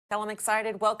Tell I'm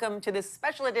excited. Welcome to this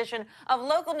special edition of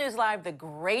Local News Live, the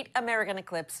Great American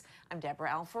Eclipse. I'm Deborah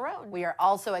Alfarone. We are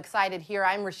also excited here.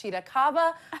 I'm Rashida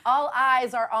Kaba. All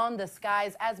eyes are on the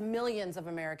skies as millions of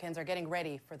Americans are getting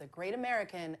ready for the Great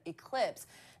American Eclipse.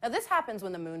 Now, this happens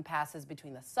when the moon passes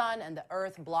between the sun and the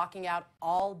earth, blocking out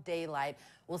all daylight.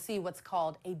 We'll see what's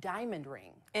called a diamond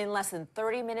ring. In less than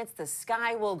 30 minutes, the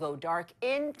sky will go dark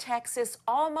in Texas,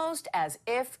 almost as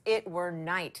if it were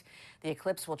night. The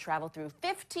eclipse will travel through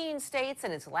 15 states,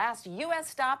 and its last U.S.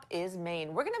 stop is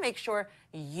Maine. We're going to make sure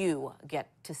you get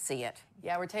to see it.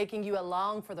 Yeah, we're taking you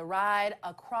along for the ride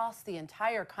across the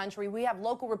entire country. We have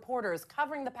local reporters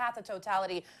covering the path of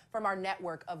totality from our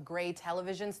network of Gray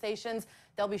television stations.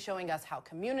 They'll be showing us how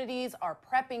communities are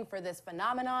prepping for this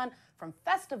phenomenon, from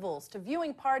festivals to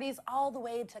viewing parties, all the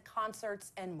way to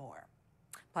concerts and more.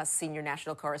 Plus, senior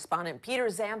national correspondent Peter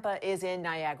Zampa is in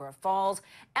Niagara Falls.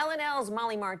 LNL's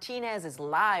Molly Martinez is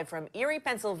live from Erie,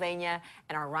 Pennsylvania.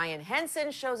 And our Ryan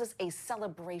Henson shows us a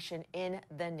celebration in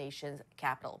the nation's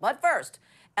capital. But first,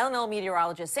 LNL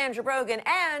meteorologist Sandra Brogan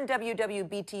and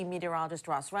WWBT meteorologist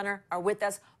Ross Runner are with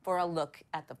us for a look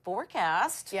at the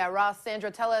forecast. Yeah, Ross,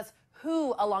 Sandra, tell us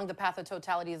who along the path of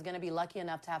totality is going to be lucky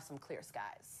enough to have some clear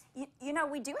skies. You know,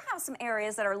 we do have some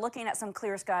areas that are looking at some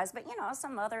clear skies, but, you know,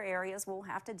 some other areas will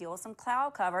have to deal with some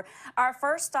cloud cover. Our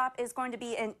first stop is going to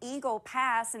be in Eagle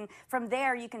Pass, and from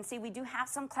there you can see we do have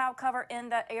some cloud cover in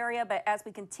the area, but as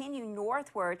we continue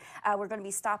northward, we're going to be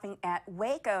stopping at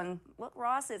Waco. And look,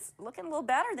 Ross, it's looking a little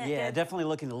better than it did. Definitely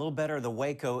looking a little better the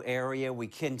Waco area. We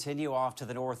continue off to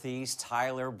the northeast.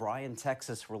 Tyler, Bryan,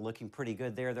 Texas, we're looking pretty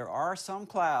good there. There are some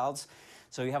clouds.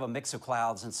 So you have a mix of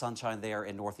clouds and sunshine there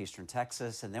in northeastern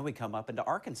Texas, and then we come up into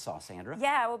Arkansas, Sandra.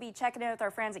 Yeah, we'll be checking in with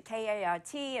our friends at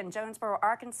KAIT in Jonesboro,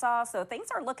 Arkansas, so things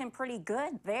are looking pretty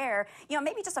good there. You know,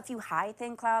 maybe just a few high,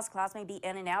 thin clouds. Clouds may be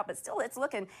in and out, but still it's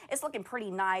looking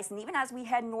pretty nice. And even as we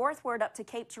head northward up to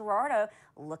Cape Girardeau,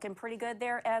 looking pretty good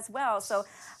there as well. So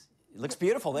it looks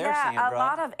beautiful there, yeah, Sandra. A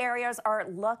lot of areas are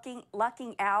lucking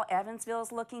out.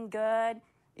 Evansville's looking good.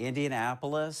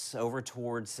 Indianapolis, over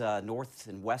towards north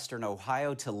and western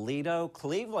Ohio, Toledo,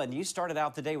 Cleveland. You started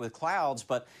out the day with clouds,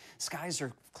 but skies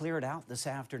are cleared out this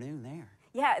afternoon there.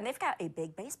 Yeah, and they've got a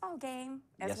big baseball game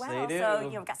as well. Yes, they do. So,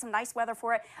 you know, got some nice weather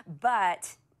for it,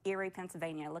 but Erie,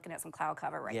 Pennsylvania, looking at some cloud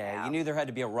cover right now. Yeah, you knew there had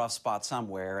to be a rough spot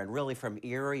somewhere, and really from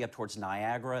Erie up towards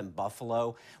Niagara and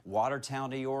Buffalo, Watertown,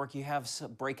 New York, you have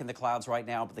some break in the clouds right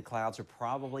now, but the clouds are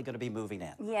probably going to be moving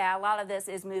in. Yeah, a lot of this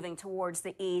is moving towards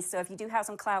the east, so if you do have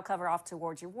some cloud cover off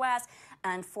towards your west,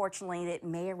 unfortunately, it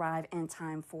may arrive in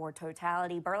time for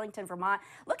totality. Burlington, Vermont,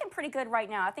 looking pretty good right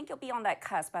now. I think you'll be on that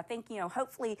cusp. I think, you know,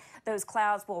 hopefully those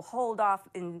clouds will hold off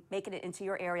and making it into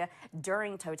your area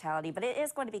during totality, but it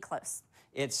is going to be close.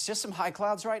 It's just some high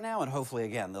clouds right now, and hopefully,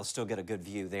 again, they'll still get a good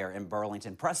view there in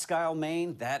Burlington. Presque Isle,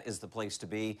 Maine, that is the place to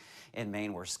be in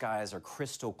Maine, where skies are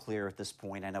crystal clear at this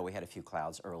point. I know we had a few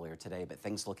clouds earlier today, but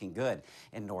things looking good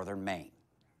in northern Maine.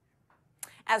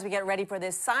 As we get ready for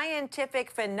this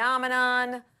scientific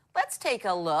phenomenon, let's take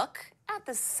a look at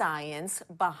the science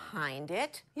behind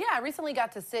it. Yeah, I recently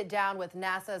got to sit down with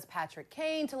NASA's Patrick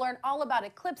Kane to learn all about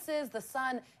eclipses, the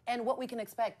sun, and what we can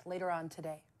expect later on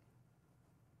today.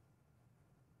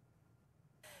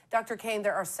 Dr. Kane,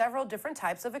 there are several different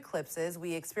types of eclipses.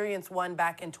 We experienced one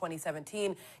back in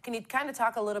 2017. Can you kind of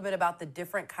talk a little bit about the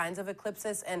different kinds of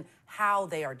eclipses and how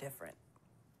they are different?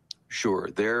 Sure.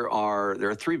 There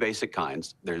are three basic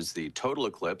kinds. There's the total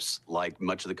eclipse, like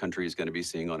much of the country is going to be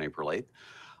seeing on April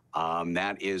 8th.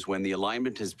 That is when the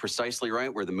alignment is precisely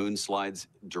right, where the moon slides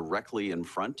directly in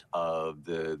front of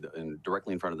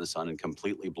directly in front of the sun and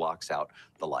completely blocks out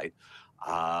the light.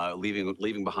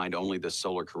 Leaving behind only the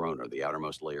solar corona, the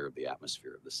outermost layer of the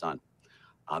atmosphere of the sun.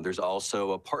 There's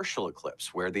also a partial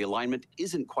eclipse where the alignment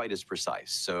isn't quite as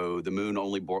precise. So the moon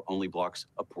only blocks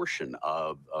a portion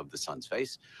of the sun's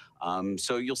face.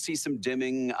 So you'll see some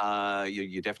dimming.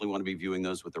 You definitely want to be viewing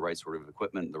those with the right sort of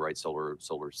equipment, the right solar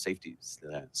safety,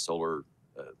 the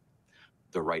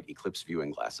right eclipse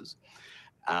viewing glasses.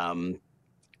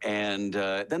 And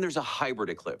then there's a hybrid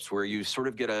eclipse where you sort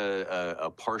of get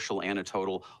a partial and a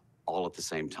total all at the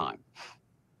same time.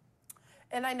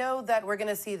 And I know that we're going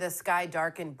to see the sky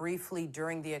darken briefly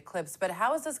during the eclipse, but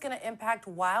how is this going to impact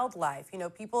wildlife? You know,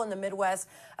 people in the Midwest,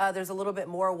 there's a little bit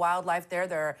more wildlife there.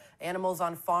 There are animals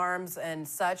on farms and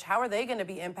such. How are they going to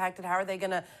be impacted? How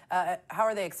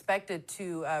are they expected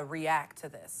to react to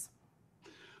this?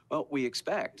 Well, we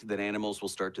expect that animals will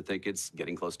start to think it's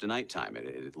getting close to nighttime.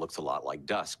 It looks a lot like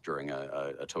dusk during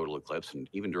a total eclipse and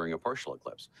even during a partial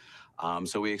eclipse.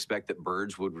 So we expect that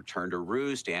birds would return to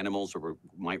roost, animals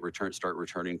might start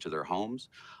returning to their homes.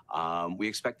 We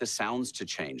expect the sounds to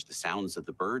change, the sounds that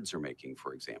the birds are making,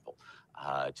 for example,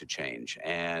 to change.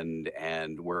 And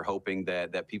we're hoping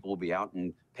that people will be out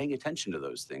and paying attention to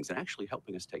those things and actually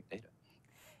helping us take data.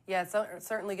 Yeah, it's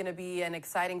certainly going to be an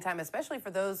exciting time, especially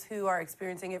for those who are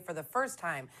experiencing it for the first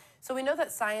time. So we know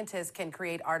that scientists can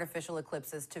create artificial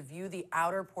eclipses to view the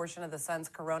outer portion of the sun's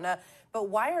corona, but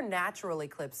why are natural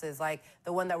eclipses like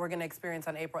the one that we're going to experience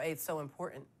on April 8th so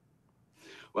important?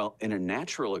 Well, in a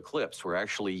natural eclipse, we're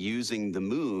actually using the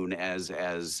moon as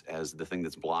the thing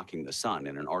that's blocking the sun.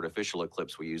 In an artificial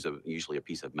eclipse, we use usually a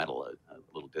piece of metal, a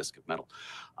little disc of metal.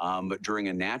 But during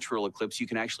a natural eclipse, you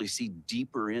can actually see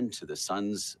deeper into the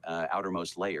sun's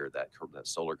outermost layer, that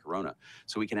solar corona.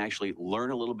 So we can actually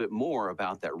learn a little bit more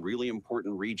about that really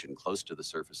important region close to the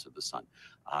surface of the sun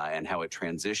and how it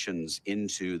transitions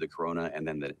into the corona and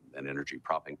then that energy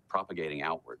propagating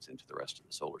outwards into the rest of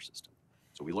the solar system.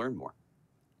 So we learn more.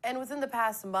 And within the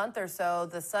past month or so,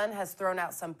 the sun has thrown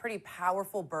out some pretty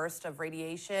powerful bursts of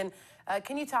radiation.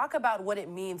 Can you talk about what it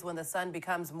means when the sun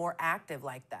becomes more active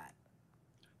like that?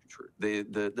 Sure.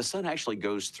 The sun actually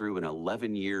goes through an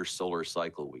 11-year solar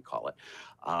cycle, we call it,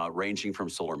 ranging from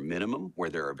solar minimum, where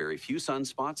there are very few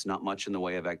sunspots, not much in the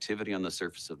way of activity on the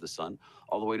surface of the sun,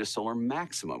 all the way to solar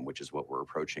maximum, which is what we're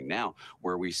approaching now,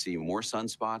 where we see more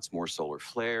sunspots, more solar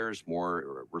flares,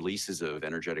 more releases of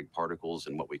energetic particles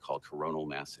and what we call coronal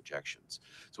mass ejections.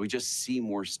 So we just see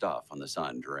more stuff on the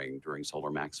sun during solar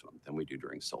maximum than we do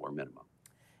during solar minimum.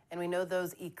 And we know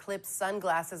those eclipse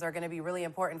sunglasses are going to be really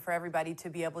important for everybody to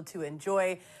be able to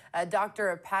enjoy.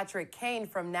 Dr. Patrick Kane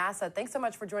from NASA, thanks so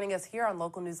much for joining us here on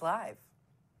Local News Live.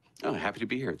 Oh, happy to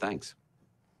be here. Thanks.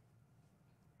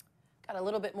 Got a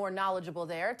little bit more knowledgeable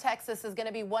there. Texas is going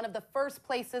to be one of the first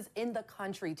places in the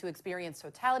country to experience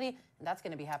totality, and that's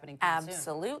going to be happening pretty soon.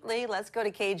 Absolutely. Let's go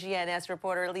to KGNS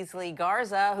reporter Lisa Lee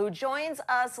Garza, who joins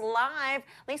us live.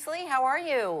 Lisa Lee, how are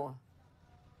you?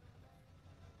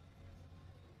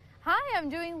 Hi, I'm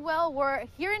doing well. We're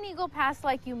here in Eagle Pass,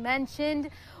 like you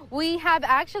mentioned. We have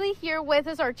actually here with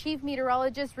us our chief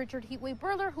meteorologist, Richard Heatwave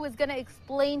Burler, who is going to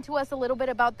explain to us a little bit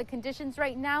about the conditions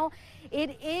right now.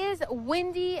 It is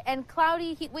windy and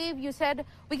cloudy. Heatwave, you said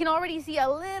we can already see a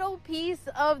little piece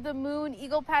of the moon.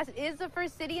 Eagle Pass is the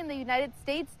first city in the United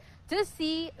States to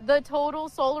see the total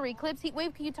solar eclipse.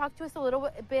 Heatwave, can you talk to us a little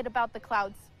bit about the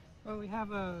clouds? Well, we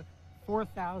have a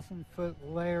 4,000-foot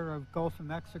layer of Gulf of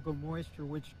Mexico moisture,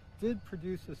 which did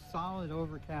produce a solid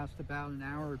overcast about an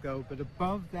hour ago, but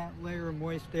above that layer of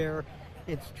moist air,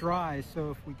 it's dry. So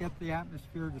if we get the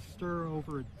atmosphere to stir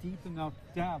over a deep enough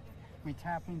depth, we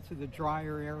tap into the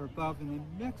drier air above, and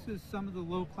it mixes some of the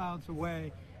low clouds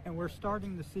away, and we're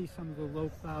starting to see some of the low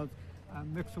clouds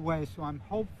mix away. So I'm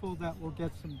hopeful that we'll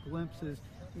get some glimpses.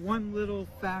 One little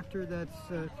factor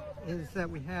is that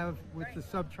we have with the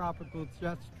subtropical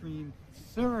jet stream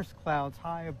cirrus clouds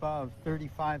high above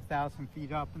 35,000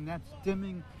 feet up, and that's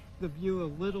dimming the view a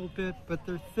little bit, but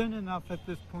they're thin enough at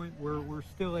this point where we're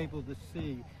still able to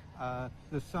see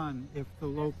the sun if the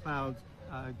low clouds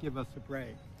give us a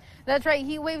break. That's right,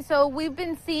 Heatwave. So we've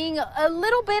been seeing a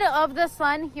little bit of the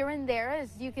sun here and there. As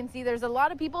you can see, there's a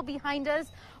lot of people behind us,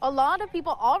 a lot of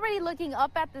people already looking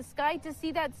up at the sky to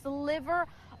see that sliver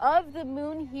of the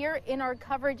moon here in our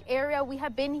coverage area. We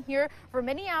have been here for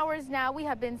many hours now. We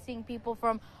have been seeing people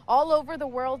from all over the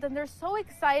world, and they're so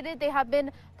excited. They have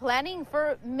been planning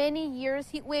for many years.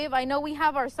 Heatwave, I know we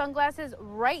have our sunglasses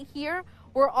right here.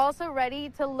 We're also ready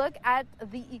to look at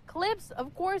the eclipse,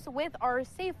 of course, with our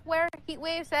safe wear.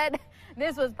 Heatwave said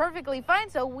this was perfectly fine,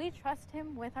 so we trust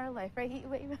him with our life, right,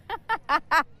 Heatwave?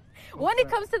 When it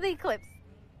comes to the eclipse.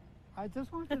 I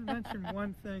just wanted to mention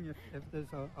one thing, if there's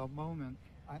a moment.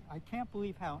 I can't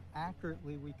believe how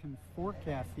accurately we can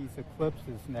forecast these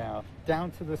eclipses now,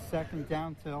 down to the second,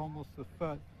 down to almost a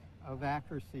foot of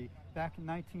accuracy. Back in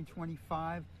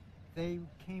 1925, they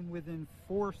came within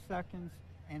 4 seconds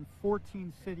and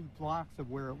 14 city blocks of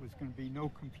where it was going to be. No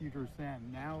computers then.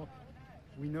 Now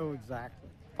we know exactly.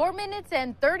 4 minutes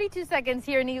and 32 seconds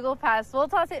here in Eagle Pass. We'll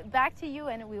toss it back to you,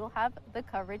 and we will have the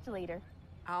coverage later.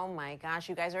 Oh my gosh,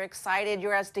 you guys are excited.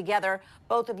 You're us together.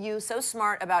 Both of you so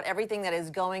smart about everything that is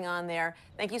going on there.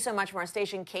 Thank you so much from our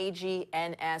station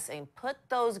KGNS, and put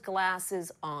those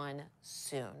glasses on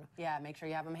soon. Yeah, make sure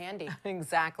you have them handy.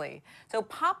 Exactly. So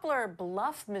Poplar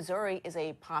Bluff, Missouri is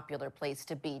a popular place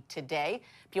to be today.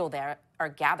 People there are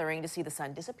gathering to see the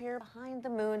sun disappear behind the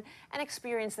moon and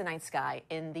experience the night sky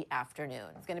in the afternoon.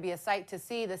 It's going to be a sight to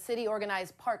see. The city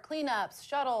organized park cleanups,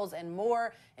 shuttles, and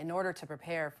more in order to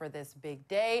prepare for this big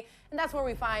day. And that's where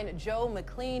we find Joe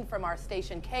McLean from our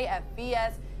station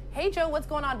KFVS. Hey, Joe, what's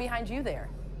going on behind you there?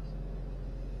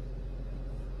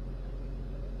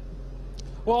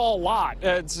 Well, a lot.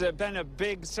 It's been a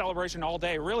big celebration all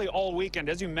day, really all weekend.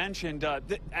 As you mentioned,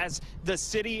 as the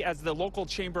city, as the local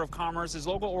chamber of commerce, as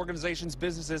local organizations,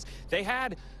 businesses, they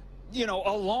had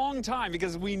a long time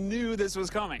because we knew this was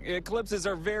coming. Eclipses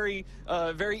are very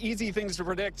easy things to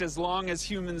predict as long as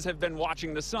humans have been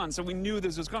watching the sun. So we knew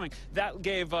this was coming. That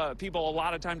gave people a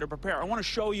lot of time to prepare. I want to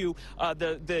show you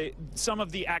some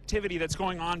of the activity that's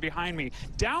going on behind me.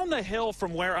 Down the hill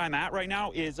from where I'm at right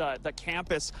now is the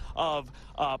campus of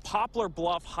Poplar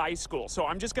Bluff High School. So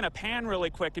I'm just going to pan really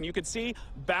quick, and you can see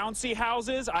bouncy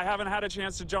houses. I haven't had a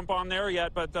chance to jump on there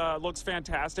yet, but looks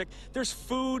fantastic. There's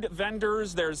food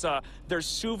vendors. There's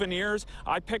souvenirs.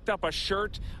 I picked up a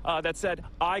shirt that said,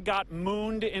 "I got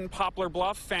mooned in Poplar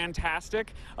Bluff."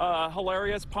 Fantastic.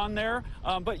 Hilarious pun there.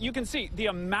 But you can see the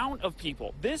amount of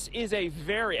people. This is a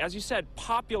very, as you said,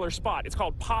 popular spot. It's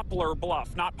called Poplar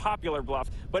Bluff, not Popular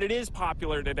Bluff, but it is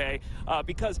popular today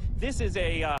because this is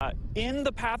in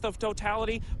the path of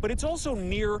totality, but it's also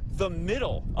near the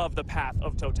middle of the path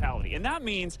of totality. And that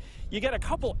means you get a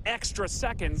couple extra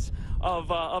seconds of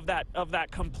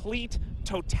that complete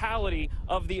totality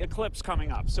of the eclipse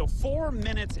coming up. So 4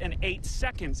 minutes and 8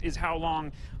 seconds is how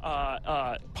long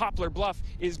Poplar Bluff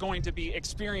is going to be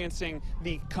experiencing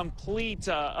the complete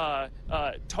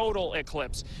total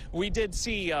eclipse. We did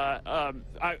see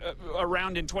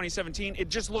around in 2017, it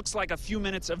just looks like a few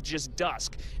minutes of just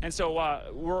dusk. And so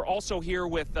we're also here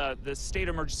with the State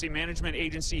Emergency Management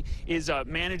Agency is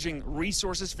managing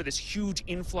resources for this huge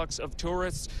influx of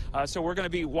tourists. So we're going to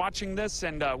be watching this,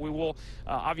 and we will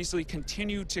obviously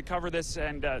continue to cover this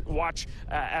and watch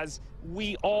as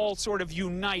we all sort of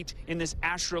unite in this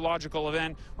astrological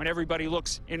event when everybody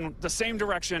looks in the same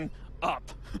direction, up.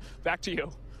 Back to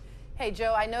you. Hey,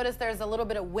 Joe, I noticed there's a little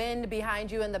bit of wind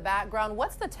behind you in the background.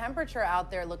 What's the temperature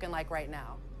out there looking like right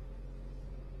now?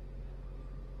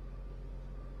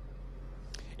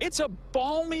 It's a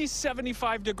balmy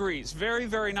 75 degrees. Very,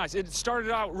 very nice. It started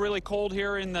out really cold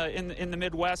here in the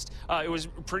Midwest. It was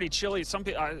pretty chilly. Some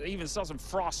people even saw some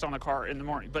frost on the car in the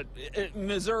morning. But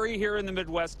Missouri here in the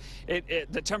Midwest,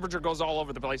 the temperature goes all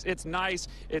over the place. It's nice.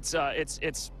 It's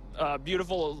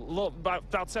beautiful,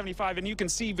 about 75, and you can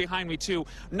see behind me too.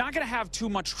 Not going to have too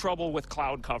much trouble with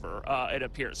cloud cover, it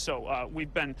appears. So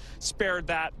we've been spared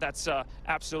that. That's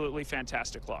absolutely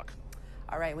fantastic luck.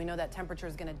 All right, we know that temperature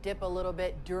is going to dip a little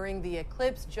bit during the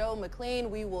eclipse. Joe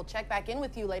McLean, we will check back in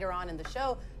with you later on in the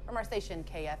show from our station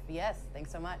KFVS.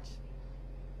 Thanks so much.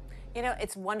 You know,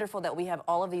 it's wonderful that we have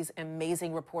all of these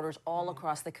amazing reporters all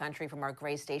across the country from our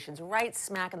gray stations right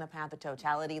smack in the path of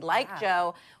totality. Like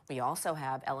Joe, we also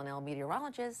have LNL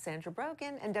meteorologist Sandra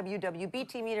Brogan and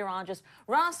WWBT meteorologist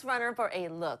Ross Runner for a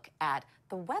look at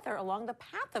the weather along the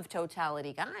path of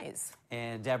totality, guys.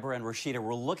 And Deborah and Rashida,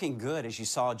 we're looking good. As you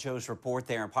saw Joe's report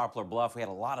there in Poplar Bluff, we had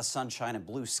a lot of sunshine and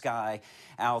blue sky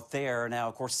out there. Now,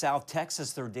 of course, South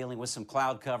Texas, they're dealing with some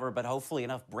cloud cover, but hopefully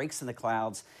enough breaks in the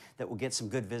clouds that we'll get some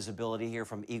good visibility here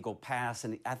from Eagle Pass.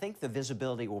 And I think the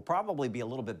visibility will probably be a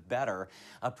little bit better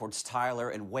up towards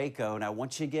Tyler and Waco. Now,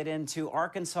 once you get into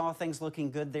Arkansas, things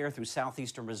looking good there through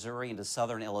southeastern Missouri into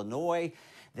southern Illinois.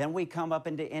 Then we come up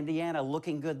into Indiana,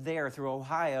 looking good there through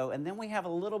Ohio. And then we have a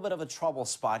little bit of a trouble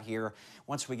spot here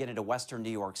once we get into western New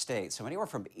York State. So anywhere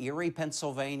from Erie,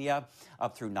 Pennsylvania,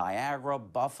 up through Niagara,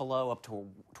 Buffalo, up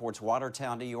towards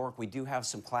Watertown, New York. We do have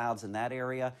some clouds in that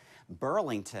area.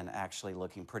 Burlington actually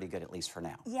looking pretty good, at least for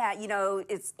now. Yeah,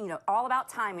 it's, all about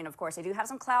timing, of course. They do have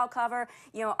some cloud cover,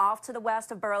 off to the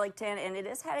west of Burlington, and it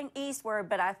is heading eastward,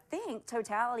 but I think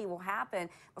totality will happen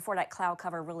before that cloud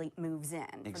cover really moves in.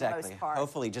 Exactly. For the most part.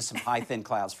 Hopefully just some high, thin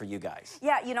clouds for you guys.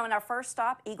 Yeah, in our first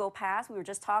stop, Eagle Pass, we were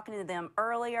just talking to them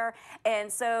earlier,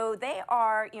 and so they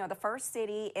are, the first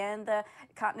city in the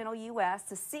continental U.S.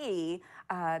 to see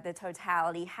the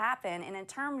totality happen. And in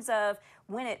terms of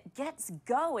when it gets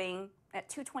going at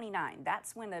 2:29,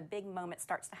 that's when the big moment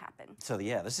starts to happen. So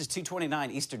yeah, this is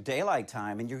 2:29 Eastern Daylight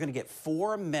Time, and you're going to get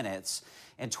 4 minutes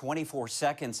and 24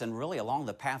 seconds, and really along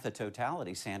the path of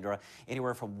totality, Sandra,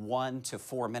 anywhere from 1 to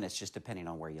 4 minutes, just depending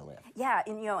on where you live. Yeah,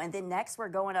 and then next we're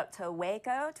going up to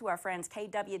Waco to our friends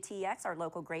KWTX, our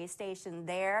local gray station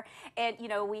there, and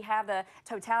we have the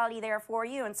totality there for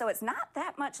you, and so it's not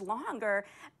that much longer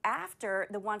after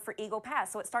the one for Eagle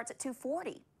Pass, so it starts at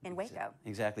 2:40 in Waco.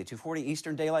 Exactly, 2:40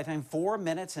 Eastern Daylight Time, 4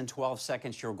 minutes and 12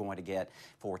 seconds you're going to get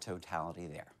for totality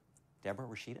there. Deborah,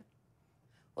 Rashida?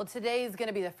 Well, today is going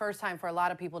to be the first time for a lot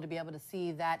of people to be able to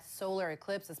see that solar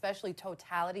eclipse, especially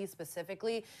totality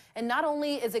specifically. And not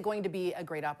only is it going to be a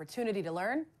great opportunity to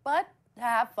learn, but to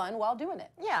have fun while doing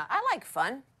it. Yeah, I like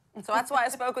fun. So that's why I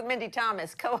spoke with Mindy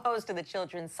Thomas, co-host of the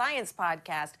children's science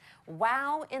podcast,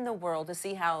 Wow in the World, to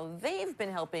see how they've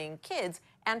been helping kids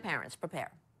and parents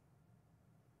prepare.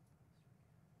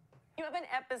 You have an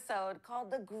episode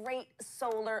called The Great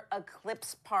Solar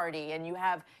Eclipse Party, and you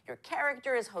have your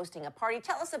character is hosting a party.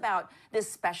 Tell us about this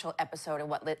special episode and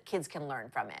what kids can learn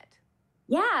from it.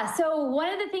 Yeah, so one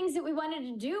of the things that we wanted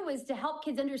to do was to help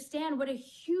kids understand what a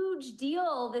huge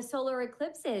deal the solar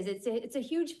eclipse is. It's a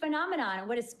huge phenomenon and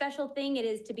what a special thing it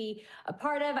is to be a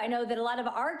part of. I know that a lot of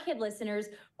our kid listeners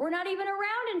were not even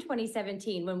around in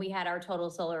 2017 when we had our total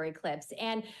solar eclipse.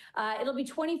 And it'll be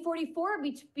 2044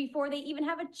 before they even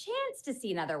have a chance to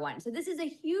see another one. So this is a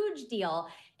huge deal.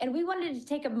 And we wanted to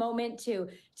take a moment to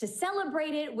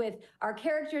celebrate it with our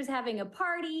characters having a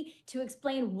party, to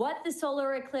explain what the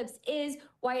solar eclipse is,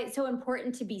 why it's so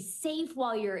important to be safe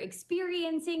while you're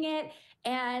experiencing it,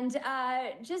 and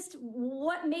just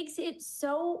what makes it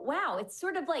so wow. It's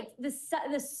sort of like the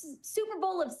Super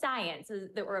Bowl of science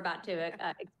that we're about to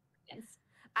experience.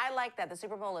 I like that, the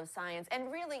Super Bowl of science.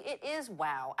 And really, it is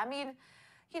wow. I mean,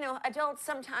 you know, adults,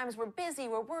 sometimes we're busy,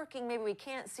 we're working, maybe we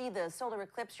can't see the solar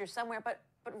eclipse, you're somewhere, but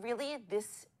really,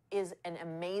 this is an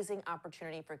amazing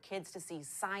opportunity for kids to see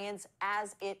science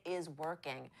as it is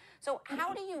working. So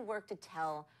how do you work to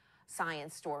tell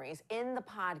science stories in the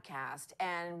podcast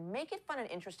and make it fun and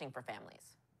interesting for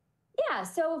families? Yeah,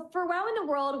 so for Wow in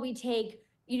the World, we take,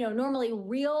 normally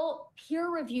real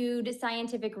peer-reviewed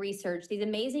scientific research, these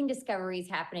amazing discoveries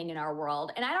happening in our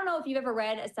world. And I don't know if you've ever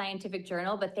read a scientific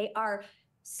journal, but they are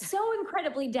so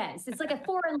incredibly dense. It's like a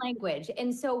foreign language.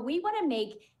 And so we want to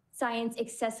make science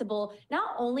accessible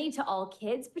not only to all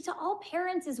kids, but to all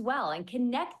parents as well, and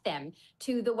connect them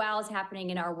to the wows happening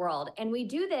in our world. And we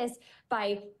do this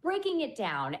by breaking it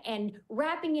down and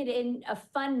wrapping it in a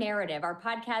fun narrative. Our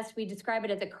podcast, we describe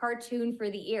it as a cartoon for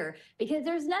the ear, because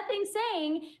there's nothing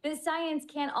saying that science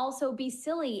can't also be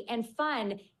silly and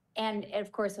fun. And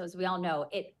of course, as we all know,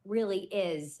 it really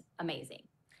is amazing.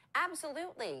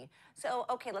 Absolutely. So,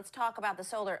 okay, let's talk about the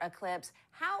solar eclipse.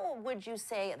 How would you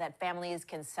say that families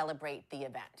can celebrate the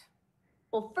event?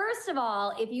 Well, first of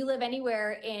all, if you live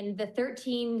anywhere in the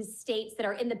 13 states that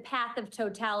are in the path of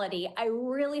totality, I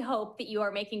really hope that you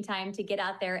are making time to get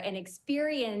out there and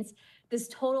experience this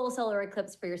total solar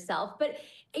eclipse for yourself. But,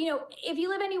 if you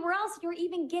live anywhere else, you're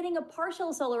even getting a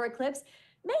partial solar eclipse,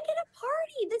 make it a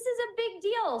party. This is a big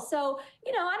deal. So,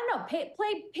 I don't know,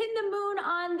 play Pin the Moon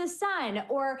on the Sun,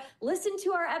 or listen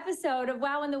to our episode of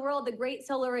Wow in the World, the Great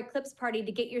Solar Eclipse Party,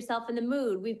 to get yourself in the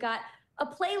mood. We've got a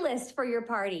playlist for your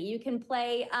party. You can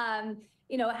play, have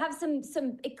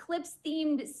some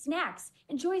eclipse-themed snacks,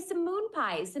 enjoy some moon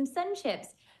pies, some sun chips,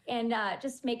 and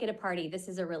just make it a party. This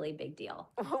is a really big deal.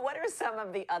 What are some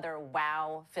of the other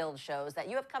wow-filled shows that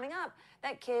you have coming up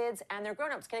that kids and their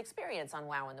grown-ups can experience on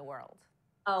Wow in the World?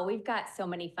 Oh, we've got so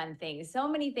many fun things, so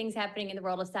many things happening in the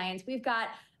world of science. We've got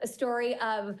a story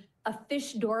of a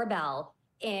fish doorbell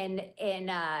in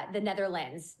the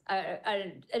Netherlands.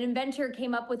 An inventor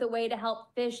came up with a way to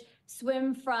help fish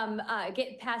swim from,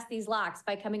 get past these locks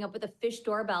by coming up with a fish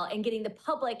doorbell and getting the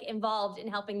public involved in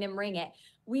helping them ring it.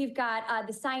 We've got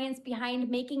the science behind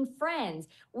making friends.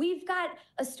 We've got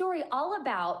a story all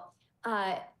about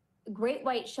great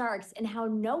white sharks and how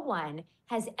no one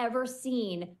has ever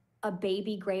seen a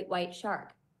baby great white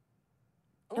shark.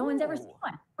 No one's ever seen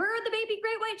one. Where are the baby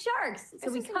great white sharks?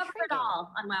 So we cover it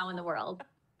all on Wow in the World.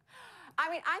 I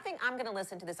mean, I think I'm going to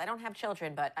listen to this. I don't have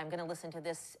children, but I'm going to listen to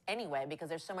this anyway, because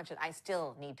there's so much that I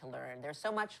still need to learn. There's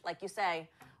so much, like you say,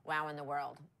 Wow in the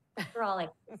World. We're all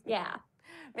like, yeah.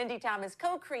 Mindy Thomas,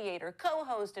 co-creator,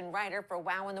 co-host, and writer for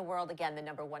Wow in the World. Again, the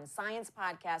 #1 science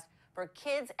podcast for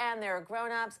kids and their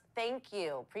grown-ups. Thank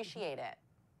you. Appreciate it.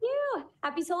 You.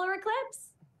 Happy solar eclipse.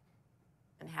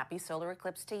 And happy solar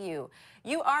eclipse to you.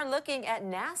 You are looking at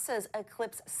NASA's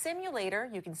eclipse simulator.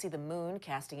 You can see the moon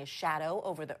casting a shadow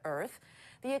over the Earth.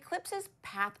 The eclipse's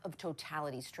path of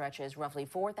totality stretches roughly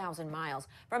 4,000 miles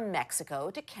from Mexico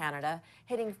to Canada,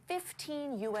 hitting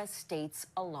 15 U.S. states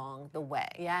along the way.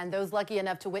 Yeah, and those lucky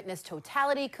enough to witness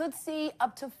totality could see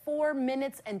up to 4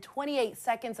 minutes and 28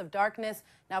 seconds of darkness.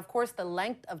 Now, of course, the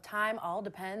length of time all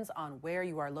depends on where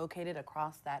you are located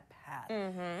across that path.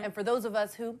 And for those of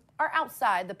us who are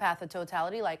outside the path of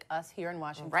totality, like us here in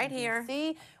Washington, right here,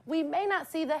 D.C., we may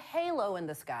not see the halo in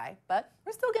the sky, but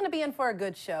we're still going to be in for a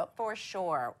good show. For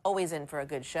sure. Always in for a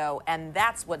good show. And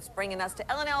that's what's bringing us to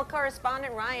L&L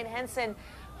correspondent Ryan Henson,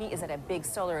 He is at a big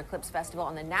solar eclipse festival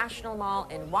on the National Mall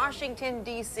in Washington,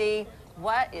 D.C.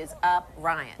 What is up,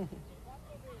 Ryan?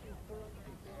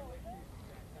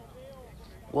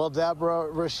 Well,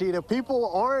 Deborah, Rashida,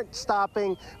 people aren't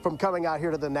stopping from coming out here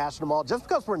to the National Mall just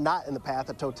because we're not in the path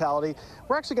of totality.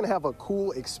 We're actually going to have a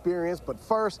cool experience. But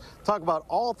first, talk about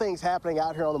all things happening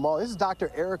out here on the mall. This is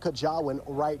Dr. Erica Jawin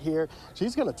right here.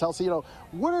 She's going to tell us,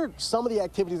 what are some of the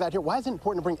activities out here? Why is it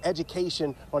important to bring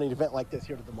education on an event like this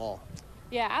here to the mall?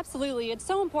 Yeah, absolutely. It's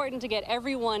so important to get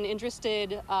everyone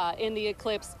interested in the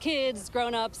eclipse, kids,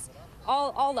 grown-ups,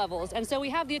 all levels. And so we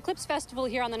have the Eclipse Festival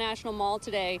here on the National Mall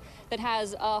today that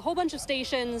has a whole bunch of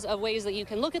stations of ways that you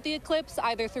can look at the eclipse,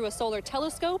 either through a solar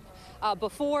telescope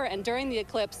before and during the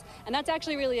eclipse. And that's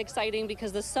actually really exciting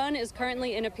because the sun is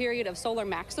currently in a period of solar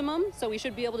maximum, so we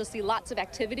should be able to see lots of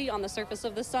activity on the surface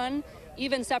of the sun,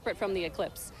 even separate from the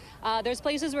eclipse. There's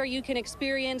places where you can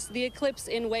experience the eclipse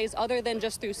in ways other than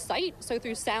just through sight, so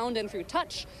through sound and through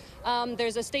touch.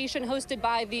 There's a station hosted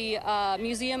by the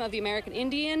Museum of the American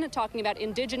Indian talking about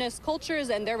indigenous cultures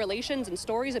and their relations and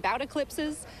stories about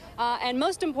eclipses. And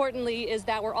most importantly is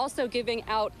that we're also giving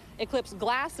out eclipse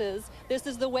glasses. This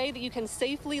is the way that you can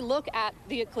safely look at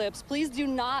the eclipse. Please do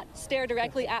not stare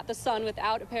directly at the sun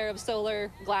without a pair of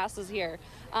solar glasses here.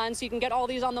 And so you can get all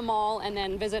these on the mall and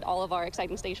then visit all of our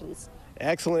exciting stations.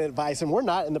 Excellent advice. And we're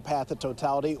not in the path of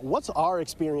totality. What's our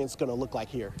experience going to look like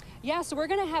here? Yeah, so we're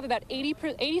going to have about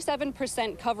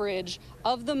 87% coverage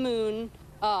of the moon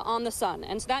on the sun.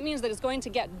 And so that means that it's going to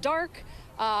get dark.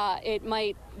 It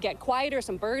might get quieter.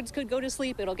 Some birds could go to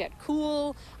sleep. It'll get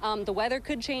cool. The weather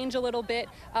could change a little bit.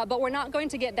 But we're not going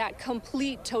to get that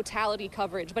complete totality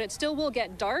coverage. But it still will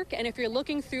get dark. And if you're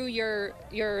looking through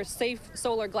your safe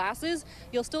solar glasses,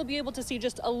 you'll still be able to see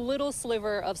just a little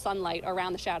sliver of sunlight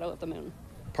around the shadow of the moon.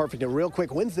 Perfect. And real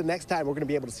quick, when's the next time we're going to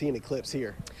be able to see an eclipse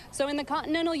here? So in the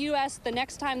continental U.S., the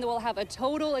next time that we'll have a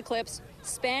total eclipse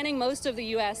spanning most of the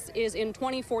U.S. is in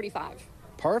 2045.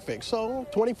 Perfect. So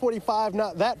 2045,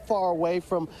 not that far away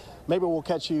from. Maybe we'll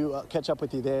catch up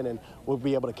with you then, and we'll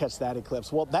be able to catch that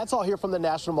eclipse. Well, that's all here from the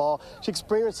National Mall. She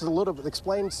explained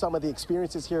some of the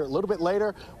experiences here a little bit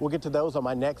later. We'll get to those on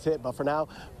my next hit, but for now,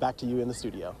 back to you in the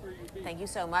studio. Thank you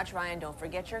so much, Ryan. Don't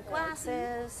forget your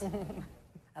glasses.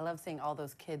 I love seeing all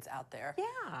those kids out there. Yeah.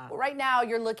 Well, right now,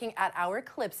 you're looking at our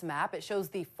eclipse map. It shows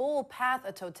the full path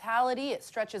of totality. It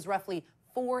stretches roughly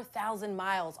 4,000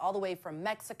 miles all the way from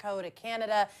Mexico to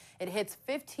Canada. It hits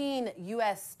 15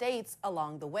 U.S. states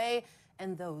along the way,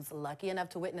 and those lucky enough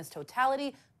to witness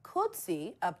totality could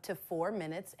see up to 4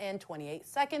 minutes and 28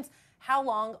 seconds. How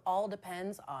long all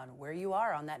depends on where you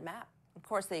are on that map. Of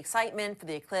course, the excitement for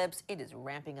the eclipse, it is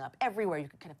ramping up everywhere. You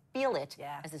can kind of feel it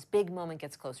as this big moment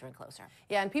gets closer and closer.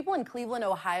 Yeah, and people in Cleveland,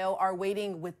 Ohio are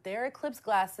waiting with their eclipse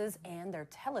glasses and their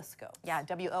telescopes. Yeah,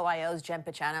 WOIO's Jen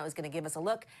Pachano is going to give us a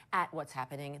look at what's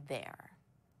happening there.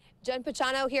 Jen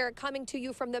Pachano here, coming to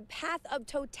you from the Path of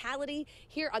Totality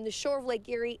here on the shore of Lake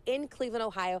Erie in Cleveland,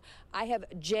 Ohio. I have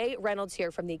Jay Reynolds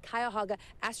here from the Cuyahoga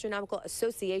Astronomical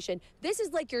Association. This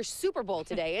is like your Super Bowl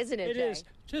today, isn't it, Jay? It is,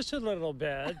 just a little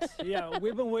bit. Yeah,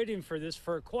 we've been waiting for this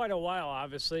for quite a while,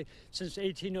 obviously. Since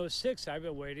 1806, I've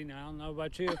been waiting. I don't know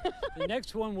about you. The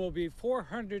next one will be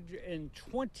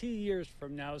 420 years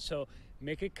from now, so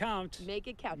make it count. Make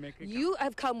it count. Make it count. You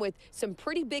have come with some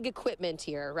pretty big equipment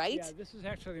here, right? Yeah, this is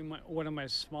actually one of my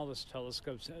smallest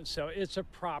telescopes, so it's a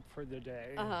prop for the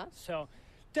day. So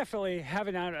definitely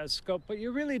having out a scope, but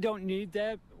you really don't need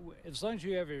that. As long as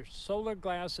you have your solar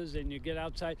glasses and you get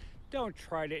outside, don't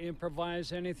try to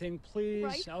improvise anything, please.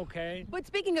 Right. Okay. But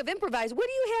speaking of improvise, what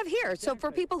do you have here? So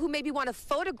for people who maybe want to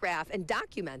photograph and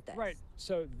document this. Right.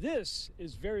 So this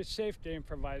is very safe to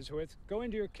improvise with. Go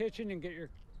into your kitchen and get your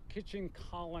kitchen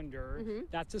colander.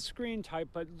 That's a screen type,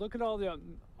 but look at all the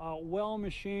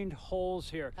well-machined holes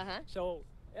here. So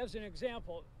as an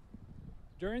example,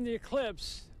 during the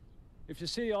eclipse, if you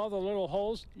see all the little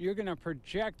holes, you're going to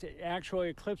project actual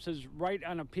eclipses right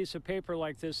on a piece of paper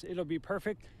like this. It'll be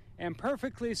perfect and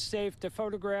perfectly safe to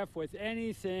photograph with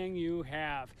anything you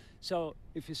have. So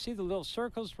if you see the little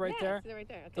circles right there, right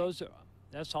there. Okay. those are,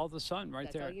 that's all the sun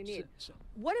right there. That's all you need.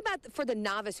 What about for the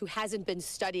novice who hasn't been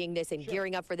studying this and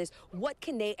gearing up for this? What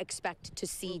can they expect to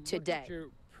see today? Look at your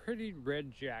pretty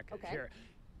red jacket here.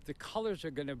 The colors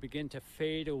are going to begin to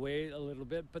fade away a little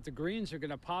bit, but the greens are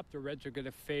going to pop, the reds are going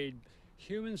to fade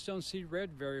humans don't see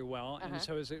red very well, and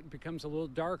so as it becomes a little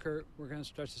darker, we're going to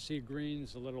start to see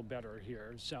greens a little better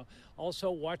here. So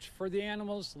also watch for the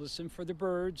animals, listen for the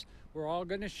birds. We're all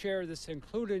going to share this,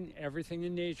 including everything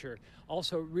in nature.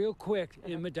 Also, real quick,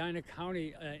 in Medina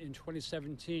County in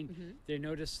 2017, they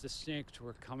noticed the snakes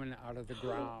were coming out of the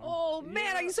ground. Oh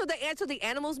man, are you so the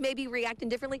animals may be reacting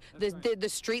differently? The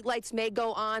street lights may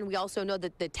go on. We also know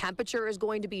that the temperature is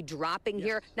going to be dropping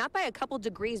here, not by a couple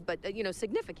degrees, but you know,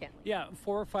 significantly. Yeah,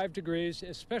 4 or 5 degrees,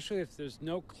 especially if there's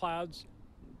no clouds.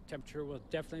 Temperature will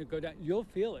definitely go down. You'll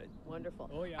feel it. Wonderful.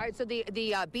 Oh, yeah. All right, so the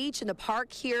beach and the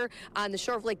park here on the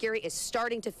shore of Lake Erie is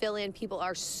starting to fill in. People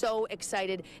are so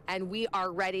excited, and we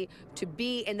are ready to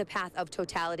be in the path of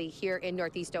totality here in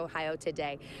Northeast Ohio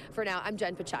today. For now, I'm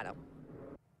Jen Pachano.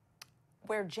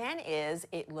 Where Jen is,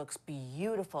 it looks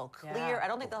beautiful, clear. Yeah. I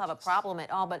don't think they'll have a problem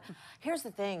at all. But here's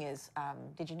the thing is,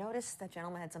 did you notice that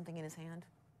gentleman had something in his hand?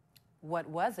 What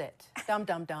was it? Dum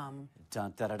dum dum.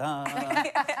 Dun, da, da, da.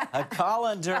 A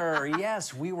colander.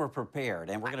 Yes, we were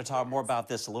prepared. And we're going to talk more about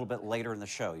this a little bit later in the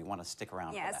show. You want to stick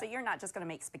around Yeah, for that. so you're not just going to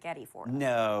make spaghetti for us.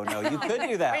 No, you could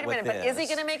do that Wait a with minute, this. but is he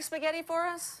going to make spaghetti for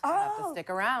us? Have to stick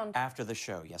around. After the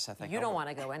show, yes, I think You I don't will. want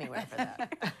to go anywhere for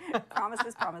that.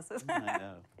 Promises, promises. I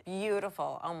know.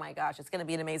 Beautiful. Oh my gosh, it's going to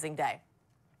be an amazing day.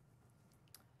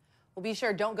 Well, be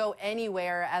sure, don't go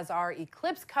anywhere as our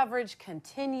eclipse coverage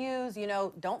continues. You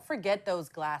know, don't forget those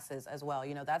glasses as well.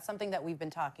 You know, that's something that we've been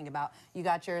talking about. You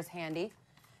got yours handy.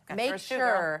 Make yours too,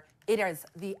 sure it is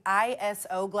the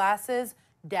ISO glasses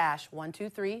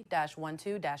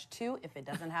 -123-12-2. If it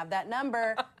doesn't have that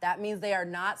number, that means they are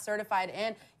not certified,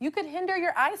 and you could hinder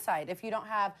your eyesight if you don't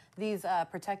have these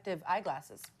protective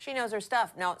eyeglasses. She knows her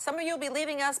stuff. Now, some of you will be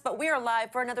leaving us, but we are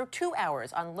live for another 2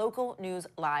 hours on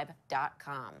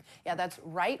localnewslive.com. Yeah, that's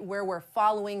right, where we're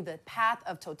following the path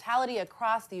of totality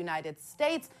across the United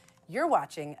States. You're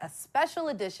watching a special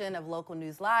edition of Local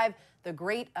News Live, the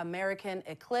Great American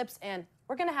Eclipse, and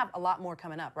we're going to have a lot more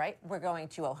coming up, right? We're going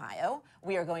to Ohio.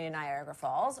 We are going to Niagara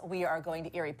Falls. We are going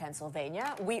to Erie,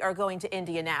 Pennsylvania. We are going to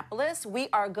Indianapolis. We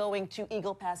are going to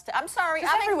Eagle Pass. I'm sorry,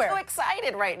 Just I'm everywhere. so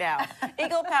excited right now.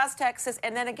 Eagle Pass, Texas,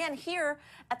 and then again here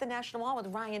at the National Mall with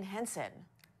Ryan Henson.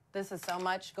 This is so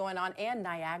much going on, and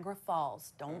Niagara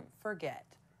Falls. Don't forget.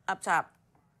 Up top,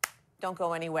 don't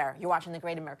go anywhere. You're watching the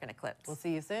Great American Eclipse. We'll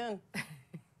see you soon.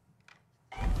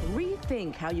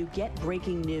 Rethink how you get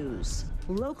breaking news.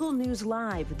 Local News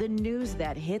Live, the news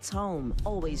that hits home.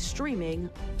 Always streaming,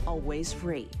 always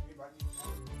free.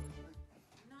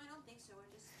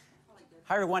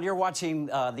 Hi, everyone. You're watching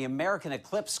the American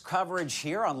Eclipse coverage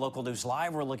here on Local News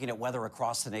Live. We're looking at weather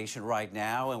across the nation right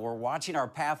now, and we're watching our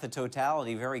path of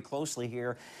totality very closely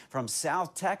here from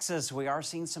South Texas. We are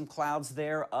seeing some clouds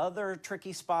there, other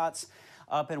tricky spots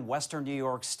up in western New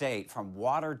York State, from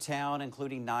Watertown,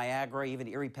 including Niagara, even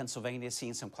Erie, Pennsylvania,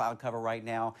 seeing some cloud cover right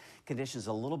now. Conditions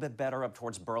a little bit better up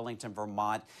towards Burlington,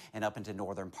 Vermont, and up into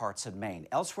northern parts of Maine.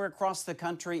 Elsewhere across the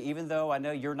country, even though I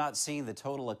know you're not seeing the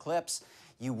total eclipse,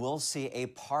 you will see a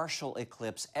partial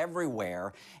eclipse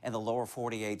everywhere in the lower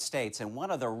 48 states. And one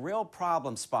of the real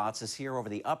problem spots is here over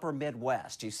the upper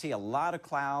Midwest. You see a lot of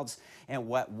clouds and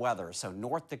wet weather. So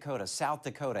North Dakota, South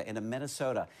Dakota, into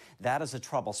Minnesota, that is a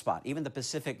trouble spot. Even the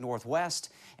Pacific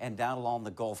Northwest and down along the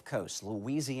Gulf Coast.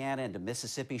 Louisiana into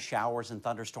Mississippi, showers and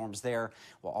thunderstorms there.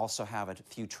 We'll also have a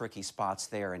few tricky spots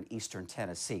there in eastern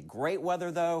Tennessee. Great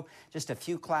weather, though. Just a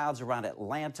few clouds around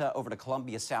Atlanta, over to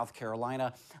Columbia, South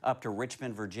Carolina, up to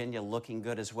Richmond, Virginia, looking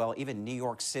good as well. Even New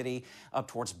York City up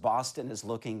towards Boston is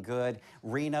looking good.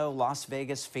 Reno, Las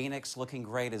Vegas, Phoenix looking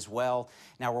great as well.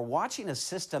 Now we're watching a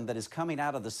system that is coming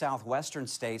out of the southwestern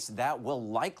states that will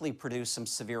likely produce some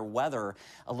severe weather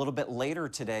a little bit later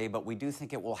today, but we do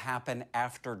think it will happen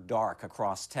after dark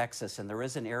across Texas. And there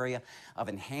is an area of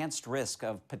enhanced risk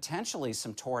of potentially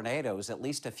some tornadoes. At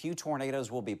least a few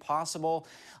tornadoes will be possible,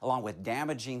 along with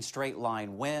damaging straight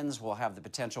line winds. We'll have the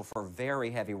potential for very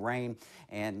heavy rain.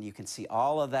 And you can see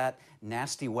all of that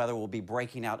nasty weather will be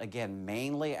breaking out again,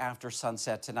 mainly after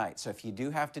sunset tonight. So if you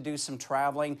do have to do some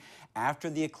traveling after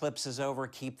the eclipse is over,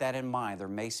 keep that in mind. There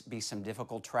may be some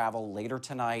difficult travel later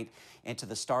tonight into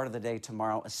the start of the day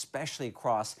tomorrow, especially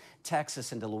across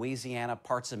Texas into Louisiana,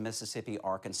 parts of Mississippi,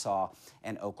 Arkansas,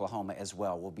 and Oklahoma as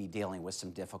well. We'll be dealing with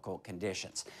some difficult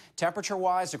conditions.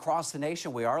 Temperature-wise, across the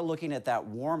nation, we are looking at that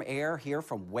warm air here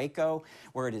from Waco,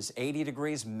 where it is 80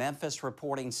 degrees. Memphis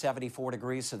reporting 74. 74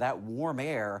 degrees. So that warm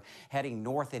air heading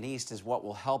north and east is what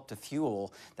will help to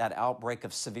fuel that outbreak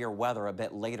of severe weather a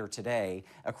bit later today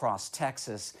across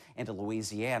Texas into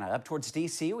Louisiana. Up towards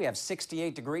D.C., we have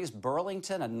 68 degrees.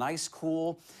 Burlington, a nice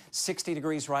cool 60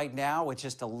 degrees right now with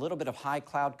just a little bit of high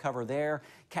cloud cover there.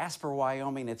 Casper,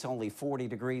 Wyoming, it's only 40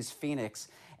 degrees. Phoenix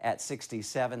at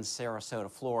 67. Sarasota,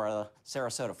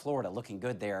 Florida looking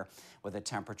good there with a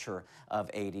temperature of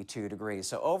 82 degrees.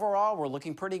 So overall, we're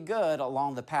looking pretty good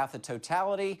along the path of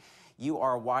totality. You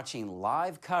are watching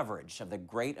live coverage of the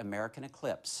Great American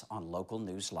Eclipse on Local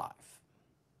News Live.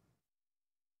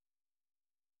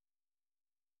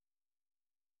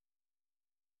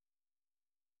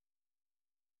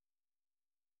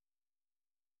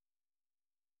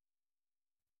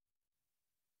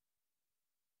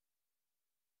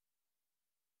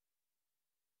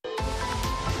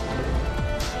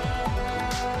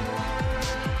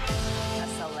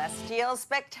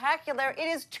 Spectacular. It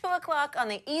is 2 o'clock on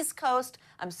the East Coast.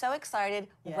 I'm so excited.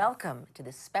 Yes. Welcome to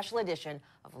this special edition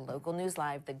of Local News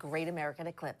Live, the Great American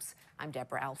Eclipse. I'm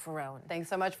Deborah Alfarone. Thanks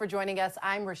so much for joining us.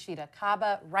 I'm Rashida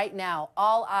Kaba. Right now,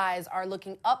 all eyes are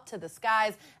looking up to the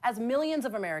skies as millions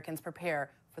of Americans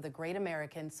prepare for the Great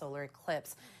American Solar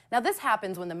Eclipse. Now, this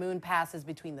happens when the moon passes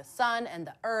between the sun and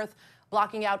the earth,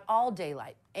 blocking out all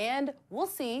daylight. And we'll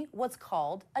see what's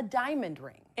called a diamond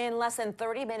ring. In less than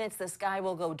 30 minutes, the sky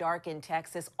will go dark in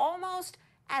Texas, almost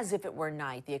as if it were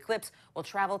night. The eclipse will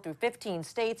travel through 15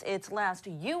 states. Its last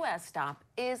U.S. stop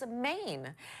is Maine.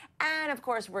 And of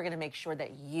course, we're going to make sure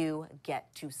that you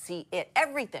get to see it.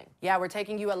 Everything. Yeah, we're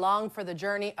taking you along for the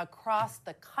journey across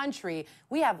the country.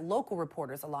 We have local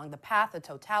reporters along the path of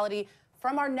totality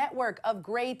from our network of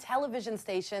Gray television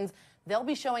stations. They'll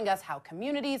be showing us how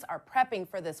communities are prepping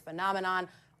for this phenomenon,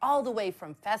 all the way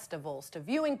from festivals to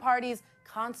viewing parties,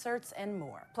 concerts, and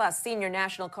more. Plus, senior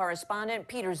national correspondent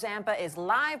Peter Zampa is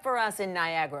live for us in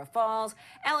Niagara Falls.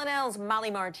 LNL's Molly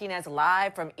Martinez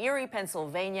live from Erie,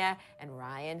 Pennsylvania, and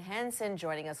Ryan Henson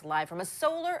joining us live from a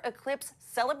solar eclipse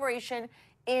celebration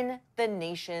in the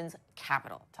nation's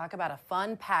capital. Talk about a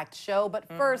fun-packed show, but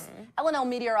first, LNL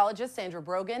meteorologist Sandra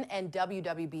Brogan and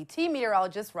WWBT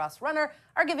meteorologist Ross Runner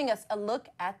are giving us a look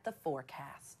at the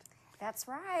forecast. That's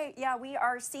right. Yeah, we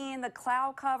are seeing the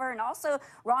cloud cover, and also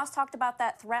Ross talked about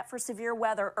that threat for severe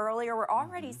weather earlier. We're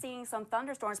already seeing some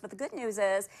thunderstorms, but the good news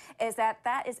is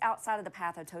that is outside of the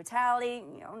path of totality.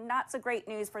 You know, not so great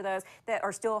news for those that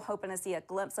are still hoping to see a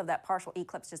glimpse of that partial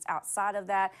eclipse just outside of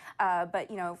that. But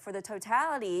you know, for the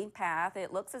totality path,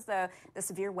 it looks as though the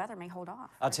severe weather may hold off.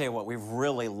 I'll tell you what, we've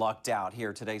really lucked out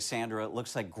here today, Sandra. It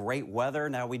looks like great weather.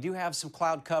 Now, we do have some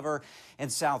cloud cover in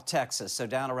South Texas, so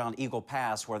down around Eagle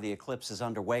Pass where the eclipse is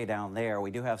underway down there, we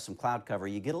do have some cloud cover.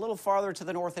 You get a little farther to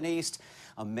the north and east,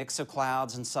 a mix of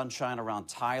clouds and sunshine around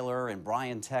Tyler and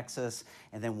Bryan, Texas.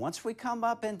 And then once we come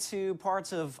up into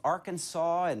parts of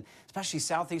Arkansas and especially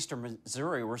southeastern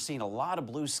Missouri, we're seeing a lot of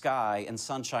blue sky and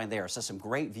sunshine there. So some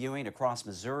great viewing across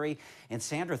Missouri. And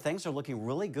Sandra, things are looking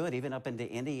really good even up into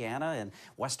Indiana and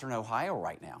western Ohio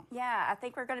right now. Yeah, I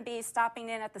think we're going to be stopping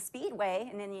in at the Speedway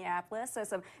in Indianapolis. So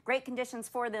some great conditions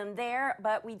for them there,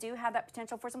 but we do have that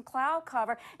potential for some cloud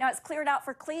cover. Now it's cleared out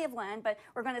for Cleveland, but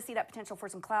we're going to see that potential for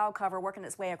some cloud cover working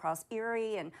its way across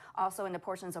Erie and also into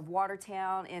portions of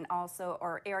Watertown and also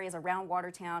or areas around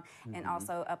Watertown and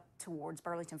also up towards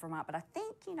Burlington, Vermont. But I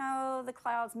think, you know, the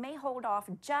clouds may hold off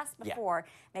just before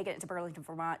making it to Burlington,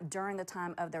 Vermont during the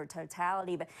time of their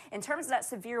totality. But in terms of that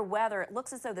severe weather, it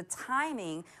looks as though the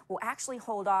timing will actually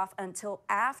hold off until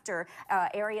after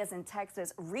areas in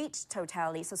Texas reach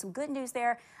totality. So some good news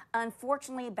there.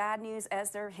 Unfortunately, bad news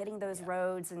as they're hitting those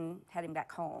roads and heading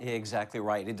back home. Exactly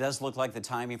right. It does look like the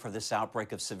timing for this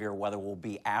outbreak of severe weather will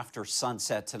be after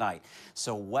sunset tonight,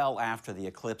 so well after the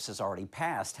eclipse has already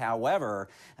passed. However,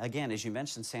 again, as you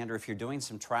mentioned, Sandra, if you're doing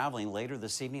some traveling later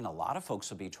this evening, a lot of folks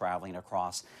will be traveling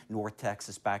across North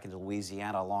Texas back into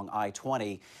Louisiana along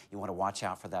I-20. You want to watch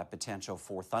out for that potential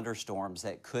for thunderstorms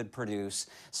that could produce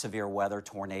severe weather,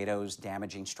 tornadoes,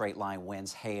 damaging straight-line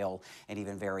winds, hail, and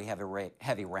even very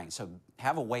heavy rain. So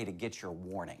have a way to get your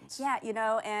warnings. Yeah, you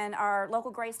know, and our local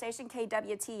Gray station,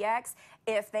 KWTX,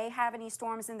 if they have any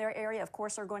storms in their area, of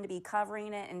course, they're going to be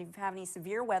covering it. And if you have any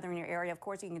severe weather in your area, of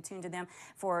course, you can tune to them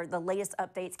for the latest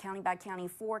updates, county by county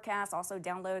forecast. Also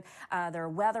download their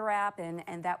weather app,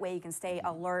 and that way you can stay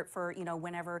alert for, you know,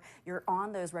 whenever you're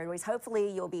on those roadways.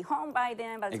 Hopefully, you'll be home by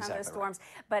then, by the time of those storms.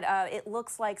 But it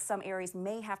looks like some areas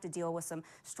may have to deal with some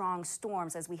strong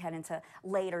storms as we head into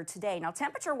later today. Now,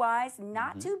 temperature-wise,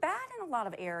 not too bad in a lot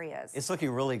of areas. It's looking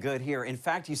really good here. In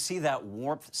fact, you see that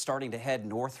warmth starting to head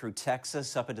north through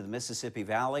Texas up into the Mississippi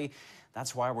Valley.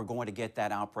 That's why we're going to get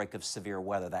that outbreak of severe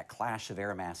weather. That clash of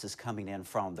air masses coming in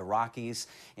from the Rockies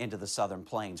into the southern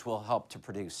plains will help to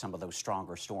produce some of those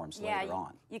stronger storms later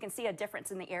on. You can see a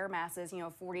difference in the air masses.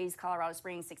 40s, Colorado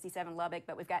Springs, 67, Lubbock,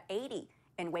 but we've got 80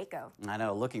 in Waco. I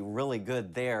know, looking really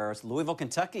good there. Louisville,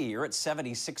 Kentucky, you're at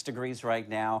 76 degrees right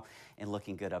now and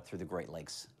looking good up through the Great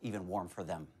Lakes. Even warm for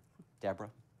them. Deborah?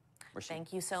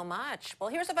 Thank you so much. Well,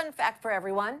 here's a fun fact for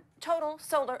everyone. Total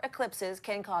solar eclipses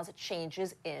can cause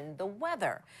changes in the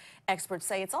weather. Experts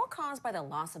say it's all caused by the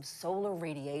loss of solar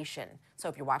radiation. So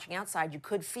if you're watching outside, you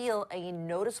could feel a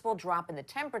noticeable drop in the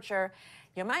temperature.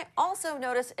 You might also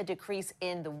notice a decrease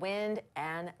in the wind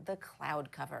and the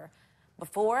cloud cover.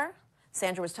 Before,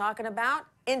 Sandra was talking about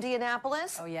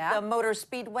Indianapolis, the Motor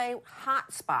Speedway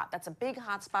hot spot. That's a big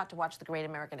hot spot to watch the Great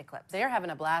American Eclipse. They're having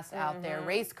a blast out there.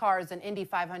 Race cars and Indy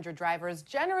 500 drivers,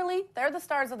 generally, they're the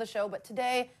stars of the show, but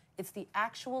today, it's the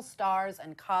actual stars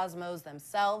and cosmos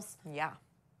themselves. Yeah.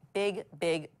 Big,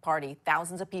 big party.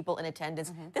 Thousands of people in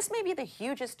attendance. This may be the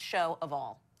hugest show of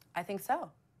all. I think so.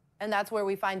 And that's where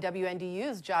we find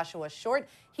WNDU's Joshua Short.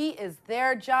 He is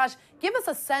there. Josh, give us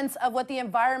a sense of what the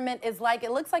environment is like.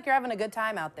 It looks like you're having a good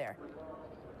time out there.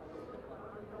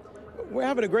 We're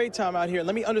having a great time out here.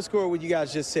 Let me underscore what you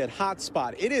guys just said. Hot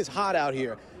spot. It is hot out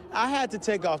here. I had to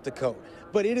take off the coat,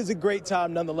 but it is a great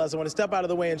time nonetheless. I want to step out of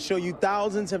the way and show you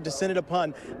thousands have descended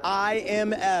upon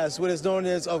IMS, what is known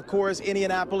as, of course,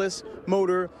 Indianapolis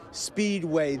Motor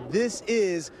Speedway. This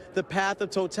is the path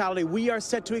of totality. We are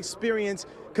set to experience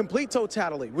complete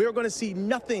totality. We are going to see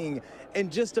nothing in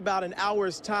just about an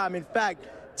hour's time. In fact,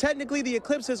 technically the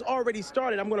eclipse has already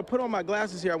started. I'm going to put on my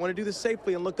glasses here. I want to do this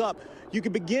safely and look up. You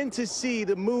can begin to see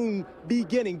the moon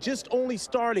beginning, just only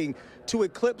starting to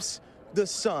eclipse the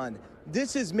sun.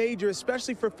 This is major,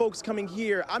 especially for folks coming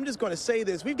here. I'm just going to say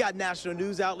this. We've got national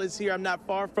news outlets here. I'm not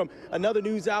far from another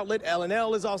news outlet.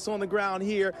 L&L is also on the ground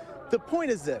here. The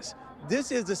point is this.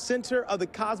 This is the center of the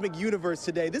cosmic universe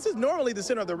today. This is normally the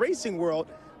center of the racing world.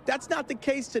 That's not the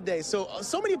case today. So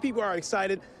many people are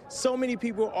excited. So many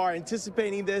people are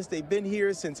anticipating this. They've been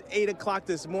here since 8 o'clock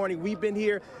this morning. We've been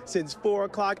here since 4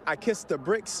 o'clock. I kissed the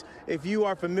bricks. If you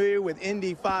are familiar with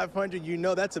Indy 500, you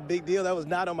know that's a big deal. That was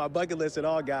not on my bucket list at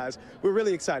all, guys. We're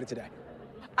really excited today.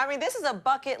 I mean, this is a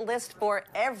bucket list for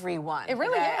everyone. It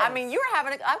really is. I mean, you're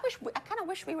having I kind of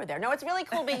wish we were there. No, it's really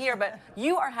cool to be here, but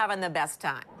you are having the best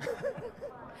time.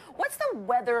 What's the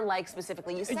weather like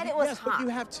specifically? You said it was hot. Yes, but you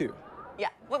have to. Yeah,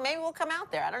 well, maybe we'll come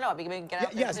out there. I don't know. We can get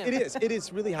out there Yes, too. it is. It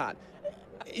is really hot.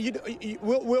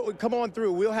 We'll come on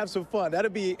through. We'll have some fun. It'll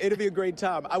be a great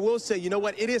time. I will say, you know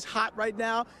what? It is hot right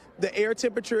now. The air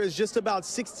temperature is just about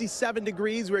 67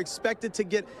 degrees. We're expected to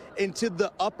get into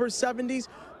the upper 70s.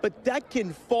 But that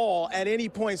can fall at any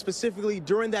point, specifically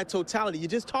during that totality. You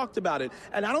just talked about it.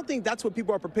 And I don't think that's what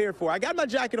people are prepared for. I got my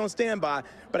jacket on standby,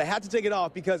 but I had to take it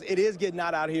off because it is getting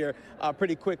hot out here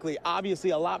pretty quickly. Obviously,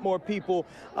 a lot more people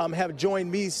have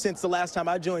joined me since the last time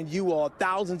I joined you all.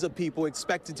 Thousands of people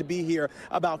expected to be here,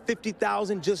 about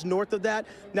 50,000 just north of that.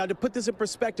 Now, to put this in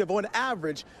perspective, on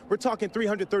average, we're talking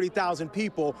 330,000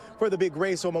 people for the big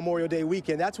race on Memorial Day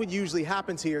weekend. That's what usually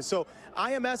happens here. So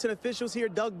IMS and officials here,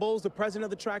 Doug Bowles, the president of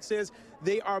the track, says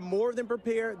they are more than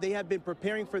prepared. They have been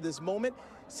preparing for this moment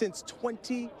since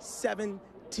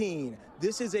 2017.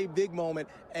 This is a big moment,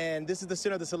 and this is the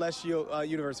center of the celestial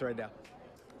universe right now.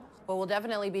 Well, we'll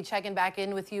definitely be checking back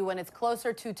in with you when it's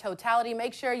closer to totality.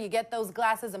 Make sure you get those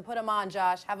glasses and put them on,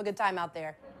 Josh. Have a good time out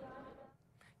there.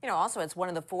 You know, also, it's one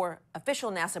of the 4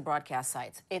 official NASA broadcast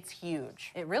sites. It's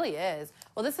huge. It really is.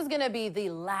 Well, this is going to be the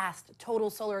last total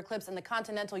solar eclipse in the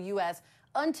continental U.S.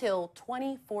 until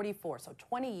 2044, so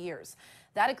 20 years.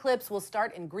 That eclipse will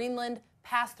start in Greenland,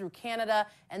 pass through Canada,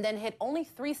 and then hit only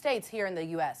 3 states here in the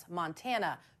U.S.,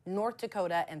 Montana, North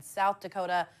Dakota, and South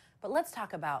Dakota. But let's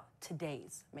talk about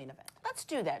today's main event. Let's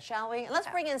do that, shall we? And let's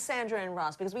bring in Sandra and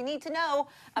Ross because we need to know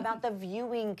about the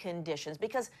viewing conditions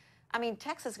because, I mean,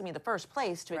 Texas is going to be the first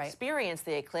place to experience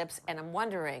the eclipse, and I'm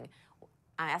wondering,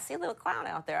 I see a little cloud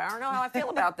out there. I don't know how I feel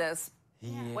about this.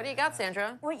 Yeah. What do you got,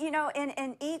 Sandra? Well, you know,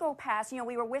 in Eagle Pass, you know,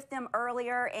 we were with them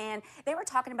earlier, and they were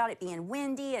talking about it being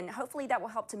windy, and hopefully that will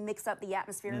help to mix up the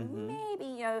atmosphere. Maybe,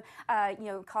 you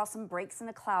know, cause some breaks in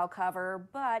the cloud cover.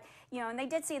 But, you know, and they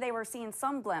did say they were seeing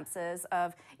some glimpses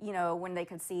of, you know, when they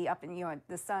could see up in, you know,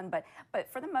 the sun. But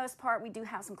for the most part, we do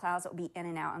have some clouds that will be in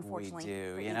and out, unfortunately. We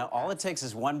do. You know, all it takes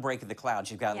is one break in the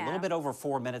clouds. You've got a little bit over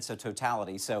 4 minutes of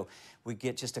totality. So we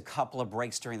get just a couple of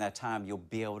breaks during that time. You'll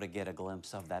be able to get a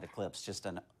glimpse of that eclipse. just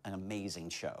an amazing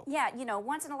show. Yeah, you know,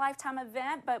 once in a lifetime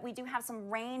event, but we do have some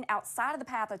rain outside of the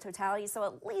path of totality, so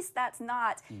at least that's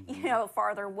not, you know,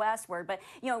 farther westward. But,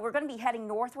 you know, we're going to be heading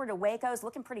northward to Waco. It's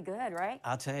looking pretty good, right?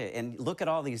 I'll tell you, and look at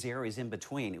all these areas in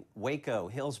between. Waco,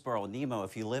 Hillsboro, Nemo,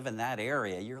 if you live in that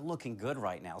area, you're looking good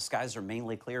right now. Skies are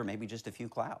mainly clear, maybe just a few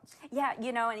clouds. Yeah,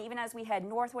 you know, and even as we head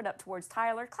northward up towards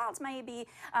Tyler, clouds may be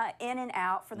in and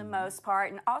out for the most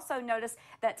part. And also notice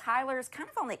that Tyler's kind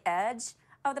of on the edge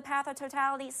of the path of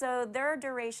totality, so their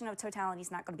duration of totality is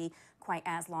not going to be quite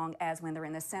as long as when they're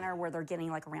in the center, where they're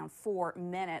getting like around 4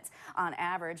 minutes on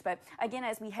average. But again,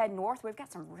 as we head north, we've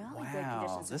got some really good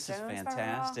conditions. This is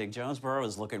fantastic. Jonesboro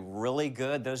is looking really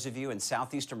good. Those of you in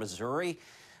southeastern Missouri,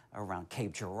 around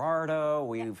Cape Girardeau.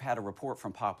 We've had a report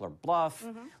from Poplar Bluff,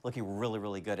 looking really,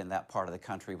 really good in that part of the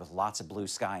country with lots of blue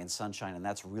sky and sunshine, and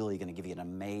that's really going to give you an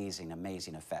amazing,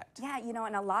 amazing effect. Yeah, you know,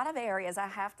 in a lot of areas, I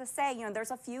have to say, you know,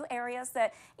 there's a few areas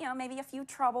that, you know, maybe a few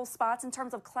trouble spots in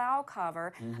terms of cloud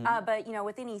cover, but, you know,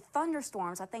 with any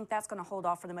thunderstorms, I think that's going to hold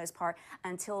off for the most part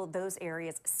until those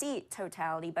areas see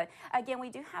totality. But again, we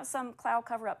do have some cloud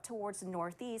cover up towards the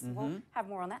northeast. We'll have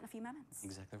more on that in a few minutes.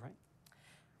 Exactly right.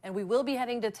 And we will be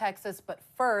heading to Texas, but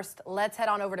first, let's head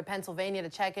on over to Pennsylvania to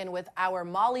check in with our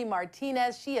Molly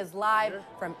Martinez. She is live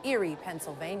from Erie,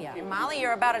 Pennsylvania. Molly,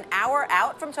 you're about an hour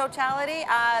out from totality.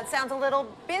 It sounds a little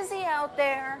busy out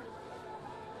there.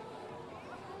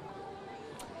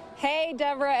 Hey,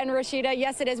 Deborah and Rashida.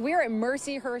 Yes, it is. We are at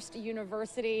Mercyhurst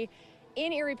University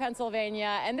in Erie,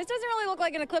 Pennsylvania, and this doesn't really look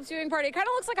like an eclipse viewing party. It kind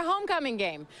of looks like a homecoming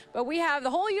game, but we have the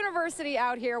whole university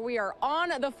out here. We are on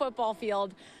the football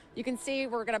field. You can see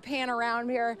we're going to pan around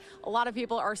here. A lot of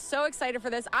people are so excited for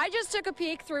this. I just took a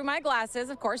peek through my glasses.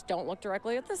 Of course, don't look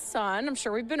directly at the sun. I'm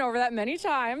sure we've been over that many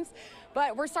times.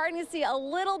 But we're starting to see a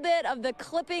little bit of the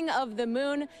clipping of the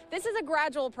moon. This is a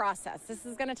gradual process. This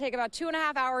is going to take about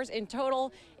 2.5 hours in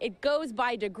total. It goes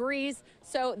by degrees.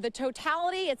 So the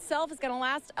totality itself is going to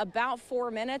last about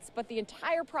 4 minutes, but the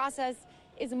entire process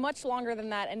is much longer than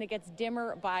that, and it gets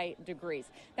dimmer by degrees.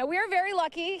 Now, we are very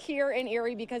lucky here in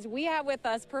Erie because we have with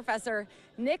us Professor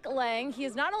Nick Lang. He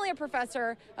is not only a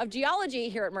professor of geology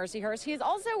here at Mercyhurst, he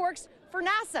also works for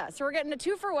NASA. So we're getting a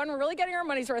 2-for-1. We're really getting our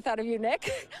money's worth out of you,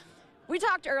 Nick. We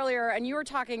talked earlier, and you were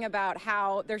talking about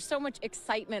how there's so much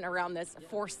excitement around this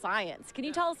for science. Can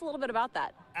you tell us a little bit about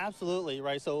that? Absolutely,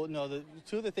 right. So,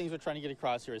 two of the things we're trying to get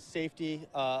across here is safety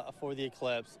for the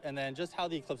eclipse, and then just how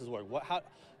the eclipses work.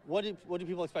 What do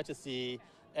people expect to see,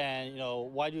 and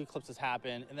why do eclipses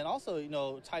happen? And then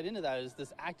also, tied into that is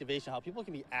this activation, how people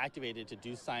can be activated to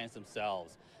do science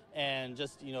themselves. And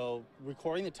just,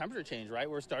 recording the temperature change, right?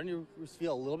 We're starting to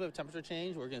feel a little bit of temperature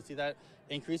change. We're going to see that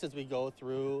increase as we go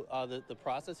through the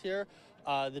process here.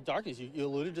 The darkness, you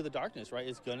alluded to the darkness, right?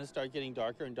 It's going to start getting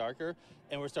darker and darker,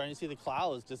 and we're starting to see the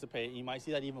clouds dissipate. And you might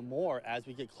see that even more as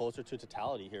we get closer to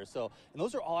totality here. So, and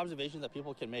those are all observations that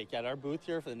people can make. At our booth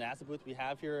here, for the NASA booth we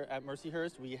have here at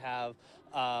Mercyhurst, we have,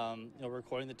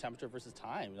 recording the temperature versus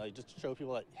time, just to show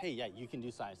people that, hey, yeah, you can do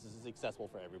science. This is accessible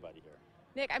for everybody here.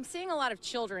 Nick, I'm seeing a lot of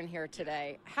children here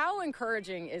today. How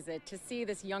encouraging is it to see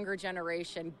this younger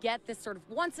generation get this sort of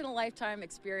once-in-a-lifetime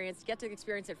experience, get to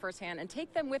experience it firsthand, and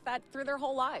take them with that through their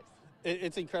whole lives?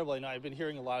 It's incredible. I've been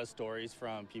hearing a lot of stories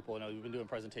from people. We've been doing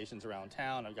presentations around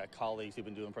town. I've got colleagues who've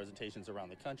been doing presentations around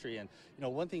the country. And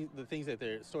the things that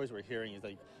the stories we're hearing is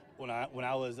like, when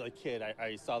I was a kid,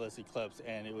 I saw this eclipse,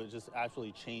 and it was just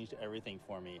absolutely changed everything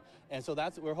for me. And so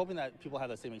we're hoping that people have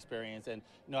that same experience. And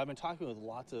I've been talking with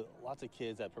lots of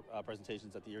kids at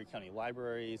presentations at the Erie County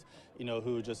libraries,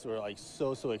 who just were like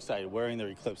so excited, wearing their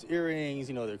eclipse earrings,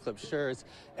 their eclipse shirts.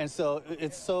 And so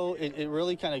it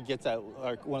really kind of gets at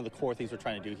one of the core things we're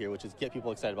trying to do here, which is get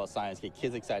people excited about science, get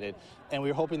kids excited. And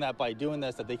we're hoping that by doing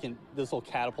this, that this will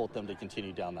catapult them to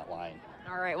continue down that line.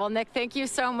 All right. Well, Nick, thank you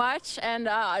so much. And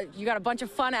you got a bunch of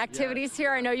fun activities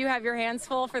here. I know you have your hands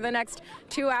full for the next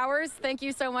 2 hours. Thank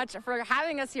you so much for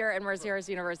having us here at Mercyhurst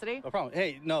University. No problem.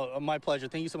 Hey, no, my pleasure.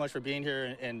 Thank you so much for being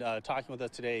here and talking with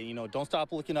us today. Don't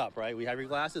stop looking up, right? We have your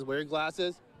glasses. Wear your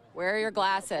glasses. Wear your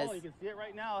glasses. Oh, you can see it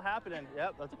right now happening.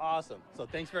 Yep, that's awesome. So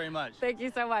thanks very much. Thank you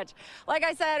so much. Like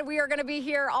I said, we are going to be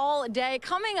here all day.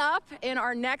 Coming up in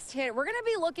our next hit, we're going to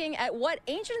be looking at what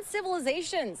ancient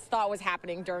civilizations thought was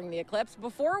happening during the eclipse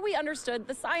before we understood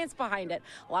the science behind it.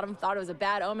 A lot of them thought it was a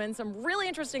bad omen. Some really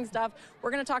interesting stuff.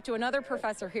 We're going to talk to another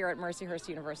professor here at Mercyhurst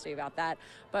University about that.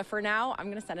 But for now, I'm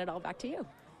going to send it all back to you.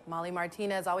 Molly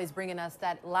Martinez always bringing us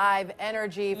that live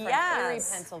energy from Erie,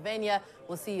 Pennsylvania.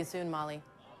 We'll see you soon, Molly.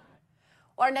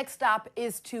 Our next stop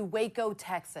is to Waco,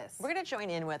 Texas. We're going to join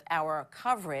in with our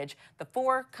coverage, the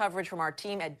 4 coverage from our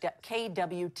team at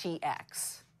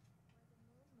KWTX.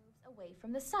 away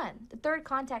from the sun. The third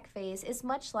contact phase is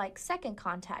much like second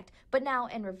contact, but now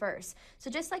in reverse. So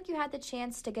just like you had the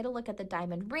chance to get a look at the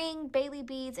diamond ring, Bailey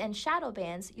beads, and shadow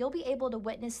bands, you'll be able to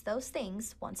witness those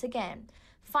things once again.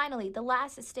 Finally, the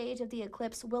last stage of the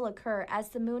eclipse will occur as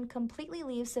the moon completely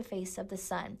leaves the face of the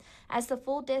sun. As the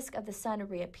full disk of the sun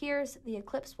reappears, the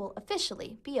eclipse will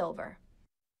officially be over.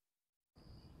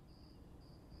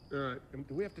 Do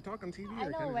we have to talk on TV? I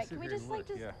know, right? Can we just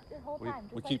the whole time?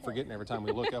 We keep forgetting every time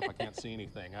we look up, I can't see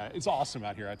anything. It's awesome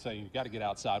out here. I tell you, you've got to get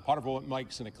outside. Part of what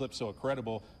makes an eclipse so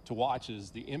incredible to watch is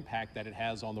the impact that it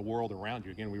has on the world around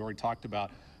you. Again, we already talked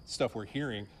about stuff we're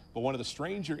hearing, but one of the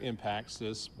stranger impacts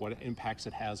is what impacts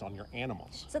it has on your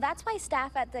animals. So that's why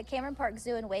staff at the Cameron Park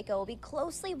Zoo in Waco will be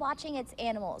closely watching its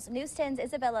animals. News 10's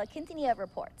Isabella Quintanilla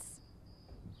reports.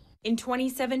 In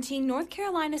 2017, North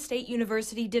Carolina State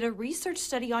University did a research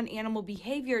study on animal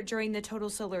behavior during the total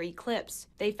solar eclipse.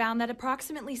 They found that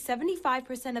approximately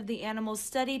 75% of the animals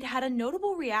studied had a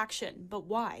notable reaction, but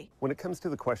why? When it comes to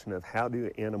the question of how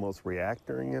do animals react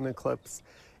during an eclipse,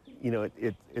 you know,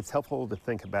 it's helpful to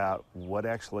think about what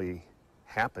actually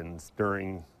happens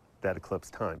during that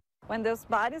eclipse time. When those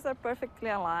bodies are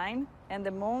perfectly aligned and the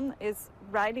moon is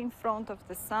right in front of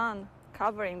the sun,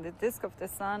 covering the disk of the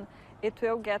sun, it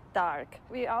will get dark.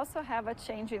 We also have a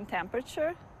change in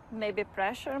temperature. Maybe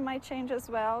pressure might change as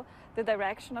well. The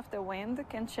direction of the wind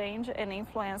can change and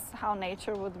influence how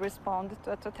nature would respond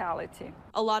to a totality.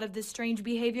 A lot of this strange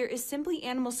behavior is simply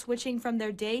animals switching from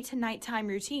their day to nighttime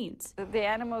routines. The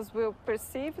animals will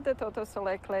perceive the total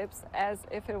solar eclipse as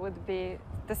if it would be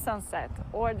the sunset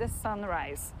or the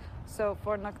sunrise. So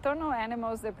for nocturnal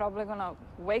animals, they're probably gonna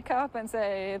wake up and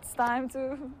say, it's time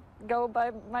to go by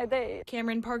my day.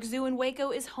 Cameron Park Zoo in Waco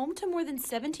is home to more than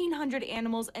 1,700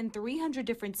 animals and 300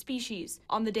 different species.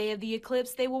 On the day of the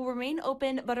eclipse, they will remain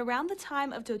open, but around the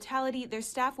time of totality, their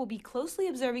staff will be closely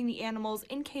observing the animals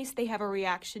in case they have a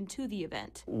reaction to the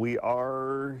event. We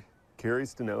are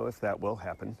curious to know if that will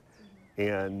happen,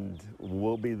 and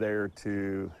we'll be there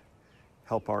to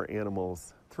help our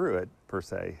animals through it, per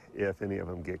se, if any of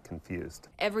them get confused.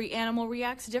 Every animal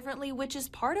reacts differently, which is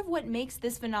part of what makes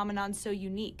this phenomenon so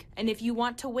unique. And if you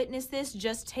want to witness this,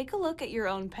 just take a look at your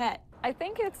own pet. I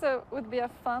think it would be a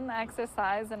fun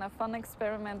exercise and a fun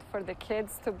experiment for the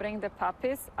kids to bring the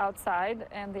puppies outside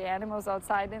and the animals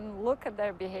outside and look at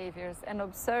their behaviors and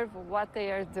observe what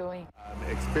they are doing.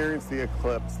 Experience the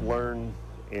eclipse, learn,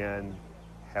 and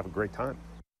have a great time.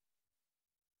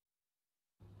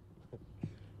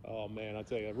 Oh man, I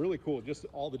tell you, really cool. Just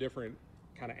all the different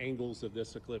kind of angles of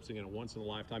this eclipse, again, once in a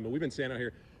lifetime. But we've been standing out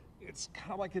here. It's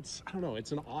kind of like I don't know,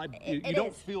 it's an odd, you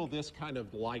don't feel this kind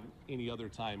of light any other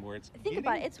time where it's Think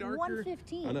about it, it's darker.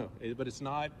 1:15. I know, but it's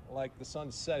not like the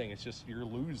sun's setting. It's just you're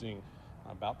losing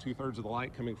about 2/3 of the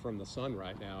light coming from the sun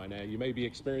right now. And you may be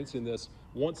experiencing this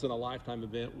once in a lifetime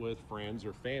event with friends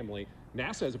or family.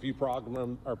 NASA has a few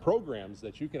programs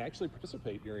that you can actually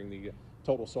participate during the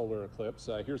total solar eclipse.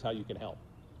 Here's how you can help.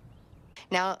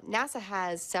 Now, NASA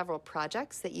has several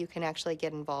projects that you can actually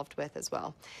get involved with as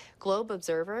well. Globe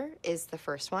Observer is the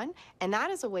first one, and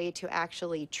that is a way to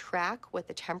actually track what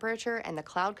the temperature and the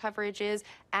cloud coverage is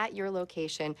at your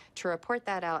location to report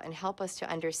that out and help us to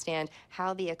understand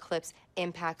how the eclipse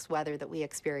impacts weather that we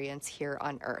experience here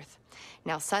on Earth.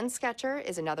 Now, Sun Sketcher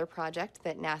is another project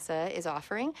that NASA is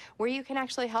offering where you can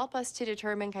actually help us to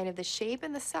determine kind of the shape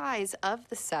and the size of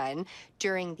the sun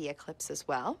during the eclipse as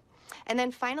well. And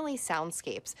then finally,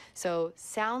 soundscapes. So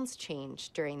sounds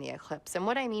change during the eclipse. And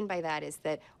what I mean by that is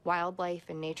that wildlife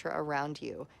and nature around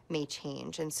you may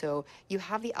change. And so you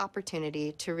have the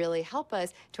opportunity to really help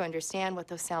us to understand what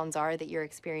those sounds are that you're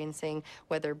experiencing,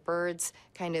 whether birds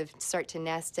kind of start to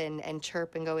nest and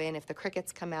chirp and go in, if the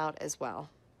crickets come out as well.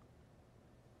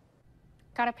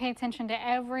 Got to pay attention to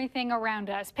everything around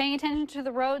us. Paying attention to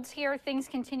the roads here, things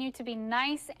continue to be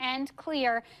nice and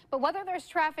clear. But whether there's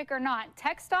traffic or not,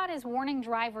 TxDOT is warning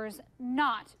drivers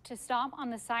not to stop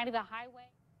on the side of the highway.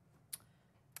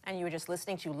 And you were just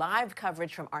listening to live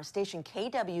coverage from our station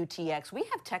KWTX. We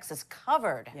have Texas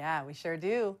covered. Yeah, we sure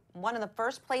do. One of the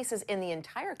first places in the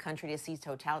entire country to see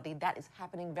totality. That is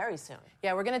happening very soon.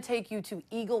 Yeah, we're going to take you to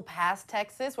Eagle Pass,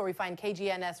 Texas, where we find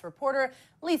KGNS reporter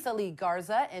Lisa Lee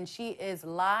Garza, and she is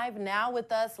live now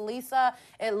with us. Lisa,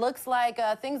 it looks like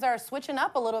things are switching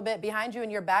up a little bit behind you in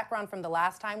your background from the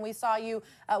last time we saw you.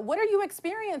 What are you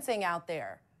experiencing out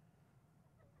there?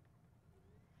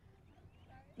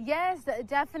 Yes,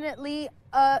 definitely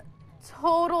a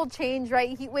total change,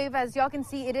 right? Heat wave, as y'all can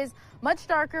see, it is much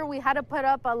darker. We had to put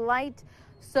up a light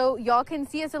so y'all can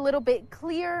see us a little bit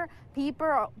clear.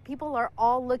 People are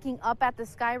all looking up at the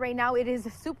sky right now. It is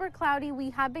super cloudy. We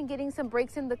have been getting some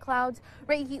breaks in the clouds.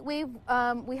 Right, heat wave.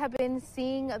 We have been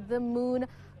seeing the moon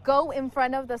go in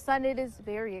front of the sun. It is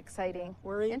very exciting.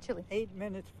 We're 8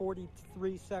 minutes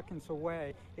 43 seconds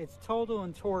away. It's total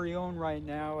in Torreon right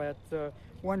now at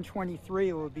 1:23.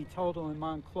 It would be total in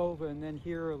Monclova, and then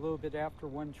here a little bit after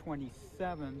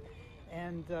 1:27.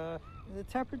 And the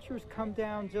temperatures come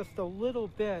down just a little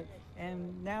bit.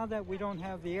 And now that we don't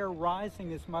have the air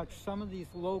rising as much, some of these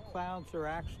low clouds are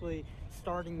actually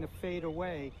starting to fade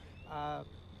away.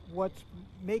 What's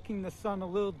making the sun a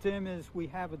little dim is we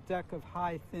have a deck of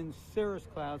high, thin cirrus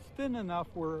clouds, thin enough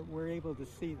we're able to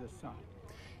see the sun.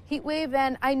 Heat wave,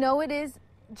 and I know it is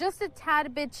just a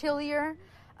tad bit chillier.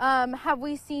 Have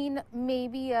we seen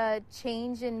maybe a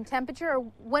change in temperature, or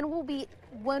when will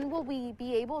we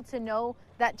be able to know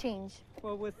that change?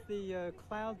 Well, with the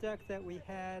cloud deck that we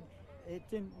had, it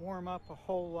didn't warm up a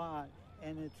whole lot,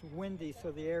 and it's windy,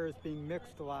 so the air is being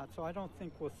mixed a lot. So I don't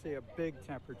think we'll see a big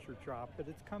temperature drop, but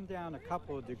it's come down a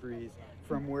couple of degrees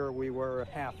from where we were a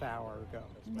half hour ago.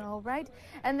 All right.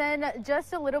 And then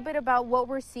just a little bit about what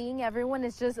we're seeing. Everyone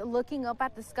is just looking up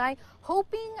at the sky,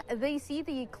 hoping they see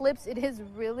the eclipse. It is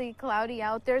really cloudy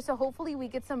out there, so hopefully we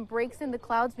get some breaks in the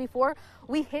clouds before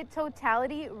we hit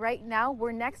totality. Right now,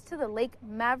 we're next to the lake,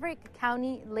 Maverick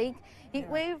County Lake. Heat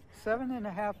wave.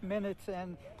 7.5 minutes,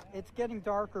 and it's getting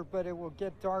darker, but it will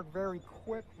get dark very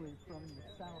quickly from the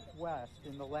southwest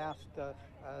in the last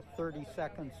 30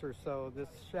 seconds or so. This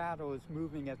shadow is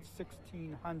moving at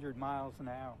 1,600 miles an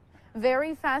hour.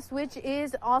 Very fast, which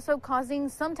is also causing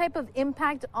some type of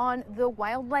impact on the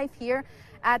wildlife here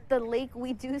at the lake.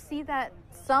 We do see that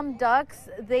some ducks,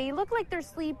 they look like they're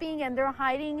sleeping and they're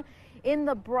hiding in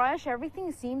the brush.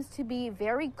 Everything seems to be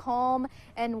very calm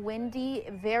and windy,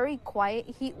 very quiet.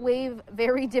 Heat wave,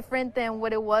 very different than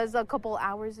what it was a couple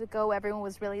hours ago. Everyone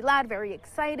was really loud, very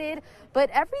excited, but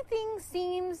everything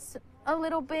seems a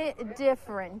little bit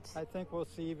different. I think we'll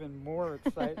see even more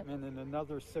excitement in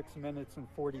another 6 minutes and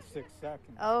 46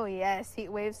 seconds. Oh yes, heat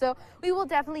wave. So we will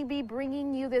definitely be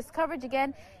bringing you this coverage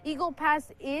again. Eagle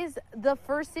Pass is the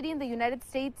first city in the United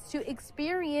States to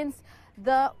experience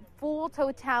the full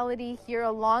totality here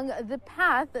along the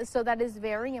path, so that is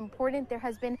very important. There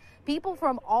has been people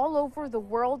from all over the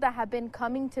world that have been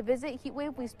coming to visit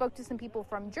Heatwave. We spoke to some people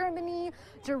from Germany,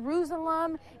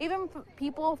 Jerusalem, even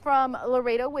people from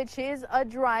Laredo, which is a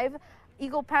drive.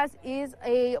 Eagle Pass is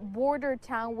a border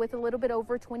town with a little bit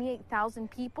over 28,000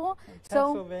 people.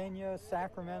 Pennsylvania,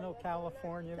 Sacramento,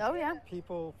 California. Oh yeah.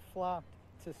 People flocked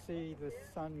to see the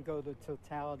sun go to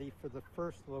totality for the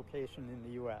first location in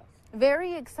the U.S.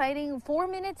 Very exciting. 4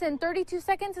 minutes and 32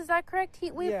 seconds, is that correct,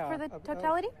 Heatwave, for the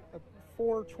totality?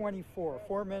 4:24,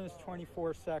 4 minutes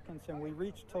 24 seconds, and we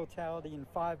reached totality in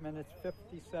 5 minutes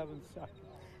 57 seconds.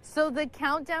 So the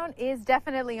countdown is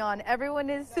definitely on. Everyone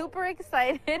is super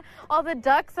excited. All the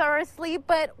ducks are asleep,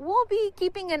 but we'll be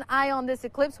keeping an eye on this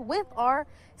eclipse with our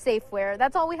safe wear.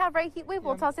 That's all we have, right, Heatwave?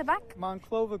 We'll toss it back.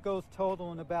 Monclova goes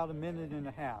total in about a minute and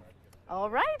a half. All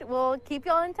right, we'll keep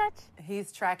y'all in touch.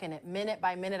 He's tracking it minute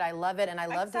by minute. I love it, and I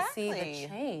love to see the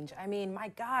change. I mean, my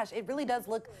gosh, it really does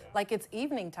look like it's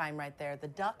evening time right there. The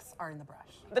ducks are in the brush.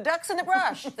 The ducks in the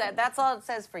brush. That's all it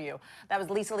says for you. That was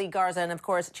Lisa Lee Garza and, of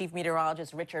course, Chief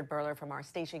Meteorologist Richard Burler from our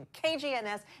station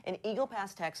KGNS in Eagle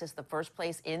Pass, Texas, the first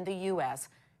place in the U.S.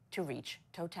 to reach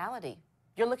totality.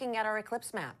 You're looking at our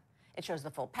eclipse map. It shows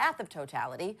the full path of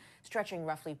totality, stretching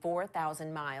roughly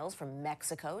 4,000 miles from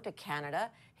Mexico to Canada,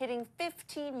 hitting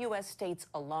 15 U.S. states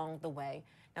along the way.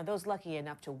 Now, those lucky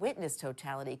enough to witness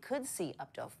totality could see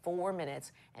up to 4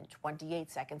 minutes and 28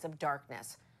 seconds of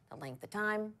darkness. The length of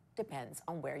time depends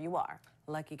on where you are.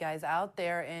 Lucky guys out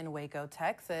there in Waco,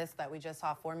 Texas, that we just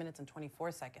saw 4 minutes and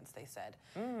 24 seconds, they said.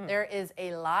 There is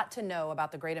a lot to know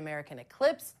about the Great American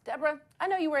Eclipse. Deborah, I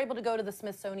know you were able to go to the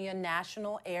Smithsonian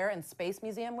National Air and Space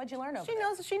Museum. What'd you learn over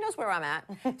there? She knows where I'm at.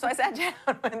 So I sat down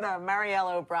with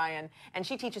Marielle O'Brien, and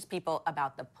she teaches people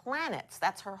about the planets.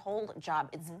 That's her whole job.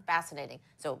 It's fascinating.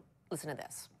 So listen to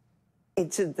this.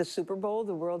 It's the Super Bowl,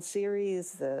 the World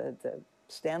Series, the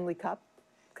Stanley Cup.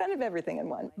 Kind of everything in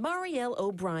one. Marielle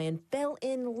O'Brien fell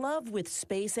in love with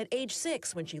space at age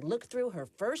 6 when she looked through her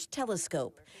first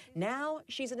telescope. Now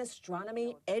she's an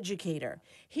astronomy educator.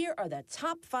 Here are the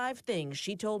top 5 things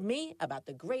she told me about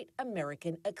the Great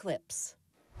American Eclipse.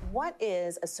 What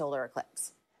is a solar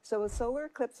eclipse? So a solar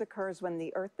eclipse occurs when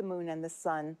the Earth, the Moon, and the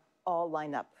Sun all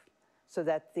line up so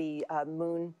that the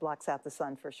Moon blocks out the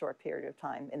Sun for a short period of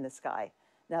time in the sky.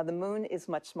 Now the Moon is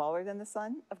much smaller than the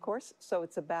Sun, of course, so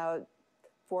it's about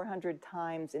 400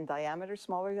 times in diameter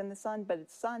smaller than the sun, but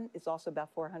its sun is also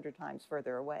about 400 times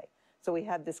further away. So we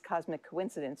have this cosmic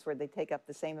coincidence where they take up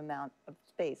the same amount of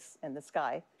space in the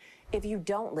sky. If you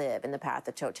don't live in the path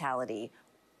of totality,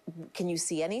 can you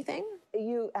see anything?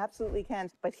 You absolutely can.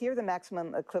 But here the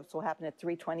maximum eclipse will happen at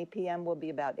 3:20 p.m. We'll be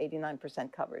about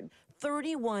 89% covered.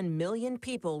 31 million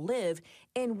people live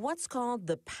in what's called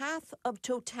the path of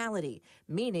totality,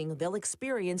 meaning they'll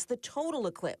experience the total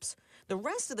eclipse. The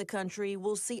rest of the country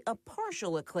will see a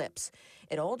partial eclipse.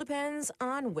 It all depends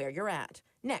on where you're at.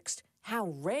 Next,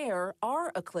 how rare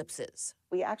are eclipses?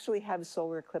 We actually have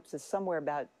solar eclipses somewhere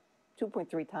about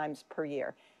 2.3 times per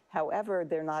year. However,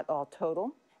 they're not all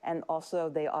total. And also,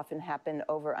 they often happen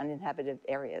over uninhabited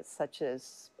areas, such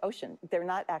as ocean. They're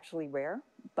not actually rare,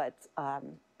 but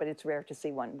it's rare to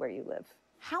see one where you live.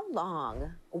 How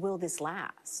long will this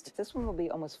last? This one will be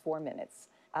almost 4 minutes.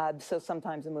 So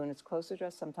sometimes the moon is closer to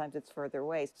us, sometimes it's further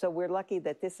away. So we're lucky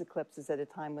that this eclipse is at a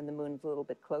time when the moon is a little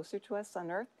bit closer to us on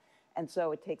Earth, and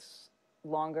so it takes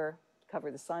longer to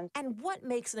cover the sun. And what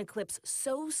makes an eclipse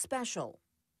so special?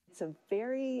 It's a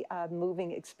very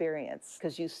moving experience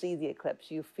because you see the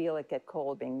eclipse, you feel it get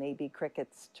cold, being maybe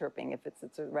crickets chirping if it's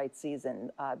the right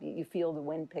season. You feel the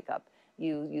wind pick up.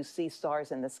 You see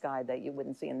stars in the sky that you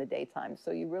wouldn't see in the daytime.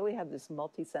 So you really have this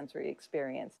multi-sensory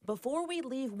experience. Before we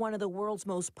leave one of the world's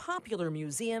most popular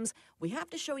museums, we have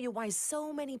to show you why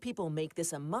so many people make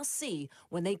this a must-see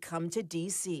when they come to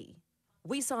D.C.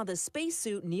 We saw the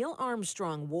spacesuit Neil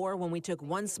Armstrong wore when we took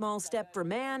one small step for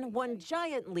man, one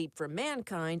giant leap for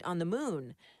mankind on the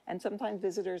moon. And sometimes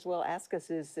visitors will ask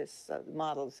us, is this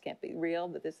model, this can't be real,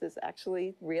 but this is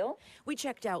actually real? We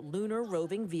checked out lunar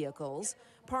roving vehicles,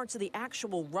 parts of the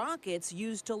actual rockets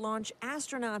used to launch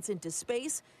astronauts into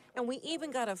space, and we even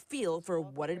got a feel for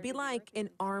what it'd be like in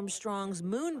Armstrong's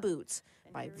moon boots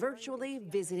by virtually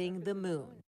visiting the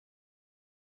moon.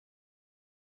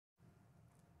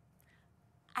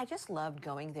 I just loved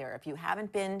going there. If you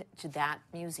haven't been to that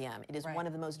museum, it is one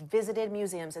of the most visited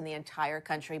museums in the entire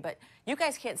country. But you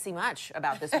guys can't see much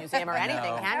about this museum or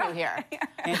anything, can you here?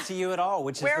 Can't see you at all,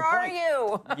 which is the point. Where are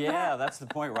you? Yeah, that's the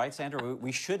point, right, Sandra?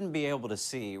 We shouldn't be able to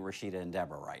see Rashida and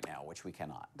Deborah right now, which we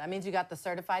cannot. That means you got the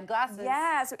certified glasses.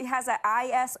 Yes, it has an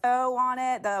ISO on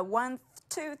it, the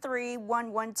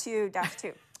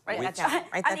 123112-2. Write that down.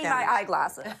 Write that I need my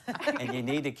eyeglasses. And you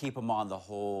need to keep them on the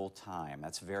whole time.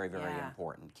 That's very, very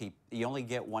important. You only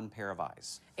get one pair of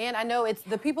eyes. And I know it's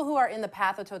the people who are in the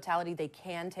path of totality, they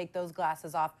can take those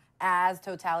glasses off as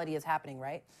totality is happening,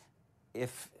 right?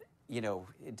 If,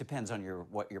 it depends on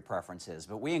what your preference is,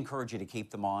 but we encourage you to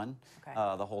keep them on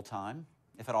the whole time,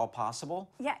 if at all possible.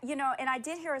 Yeah, and I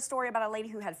did hear a story about a lady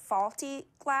who had faulty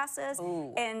glasses,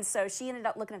 and so she ended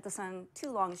up looking at the sun too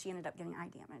long, and she ended up getting eye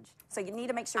damage. So you need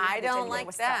to make sure. I don't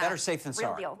like that. Better safe than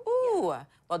sorry. Real deal. Ooh.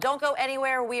 Well, don't go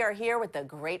anywhere. We are here with the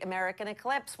Great American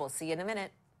Eclipse. We'll see you in a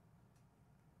minute.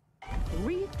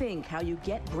 Rethink how you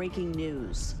get breaking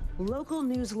news. Local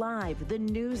News Live, the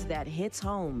news that hits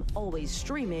home. Always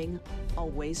streaming,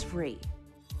 always free.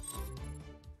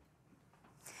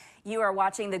 You are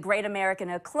watching the Great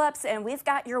American Eclipse, and we've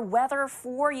got your weather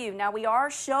for you. Now, we are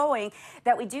showing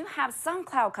that we do have some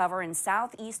cloud cover in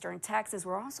southeastern Texas.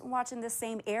 We're also watching the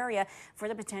same area for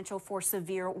the potential for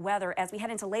severe weather as we head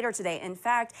into later today. In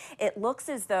fact, it looks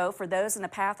as though for those in the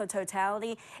path of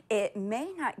totality, it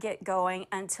may not get going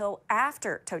until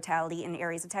after totality in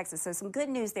areas of Texas. So some good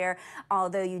news there,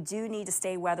 although you do need to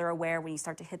stay weather aware when you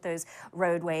start to hit those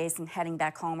roadways and heading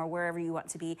back home or wherever you want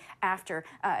to be after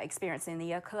experiencing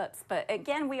the eclipse. But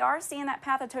again, we are seeing that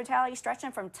path of totality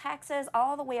stretching from Texas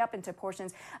all the way up into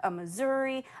portions of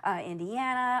Missouri,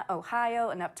 Indiana, Ohio,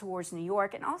 and up towards New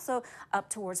York, and also up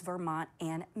towards Vermont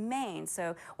and Maine.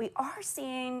 So we are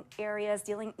seeing areas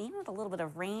dealing even with a little bit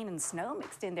of rain and snow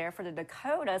mixed in there for the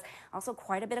Dakotas. Also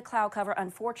quite a bit of cloud cover,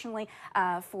 unfortunately,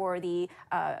 for the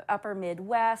upper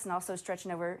Midwest, and also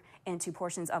stretching over into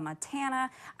portions of Montana.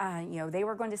 They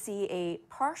were going to see a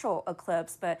partial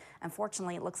eclipse, but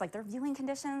unfortunately, it looks like their viewing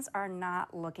conditions are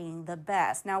not looking the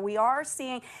best. Now, we are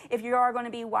seeing, if you are going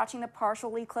to be watching the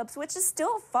partial eclipse, which is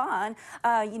still fun,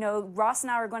 Ross and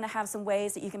I are going to have some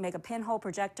ways that you can make a pinhole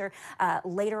projector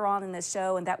later on in the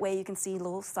show, and that way you can see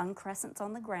little sun crescents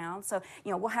on the ground. So,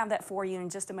 we'll have that for you in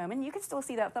just a moment. You can still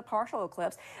see the partial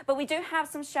eclipse, but we do have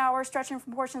some showers stretching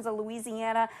from portions of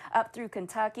Louisiana up through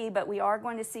Kentucky, but we are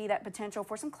going to see that potential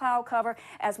for some cloud cover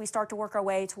as we start to work our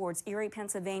way towards Erie,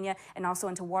 Pennsylvania, and also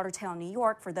into Watertown, New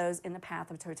York for those in the path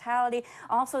of totality.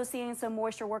 Also seeing some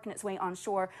moisture working its way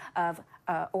onshore of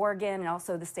Oregon and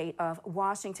also the state of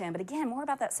Washington. But again, more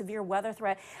about that severe weather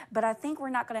threat. But I think we're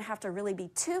not going to have to really be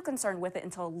too concerned with it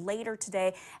until later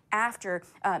today, after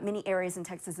many areas in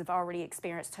Texas have already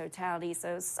experienced totality.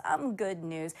 So some good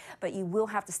news, but you will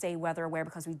have to stay weather aware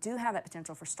because we do have that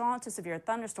potential for strong to severe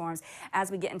thunderstorms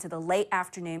as we get into the late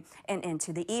afternoon and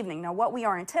into the evening. Now, what we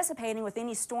are anticipating with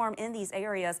any storm in these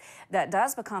areas that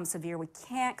does become severe, we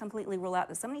can't completely rule out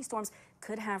that some of these storms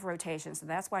could have rotation. So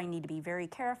that's why you need to be very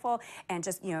careful and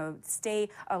just, stay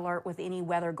alert with any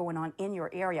weather going on in your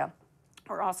area.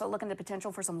 We're also looking at the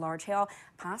potential for some large hail,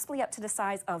 possibly up to the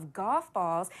size of golf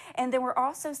balls. And then we're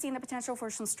also seeing the potential for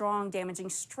some strong, damaging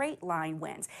straight line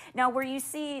winds. Now, where you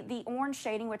see the orange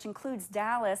shading, which includes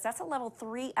Dallas, that's a level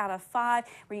 3 out of 5.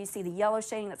 Where you see the yellow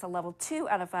shading, that's a level 2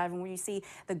 out of 5. And where you see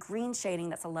the green shading,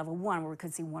 that's a level 1, where we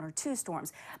could see 1 or 2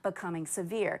 storms becoming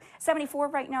severe. 74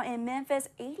 right now in Memphis,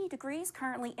 80 degrees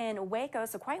currently in Waco,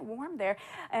 so quite warm there.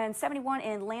 And 71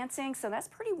 in Lansing, so that's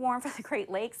pretty warm for the Great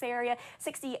Lakes area.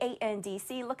 68 in D.C.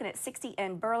 Looking at 60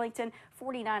 in Burlington,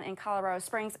 49 in Colorado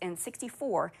Springs, and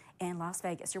 64 in Las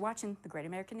Vegas. You're watching the Great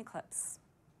American Eclipse.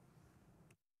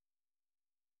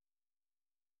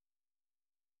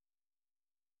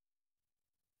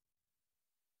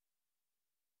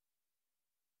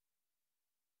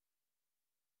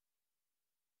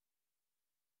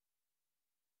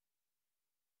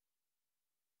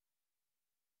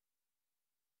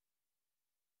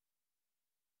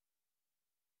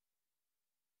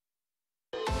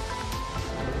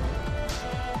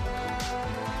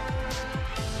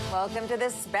 Welcome to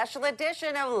this special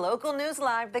edition of Local News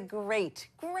Live, the Great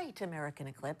American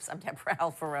Eclipse. I'm Deborah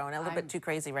Alfarone. A little bit too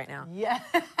crazy right now. Yeah.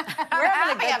 We're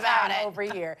having a good time over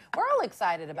here. We're all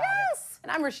excited about it.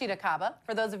 And I'm Rashida Kaba.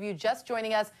 For those of you just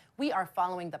joining us, we are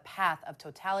following the path of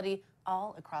totality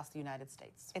all across the United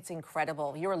States. It's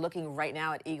incredible. You're looking right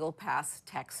now at Eagle Pass,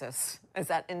 Texas.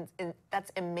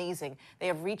 That's amazing. They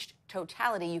have reached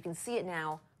totality. You can see it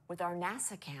now with our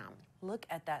NASA cam. Look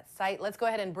at that site. Let's go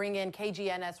ahead and bring in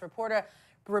KGNS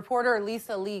reporter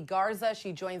Lisa Lee Garza.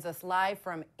 She joins us live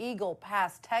from Eagle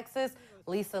Pass, Texas.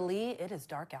 Lisa Lee, it is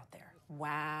dark out there.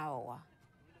 Wow.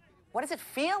 What does it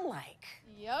feel like?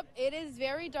 Yep, it is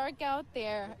very dark out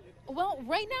there. Well,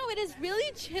 right now it is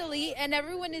really chilly and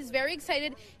everyone is very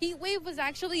excited. Heatwave was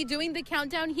actually doing the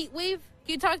countdown. Heatwave,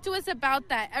 can you talk to us about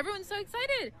that? Everyone's so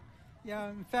excited. Yeah,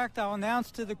 in fact, I'll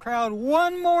announce to the crowd,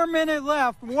 1 more minute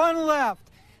left, 1 left.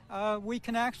 We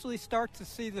can actually start to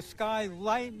see the sky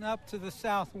lighten up to the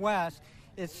southwest.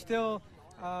 It's still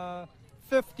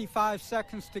 55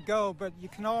 seconds to go, but you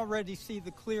can already see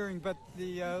the clearing. But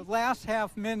the last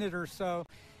half minute or so,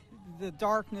 the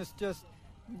darkness just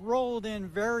rolled in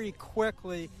very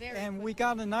quickly. We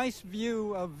got a nice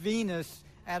view of Venus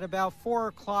at about 4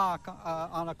 o'clock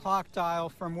on a clock dial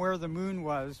from where the moon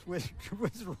was, which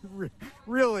was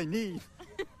really neat.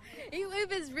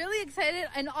 Heatwave is really excited,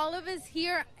 and all of us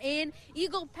here in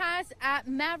Eagle Pass at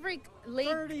Maverick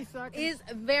Lake is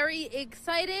very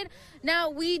excited. Now,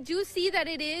 we do see that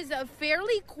it is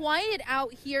fairly quiet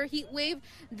out here, Heatwave.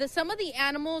 Some of the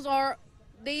animals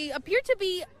they appear to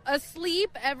be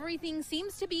asleep. Everything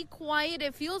seems to be quiet.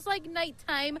 It feels like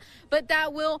nighttime, but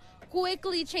that will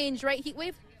quickly change, right,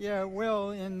 Heatwave? Yeah, it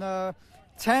will. In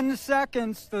 10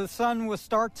 seconds, the sun will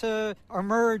start to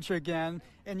emerge again.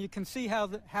 And you can see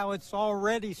how it's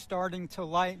already starting to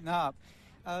lighten up.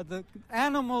 The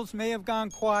animals may have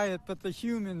gone quiet, but the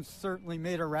humans certainly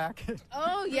made a racket.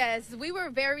 Oh, yes. We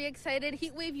were very excited.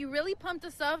 Heatwave, you really pumped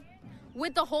us up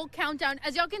with the whole countdown.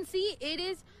 As y'all can see, it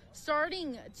is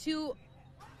starting to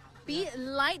be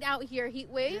light out here,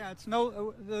 Heatwave. Yeah,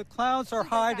 the clouds are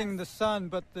hiding the sun,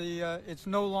 but it's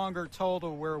no longer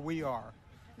total where we are.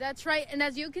 That's right. And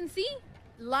as you can see,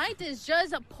 light is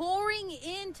just pouring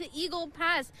into Eagle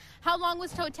Pass. How long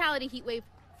was totality, Heatwave?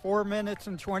 4 minutes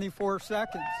and 24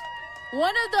 seconds.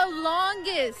 One of the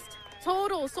longest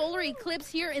total solar eclipse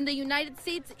here in the United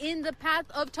States in the path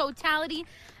of totality.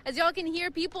 As y'all can hear,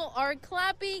 people are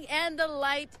clapping and the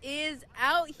light is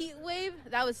out, Heatwave.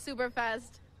 That was super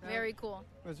fast. Very cool.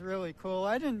 It was really cool.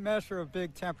 I didn't measure a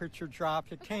big temperature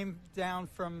drop. It came down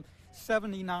from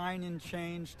 79 and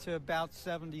change to about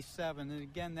 77. And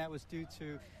again, that was due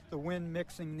to the wind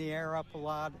mixing the air up a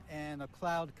lot and a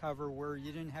cloud cover where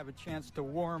you didn't have a chance to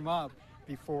warm up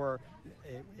before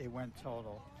it went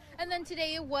total. And then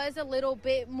today it was a little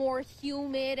bit more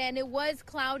humid and it was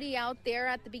cloudy out there.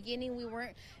 At the beginning, we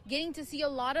weren't getting to see a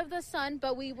lot of the sun,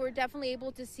 but we were definitely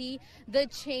able to see the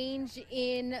change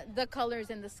in the colors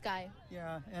in the sky.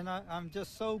 Yeah, and I'm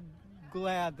just so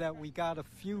glad that we got a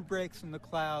few breaks in the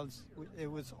clouds.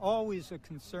 It was always a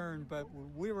concern, but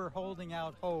we were holding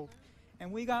out hope,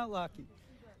 and we got lucky.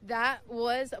 That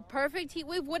was a perfect heat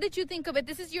wave. What did you think of it?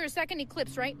 This is your second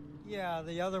eclipse, right? Yeah,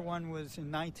 the other one was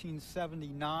in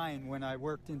 1979 when I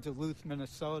worked in Duluth,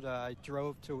 Minnesota. I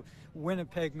drove to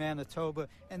Winnipeg, Manitoba,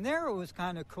 and there it was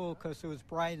kind of cool because it was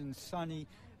bright and sunny,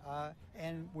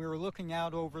 and we were looking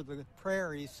out over the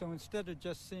prairies, so instead of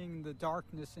just seeing the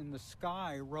darkness in the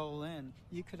sky roll in,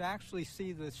 you could actually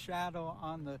see the shadow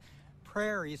on the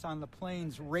prairies, on the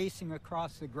plains, racing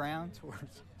across the ground towards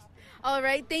us. All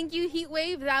right, thank you,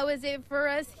 Heatwave. That was it for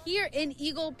us here in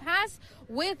Eagle Pass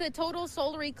with a total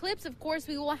solar eclipse. Of course,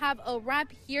 we will have a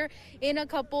wrap here in a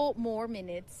couple more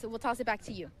minutes. So we'll toss it back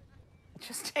to you.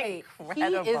 Just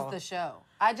incredible. He is the show.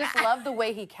 I just love the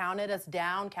way he counted us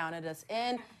down, counted us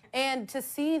in. And to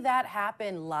see that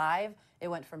happen live, it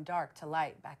went from dark to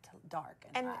light, back to dark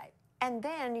and light. And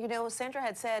then, you know, Sandra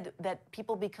had said that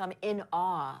people become in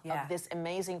awe of this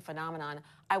amazing phenomenon.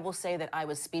 I will say that I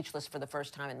was speechless for the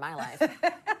first time in my life.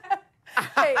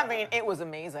 I mean, it was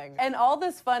amazing. And all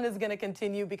this fun is going to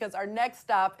continue because our next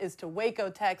stop is to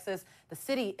Waco, Texas. The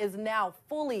city is now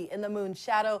fully in the moon's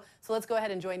shadow. So let's go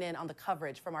ahead and join in on the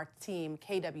coverage from our team,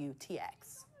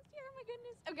 KWTX.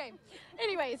 Okay,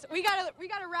 anyways, we gotta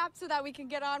wrap so that we can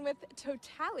get on with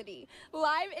Totality.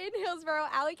 Live in Hillsboro,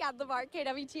 Allie Kadlavar,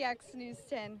 KWTX News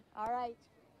 10. All right.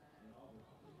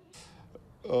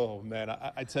 Oh man,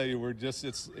 I tell you, we're just,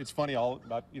 it's funny,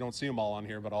 you don't see them all on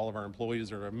here, but all of our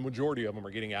employees, or a majority of them,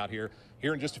 are getting out here.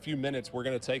 Here in just a few minutes, we're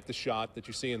going to take the shot that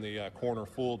you see in the corner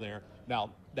full there.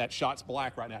 Now, that shot's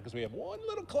black right now because we have one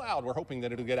little cloud. We're hoping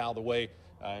that it'll get out of the way,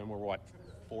 and we're what,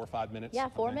 4 or 5 minutes? Yeah,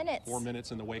 4 minutes. 4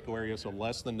 minutes in the Waco area, so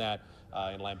less than that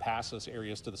in Lampasas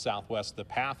areas to the southwest. The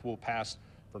path will pass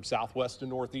from southwest to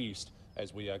northeast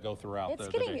as we go throughout. It's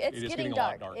getting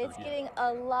dark. It's getting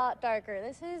a lot darker.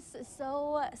 This is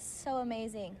so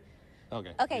amazing.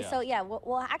 Okay, so yeah,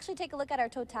 we'll actually take a look at our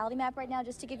totality map right now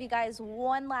just to give you guys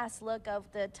one last look of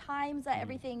the times that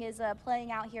everything is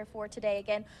playing out here for today.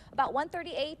 Again, about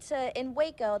 1:38 in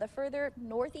Waco. The further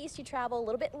northeast you travel, a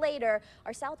little bit later,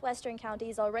 our southwestern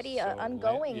counties already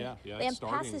ongoing.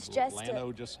 Lampasas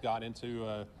Lando just got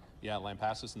into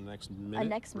Lampasas in the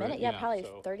next minute. Probably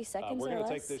 30 seconds we're or going to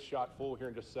less. take this shot full here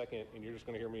in just a second, and you're just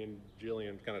going to hear me and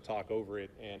Jillian kind of talk over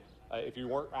it. And if you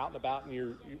weren't out and about,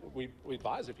 and we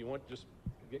advise, if you want, just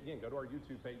go to our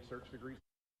YouTube page, search Degrees,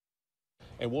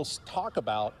 and we'll talk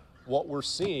about what we're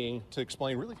seeing to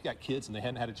explain. Really, if you got kids and they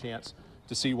hadn't had a chance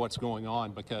to see what's going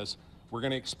on, because we're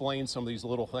going to explain some of these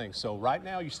little things. So right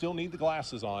now, you still need the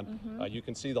glasses on. You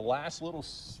can see the last little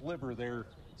sliver there.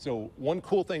 So one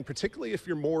cool thing, particularly if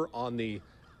you're more on the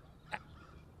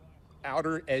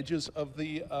outer edges of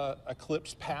the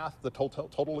eclipse path, the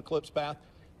total eclipse path,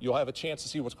 you'll have a chance to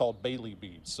see what's called Bailey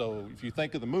beads. So if you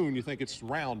think of the moon, you think it's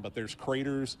round, but there's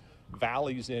craters,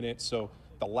 valleys in it. So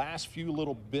the last few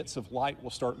little bits of light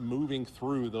will start moving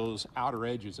through those outer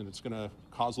edges, and it's going to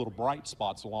cause little bright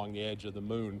spots along the edge of the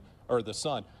moon or the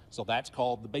sun. So that's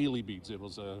called the Bailey beads. It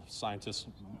was a scientist,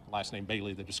 last name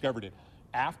Bailey, that discovered it.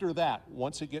 After that,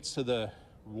 once it gets to the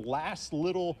last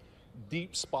little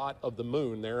deep spot of the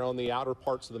moon, there on the outer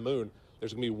parts of the moon,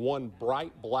 there's going to be one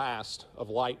bright blast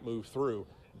of light move through.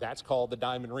 That's called the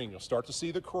diamond ring. You'll start to see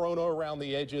the corona around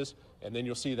the edges, and then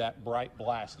you'll see that bright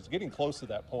blast. It's getting close to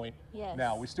that point. Yes.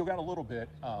 Now, we still got a little bit.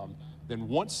 Then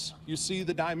once you see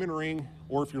the diamond ring,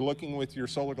 or if you're looking with your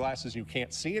solar glasses, you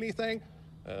can't see anything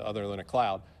other than a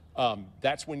cloud,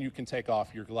 that's when you can take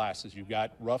off your glasses. You've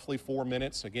got roughly 4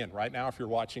 minutes. Again, right now, if you're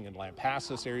watching in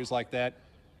Lampasas, areas like that,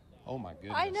 oh my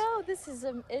goodness. I know, this is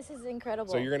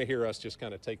incredible. So you're going to hear us just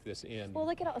kind of take this in. Well,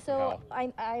 look at all. So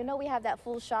I know we have that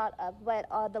full shot up, but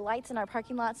the lights in our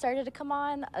parking lot started to come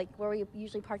on, like where we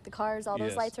usually park the cars. All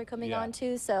those lights are coming on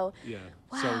too. So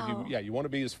wow. So you want to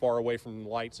be as far away from the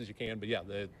lights as you can. But yeah,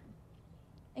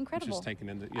 incredible. Just taking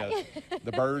in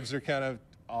the birds are kind of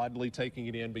oddly taking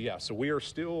it in. But yeah, so we are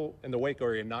still in the Waco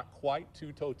area, not quite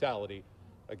to totality.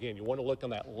 Again, you want to look on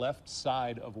that left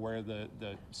side of where the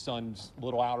sun's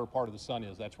little outer part of the sun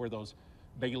is. That's where those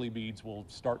Bailey beads will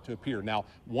start to appear. Now,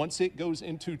 once it goes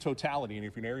into totality, and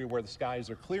if you're in an area where the skies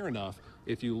are clear enough,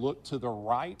 if you look to the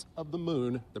right of the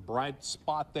moon, the bright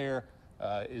spot there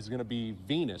is going to be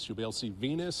Venus. You'll be able to see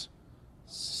Venus,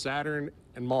 Saturn,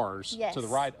 and Mars to the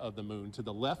right of the moon. To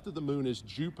the left of the moon is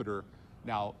Jupiter.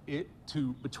 Now,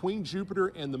 between Jupiter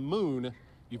and the moon,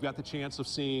 you've got the chance of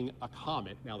seeing a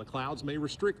comet. Now, the clouds may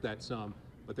restrict that some,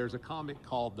 but there's a comet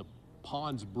called the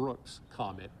Pons-Brooks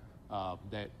comet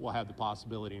that will have the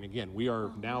possibility. And again, we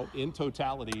are now in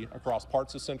totality across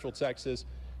parts of Central Texas,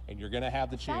 and you're going to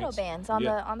have the chance. Shadow bands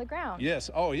on the ground.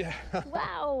 Yes. Oh, yeah.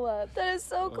 Wow, that is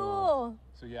so cool.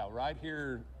 So yeah, right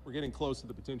here, we're getting close to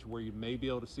the potential where you may be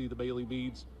able to see the Bailey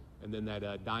beads. and then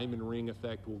that diamond ring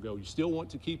effect will go. You still want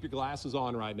to keep your glasses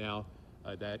on right now.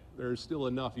 That there's still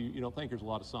enough. You don't think there's a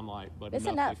lot of sunlight, but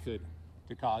enough that could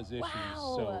to cause issues.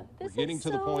 Wow, so we're getting to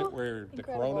the point where the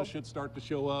corona should start to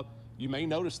show up. You may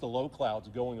notice the low clouds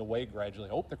going away gradually.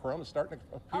 Oh, the corona's starting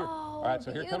to appear. All right,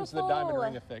 so here comes the diamond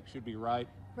ring effect. Should be right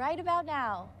about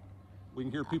now. We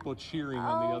can hear people cheering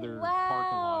on the other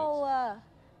parking lots.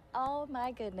 Oh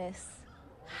my goodness.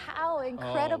 How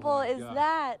incredible is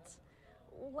that?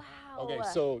 Wow. Okay,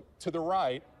 so to the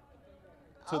right,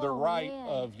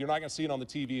 of, you're not going to see it on the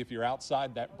TV if you're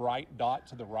outside, that bright dot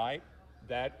to the right,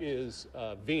 that is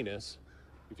Venus.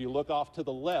 If you look off to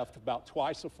the left, about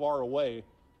twice so far away,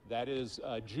 that is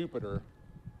Jupiter.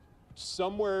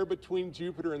 Somewhere between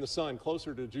Jupiter and the sun,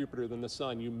 closer to Jupiter than the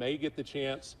sun, you may get the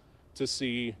chance to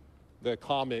see the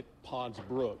comet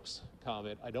Pons-Brooks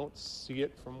comet. I don't see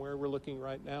it from where we're looking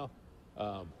right now.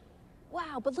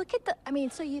 Wow, but look at the, I mean,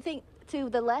 so you think to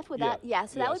the left with that? Yeah,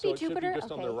 so that would be Jupiter? Should be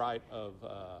just on the right of,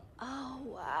 oh,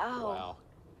 wow. Wow.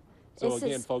 So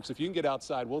again, folks, if you can get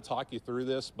outside, we'll talk you through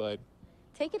this, but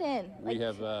take it in. We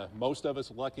have most of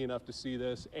us lucky enough to see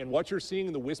this. And what you're seeing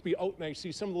in the wispy, now you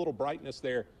see some of the little brightness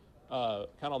there, kind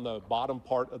of on the bottom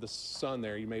part of the sun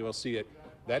there. You may well see it.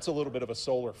 That's a little bit of a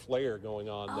solar flare going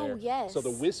on there. Oh, yes. So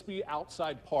the wispy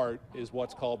outside part is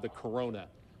what's called the corona.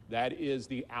 That is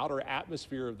the outer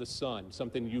atmosphere of the sun,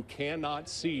 something you cannot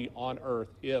see on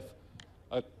Earth if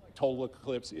a total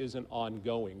eclipse isn't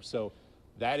ongoing. So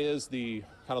that is the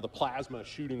kind of the plasma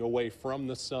shooting away from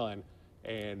the sun,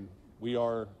 and we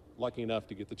are lucky enough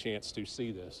to get the chance to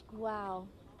see this. Wow.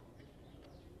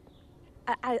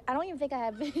 I don't even think I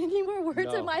have any more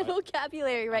words in my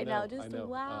vocabulary right now. Just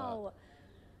wow.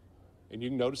 And you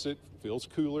can notice it feels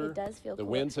cooler. It does feel The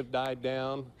cooler. winds have died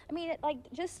down. I mean,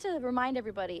 just to remind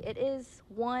everybody, it is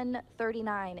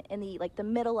 1:39 in the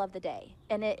middle of the day,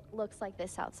 and it looks like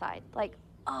this outside. Like,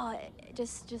 oh,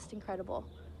 just incredible.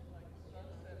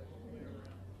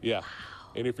 Yeah. Wow.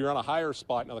 And if you're on a higher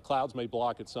spot, now the clouds may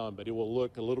block it some, but it will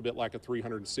look a little bit like a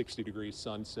 360-degree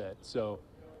sunset. So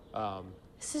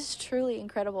this is truly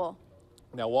incredible.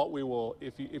 Now what we will,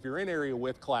 if you're in an area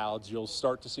with clouds, you'll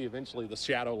start to see eventually the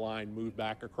shadow line move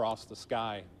back across the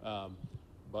sky.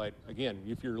 But again,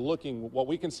 if you're looking, what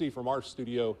we can see from our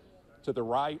studio, to the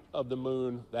right of the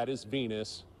moon, that is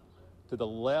Venus. To the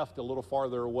left, a little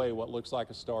farther away, what looks like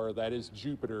a star, that is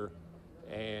Jupiter.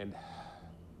 And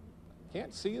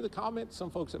can't see the comet. Some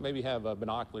folks that maybe have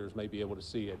binoculars may be able to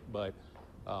see it, but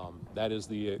that is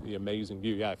the amazing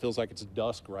view. Yeah, it feels like it's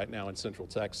dusk right now in Central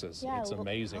Texas. Yeah, it's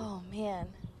amazing. Oh man,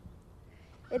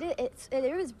 it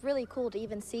is really cool to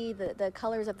even see the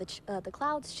colors of the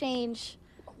clouds change.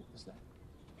 What is that?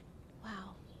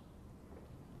 Wow.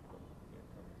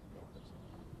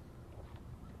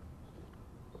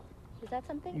 Is that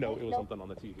something? No, it was something on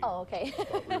the TV. Oh, okay.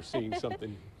 We were seeing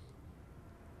something.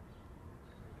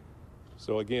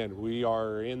 So again, we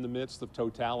are in the midst of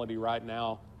totality right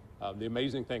now. The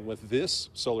amazing thing with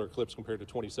this solar eclipse compared to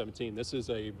 2017, this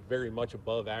is a very much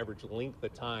above average length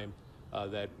of time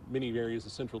that many areas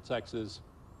of Central Texas,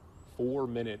 4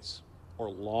 minutes or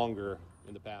longer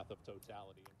in the path of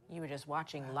totality. You were just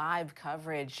watching live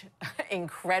coverage,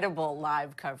 incredible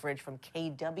live coverage from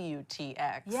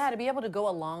KWTX. Yeah, to be able to go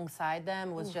alongside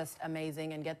them was just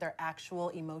amazing and get their actual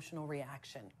emotional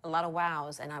reaction. A lot of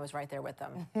wows, and I was right there with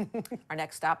them. Our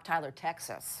next stop, Tyler,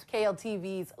 Texas.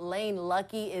 KLTV's Lane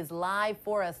Lucky is live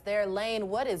for us there. Lane,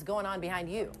 what is going on behind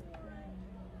you?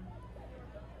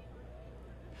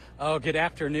 Oh, good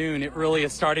afternoon. It really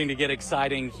is starting to get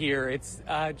exciting here. It's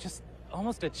just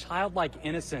almost a childlike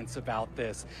innocence about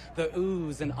this. The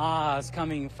oohs and ahs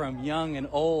coming from young and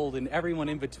old and everyone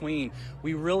in between.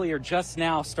 We really are just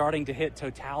now starting to hit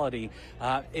totality.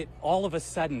 It all of a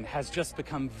sudden has just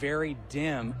become very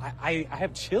dim. I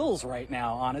have chills right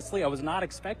now, honestly. I was not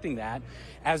expecting that.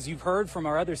 As you've heard from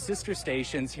our other sister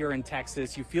stations here in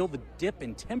Texas, you feel the dip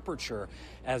in temperature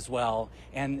as well.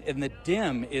 And the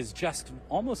dim is just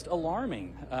almost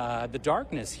alarming, the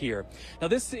darkness here. Now,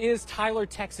 this is Tyler,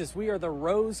 Texas. We are the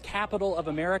rose capital of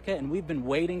America, and we've been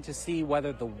waiting to see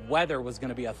whether the weather was going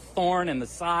to be a thorn in the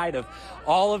side of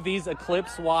all of these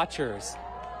eclipse watchers.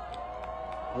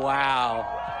 Wow.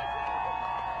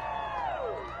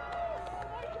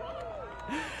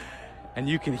 And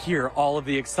you can hear all of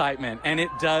the excitement, and it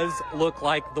does look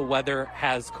like the weather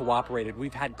has cooperated.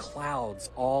 We've had clouds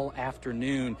all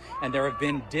afternoon, and there have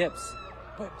been dips,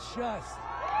 but just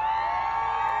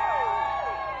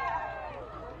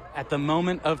at the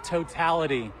moment of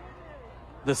totality,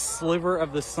 the sliver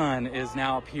of the sun is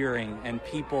now appearing, and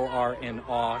people are in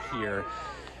awe here.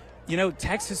 You know,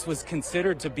 Texas was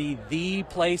considered to be the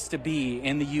place to be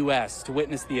in the U.S. to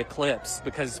witness the eclipse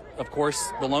because, of course,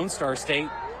 the Lone Star State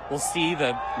will see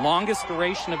the longest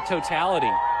duration of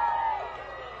totality.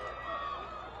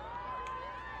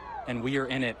 And we are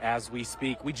in it as we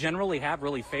speak. We generally have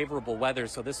really favorable weather,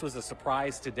 so this was a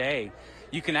surprise today.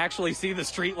 You can actually see the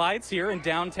street lights here in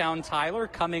downtown Tyler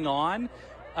coming on.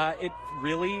 It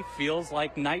really feels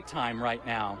like nighttime right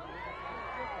now.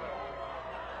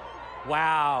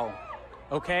 Wow.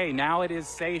 Okay, now it is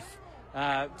safe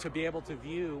to be able to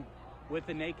view with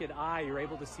the naked eye. You're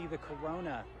able to see the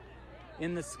corona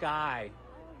in the sky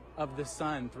of the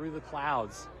sun through the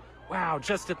clouds. Wow,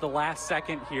 just at the last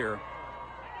second here,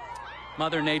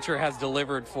 Mother Nature has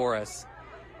delivered for us.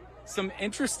 Some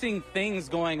interesting things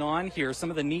going on here.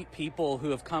 Some of the neat people who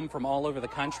have come from all over the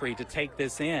country to take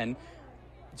this in.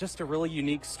 Just a really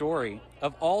unique story.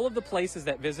 Of all of the places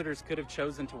that visitors could have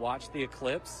chosen to watch the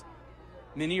eclipse,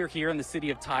 many are here in the city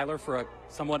of Tyler for a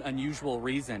somewhat unusual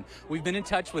reason. We've been in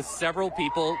touch with several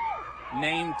people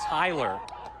named Tyler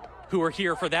who are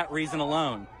here for that reason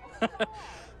alone.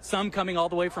 Some coming all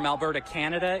the way from Alberta,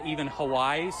 Canada, even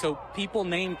Hawaii. So people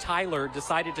named Tyler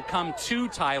decided to come to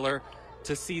Tyler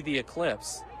to see the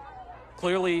eclipse.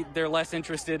 Clearly, they're less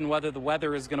interested in whether the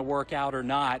weather is going to work out or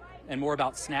not, and more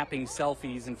about snapping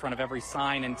selfies in front of every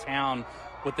sign in town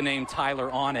with the name Tyler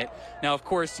on it. Now, of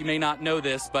course, you may not know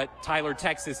this, but Tyler,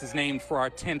 Texas is named for our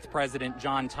 10th president,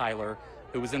 John Tyler,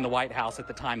 who was in the White House at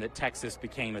the time that Texas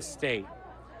became a state.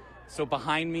 So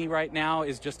behind me right now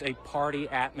is just a party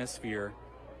atmosphere.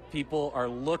 People are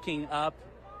looking up.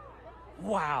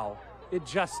 Wow, it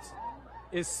just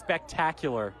is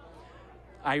spectacular.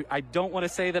 I don't want to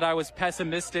say that I was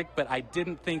pessimistic, but I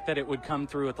didn't think that it would come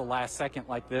through at the last second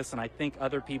like this, and I think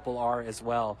other people are as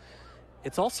well.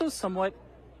 It's also somewhat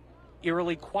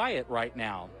eerily quiet right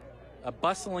now. A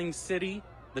bustling city,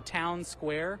 the town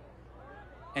square,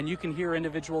 and you can hear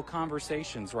individual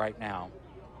conversations right now.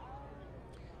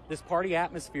 This party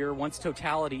atmosphere, once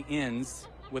totality ends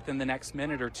within the next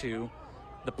minute or two,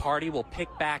 the party will pick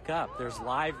back up. There's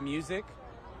live music.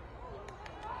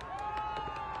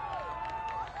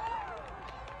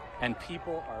 And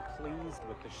people are pleased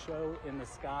with the show in the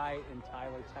sky in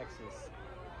Tyler, Texas.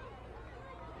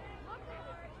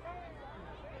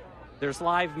 There's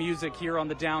live music here on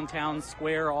the downtown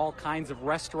square. All kinds of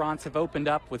restaurants have opened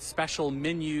up with special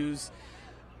menus,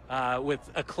 with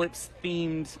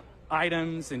eclipse-themed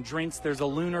items and drinks. There's a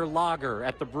lunar lager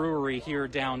at the brewery here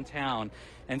downtown.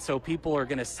 And so people are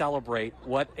going to celebrate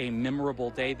what a memorable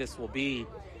day this will be.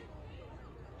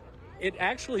 It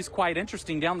actually is quite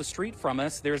interesting. Down the street from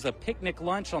us, there's a picnic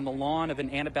lunch on the lawn of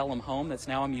an antebellum home that's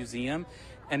now a museum.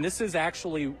 And this is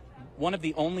actually one of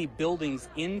the only buildings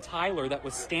in Tyler that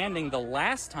was standing the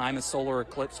last time a solar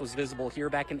eclipse was visible here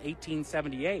back in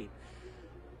 1878.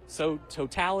 So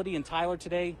totality in Tyler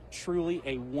today, truly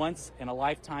a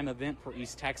once-in-a-lifetime event for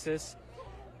East Texas.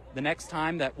 The next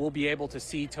time that we'll be able to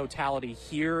see totality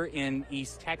here in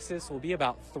East Texas will be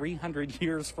about 300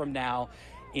 years from now,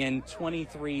 in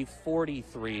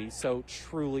 2343, so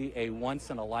truly a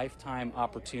once-in-a-lifetime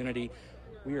opportunity.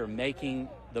 We are making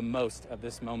the most of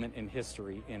this moment in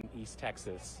history in East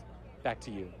Texas. Back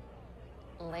to you.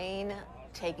 Lane,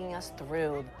 taking us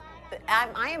through.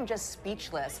 I am just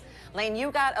speechless. Lane,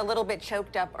 you got a little bit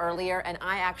choked up earlier, and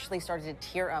I actually started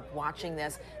to tear up watching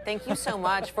this. Thank you so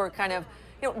much for kind of,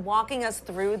 walking us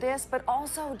through this, but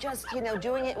also just,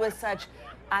 doing it with such,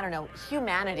 I don't know,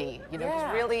 humanity,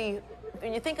 just really.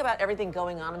 When you think about everything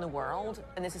going on in the world,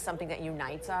 and this is something that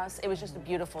unites us, it was just a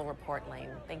beautiful report, Lane.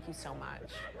 Thank you so much.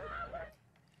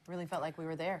 Really felt like we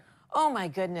were there. Oh my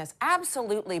goodness,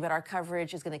 absolutely, but our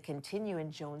coverage is going to continue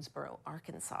in Jonesboro,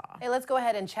 Arkansas. Hey, let's go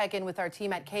ahead and check in with our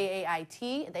team at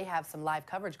KAIT. They have some live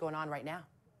coverage going on right now.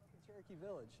 Cherokee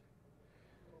Village.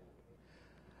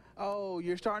 Oh,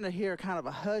 you're starting to hear kind of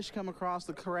a hush come across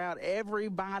the crowd.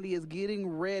 Everybody is getting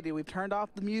ready. We've turned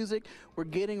off the music. We're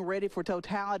getting ready for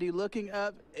totality. Looking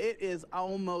up, it is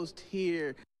almost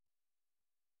here.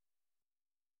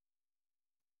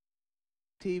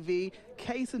 TV,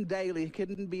 Kason Daly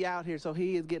couldn't be out here, so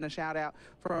he is getting a shout out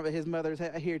from his mother's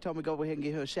here. Told me to go ahead and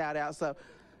give him a shout out. So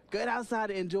get outside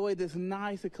to enjoy this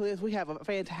nice eclipse. We have a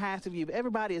fantastic view.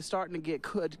 Everybody is starting to get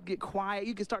quiet.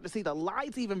 You can start to see the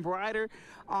lights even brighter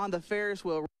on the Ferris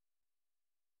wheel.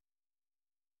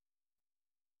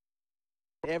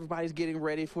 Everybody's getting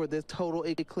ready for this total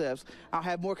eclipse. I'll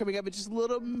have more coming up in just a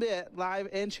little bit live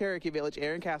in Cherokee Village.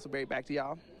 Aaron Castleberry, back to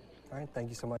y'all. All right, thank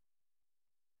you so much.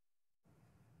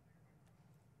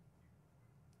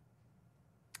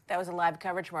 That was a live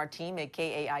coverage from our team at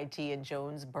KAIT in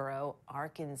Jonesboro,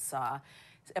 Arkansas.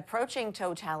 Approaching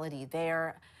totality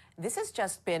there. This has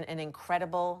just been an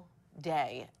incredible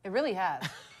day. It really has.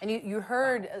 And you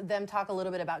heard them talk a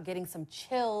little bit about getting some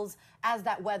chills as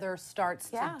that weather starts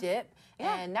to dip.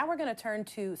 Yeah. And now we're going to turn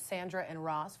to Sandra and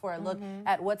Ross for a look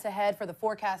at what's ahead for the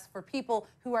forecast for people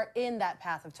who are in that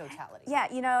path of totality. Yeah,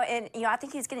 I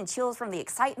think he's getting chills from the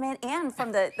excitement and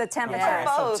from the temperature. Yeah,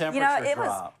 both.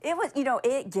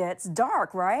 It gets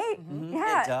dark, right?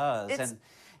 Yeah, it does. And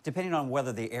depending on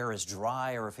whether the air is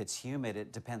dry or if it's humid,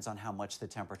 it depends on how much the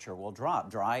temperature will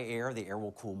drop. Dry air, the air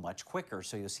will cool much quicker,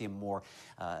 so you'll see a more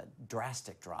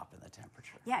drastic drop in the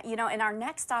temperature. Yeah, and our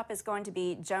next stop is going to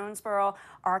be Jonesboro,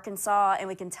 Arkansas, and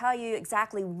we can tell you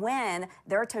exactly when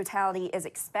their totality is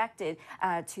expected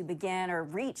to begin or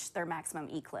reach their maximum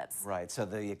eclipse. Right, so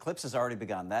the eclipse has already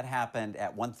begun. That happened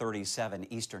at 1:37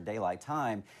 Eastern Daylight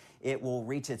Time. It will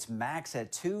reach its max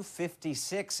at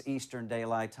 2:56 Eastern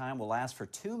Daylight Time, will last for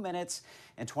 2 minutes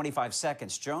and 25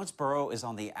 seconds. Jonesboro is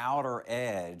on the outer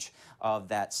edge of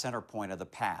that center point of the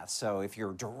path. So if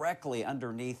you're directly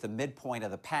underneath the midpoint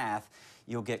of the path,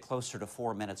 you'll get closer to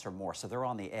 4 minutes or more. So they're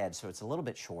on the edge, so it's a little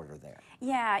bit shorter there.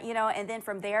 Yeah, and then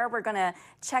from there, we're going to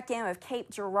check in with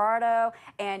Cape Girardeau,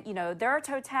 and, their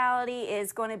totality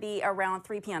is going to be around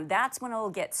 3 p.m. That's when it'll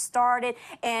get started,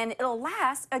 and it'll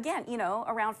last, again,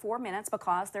 around 4 minutes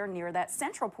because they're near that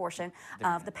central portion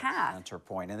of the path. Center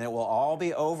point, and it will all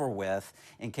be over with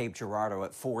in Cape Girardeau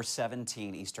at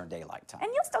 4:17 Eastern Daylight Time.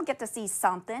 And you'll still get to see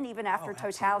something even after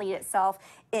totality itself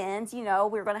ends.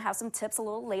 We're going to have some tips a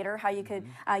little later how you could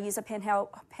use a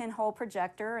pinhole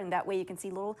projector, and that way you can see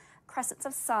little crescents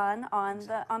of sun on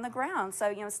the ground.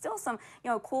 So still some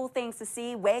cool things to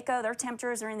see. Waco, their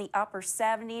temperatures are in the upper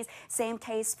 70s. Same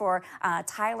case for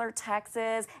Tyler,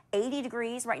 Texas, 80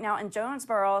 degrees right now in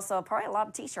Jonesboro. So probably a lot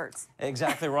of t-shirts.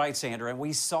 Exactly right, Sandra. And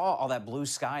we saw all that blue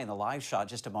sky in the live shot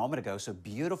just a moment ago. So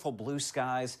beautiful blue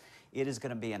skies. It is going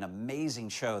to be an amazing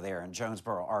show there in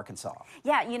Jonesboro, Arkansas.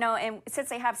 Yeah, and since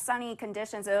they have sunny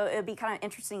conditions, it'll be kind of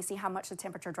interesting to see how much the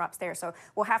temperature drops there. So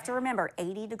we'll have to remember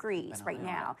 80 degrees right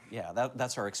now. Yeah,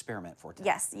 that's our experiment for today.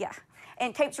 Yes, yeah.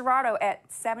 And Cape Girardeau at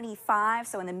 75,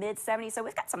 so in the mid-70s. So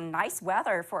we've got some nice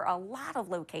weather for a lot of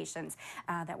locations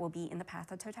that will be in the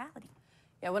path of totality.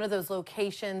 Yeah, one of those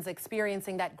locations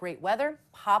experiencing that great weather,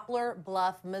 Poplar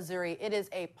Bluff, Missouri. It is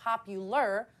a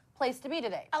popular place to be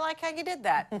today. I like how you did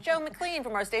that. Joe McLean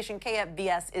from our station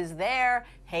KFBS is there.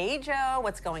 Hey, Joe,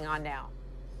 what's going on now?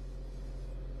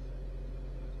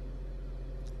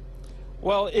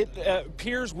 Well, it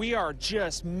appears we are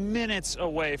just minutes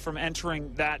away from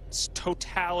entering that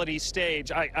totality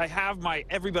stage. I have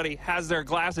everybody has their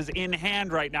glasses in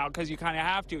hand right now because you kind of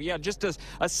have to. Yeah, just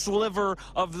a sliver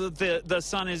of the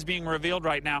sun is being revealed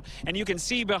right now. And you can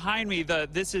see behind me,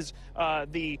 this is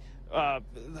the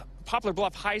Poplar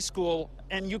Bluff High School,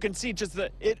 and you can see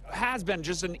it has been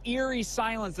just an eerie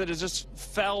silence that has just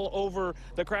fell over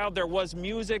the crowd. There was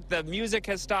music. The music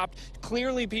has stopped.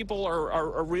 Clearly people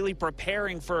are really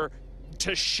preparing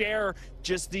to share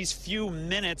just these few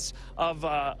minutes of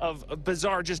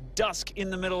bizarre just dusk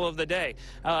in the middle of the day.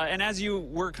 And as you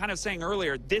were kind of saying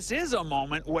earlier, this is a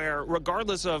moment where,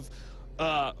 regardless of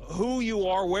who you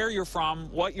are, where you're from,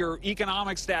 what your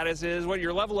economic status is, what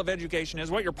your level of education is,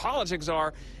 what your politics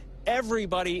are,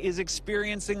 everybody is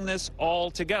experiencing this all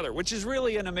together, which is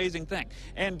really an amazing thing.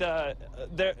 And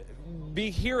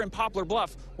here in Poplar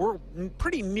Bluff, we're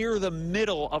pretty near the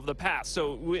middle of the path.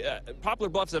 So Poplar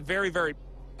Bluff's a very, very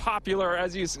popular,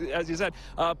 as you said,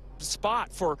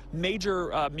 spot for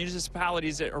major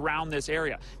municipalities around this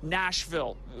area.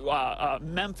 Nashville,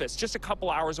 Memphis, just a couple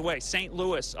hours away. St.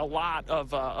 Louis, a lot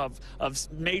of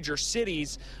major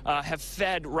cities have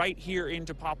fed right here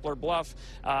into Poplar Bluff.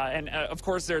 And of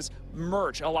course, there's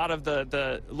merch. A lot of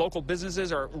the local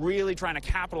businesses are really trying to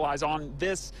capitalize on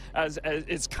this as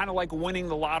it's kind of like winning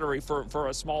the lottery for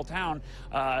a small town.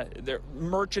 They're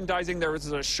merchandising. There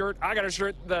was a shirt. I got a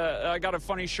shirt. I got a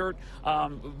funny shirt,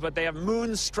 but they have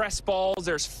moon stress balls.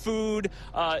 There's food.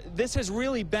 This has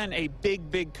really been a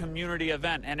big community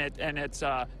event, and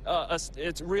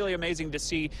it's really amazing to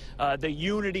see the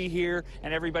unity here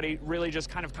and everybody really just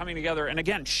kind of coming together and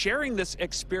again sharing this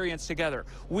experience together.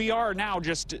 We are now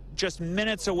just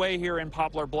minutes away here in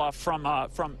Poplar Bluff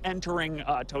from entering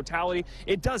totality.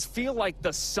 It does feel like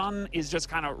the sun is just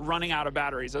kind of running out of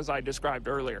batteries, as I described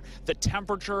earlier. The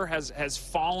temperature has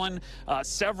fallen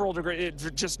several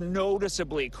degrees, just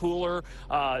noticeably cooler.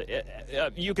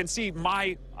 You can see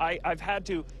I've had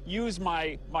to use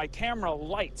my camera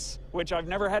lights, which I've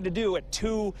never had to do at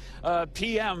 2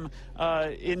 p.m.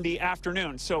 In the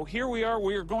afternoon. So here we are.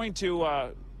 We are going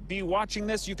to be watching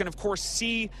this. You can, of course,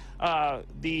 see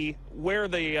where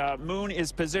the moon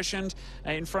is positioned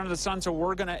in front of the sun. So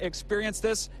we're going to experience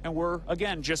this, and we're,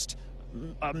 again, just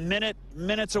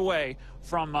minutes away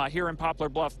from here in Poplar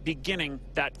Bluff, beginning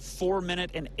that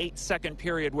 4-minute and 8-second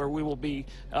period where we will be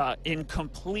in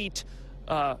complete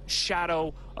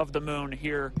shadow of the moon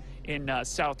here in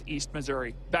southeast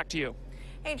Missouri. Back to you.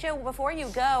 Hey, Joe, before you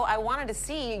go, I wanted to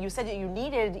see, you said that you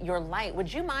needed your light.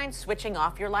 Would you mind switching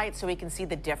off your light so we can see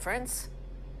the difference?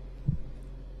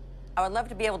 I would love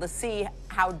to be able to see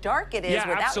how dark it is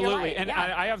without absolutely. your light. And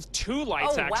yeah. I have 2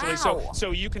 lights, actually. Wow.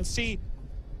 So you can see,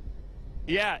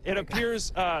 it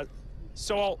appears, I'm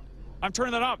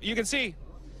turning that off. You can see,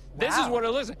 this is what it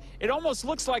looks like. It almost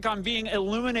looks like I'm being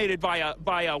illuminated by a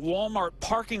Walmart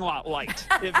parking lot light.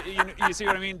 If you see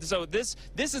what I mean? So this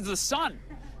is the sun.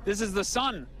 This is the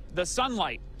sun, the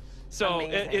sunlight. So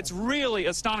it's really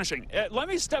astonishing. Let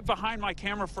me step behind my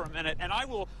camera for a minute, and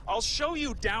I'll show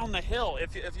you down the hill,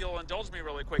 if you'll indulge me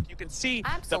really quick. You can see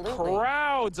the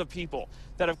crowds of people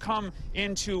that have come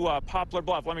into Poplar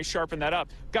Bluff. Let me sharpen that up.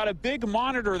 Got a big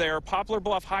monitor there, Poplar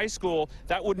Bluff High School.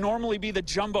 That would normally be the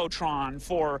Jumbotron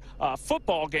for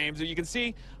football games. You can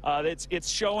see it's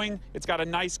showing, it's got a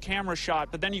nice camera shot,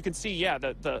 but then you can see,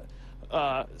 the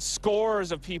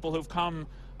scores of people who've come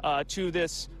to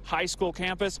this high school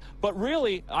campus. But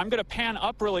really, I'm going to pan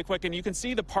up really quick, and you can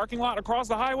see the parking lot across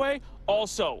the highway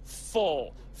also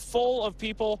full of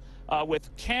people with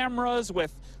cameras,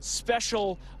 with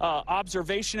special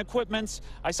observation equipments.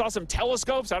 I saw some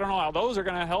telescopes. I don't know how those are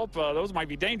going to help. Those might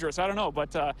be dangerous. I don't know.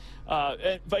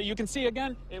 But you can see,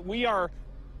 again,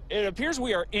 it appears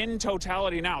we are in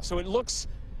totality now. So it looks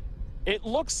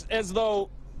as though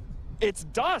it's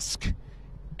dusk,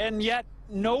 and yet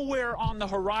nowhere on the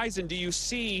horizon do you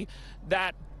see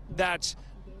that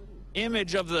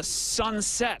image of the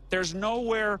sunset. There's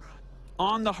nowhere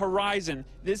on the horizon.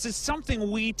 This is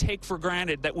something we take for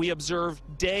granted, that we observe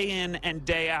day in and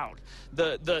day out.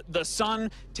 The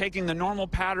sun taking the normal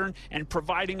pattern and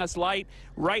providing us light.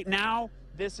 Right now,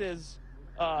 this is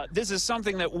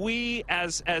something that we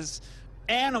as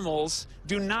animals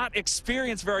do not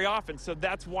experience very often. So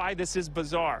that's why this is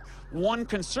bizarre. One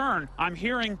concern, I'm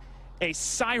hearing a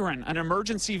siren, an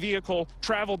emergency vehicle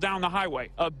travel down the highway.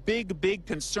 A big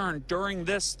concern during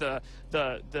this.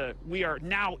 We are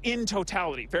now in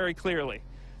totality, very clearly.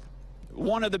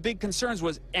 One of the big concerns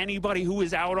was anybody who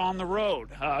is out on the road.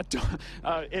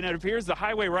 And it appears the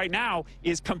highway right now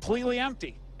is completely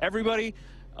empty. Everybody,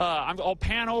 I'll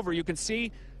pan over. You can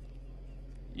see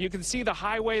the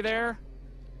highway there.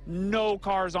 No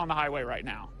cars on the highway right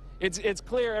now. It's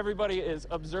clear everybody is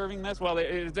observing this. Well,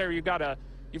 there you've got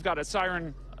a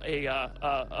siren,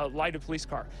 a lighted police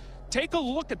car. Take a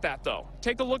look at that, though.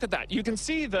 Take a look at that. You can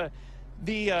see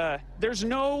there's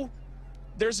no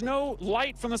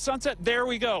light from the sunset. There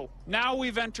we go. Now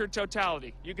we've entered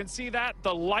totality. You can see that,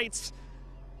 the lights.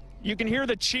 You can hear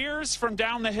the cheers from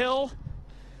down the hill.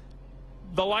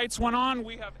 The lights went on.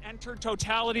 We have entered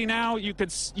totality now. You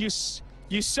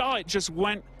saw it just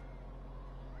went.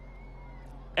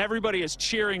 Everybody is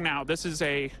cheering now. This is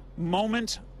a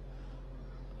moment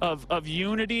of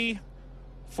unity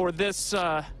for this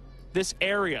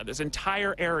area, this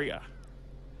entire area.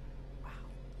 Wow.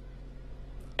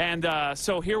 And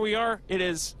so here we are. It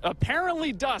is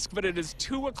apparently dusk, but it is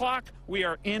 2 o'clock. We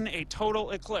are in a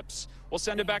total eclipse. We'll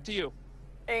send it back to you.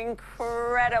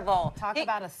 Incredible. Talk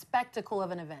about a spectacle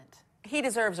of an event. He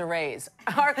deserves a raise.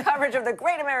 Our coverage of the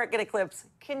Great American Eclipse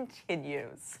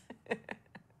continues.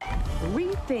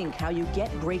 Rethink how you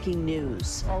get breaking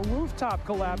news. A rooftop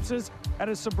collapses at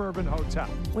a suburban hotel.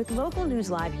 With Local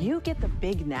News Live, you get the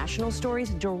big national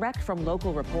stories direct from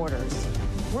local reporters.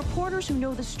 Reporters who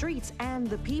know the streets and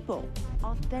the people.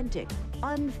 Authentic,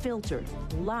 unfiltered,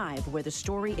 live where the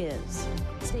story is.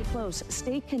 Stay close,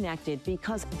 stay connected,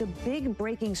 because the big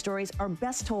breaking stories are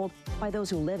best told by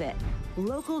those who live it.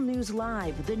 Local News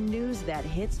Live, the news that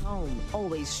hits home.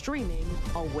 Always streaming,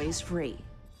 always free.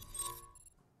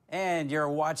 And you're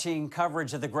watching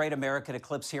coverage of the Great American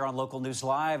Eclipse here on Local News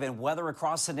Live. And weather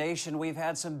across the nation, we've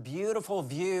had some beautiful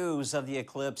views of the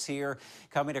eclipse here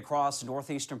coming across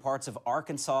northeastern parts of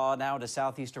Arkansas, now to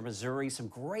southeastern Missouri. Some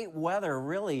great weather,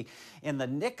 really, in the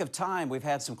nick of time. We've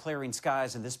had some clearing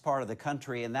skies in this part of the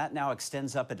country, and that now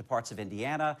extends up into parts of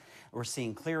Indiana. We're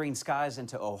seeing clearing skies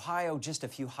into Ohio, just a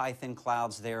few high, thin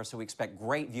clouds there. So we expect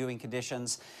great viewing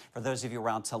conditions for those of you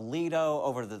around Toledo,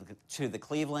 over to the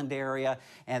Cleveland area.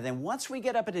 And And then once we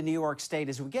get up into New York State,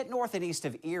 as we get north and east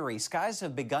of Erie, skies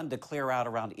have begun to clear out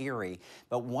around Erie.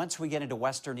 But once we get into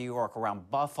western New York, around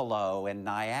Buffalo and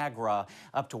Niagara,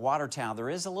 up to Watertown,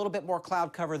 there is a little bit more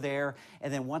cloud cover there.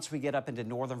 And then once we get up into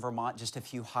northern Vermont, just a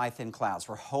few high, thin clouds.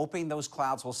 We're hoping those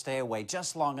clouds will stay away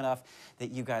just long enough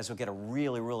that you guys will get a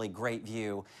really, really great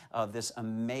view of this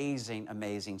amazing,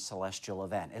 amazing celestial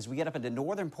event. As we get up into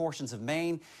northern portions of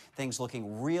Maine, things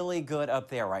looking really good up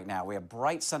there right now. We have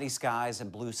bright sunny skies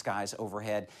and blue skies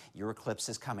overhead. Your eclipse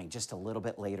is coming just a little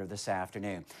bit later this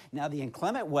afternoon. Now, the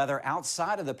inclement weather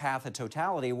outside of the path of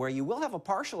totality, where you will have a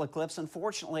partial eclipse,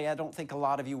 unfortunately, I don't think a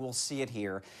lot of you will see it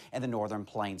here in the northern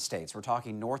plain states. We're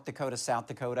talking North Dakota, South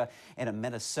Dakota, and in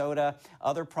Minnesota.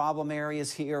 Other problem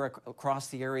areas here across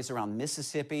the areas around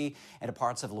Mississippi and to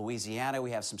parts of Louisiana.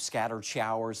 We have some scattered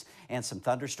showers and some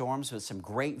thunderstorms with some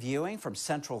great viewing from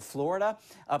central Florida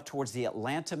up towards the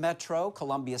Atlanta metro,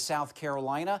 Columbia, South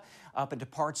Carolina, up into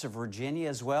parts of Virginia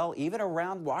as well, even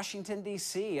around Washington,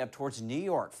 D.C., up towards New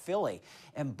York, Philly,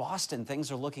 and Boston.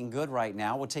 Things are looking good right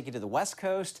now. We'll take you to the West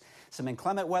Coast. Some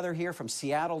inclement weather here from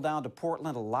Seattle down to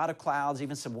Portland, a lot of clouds,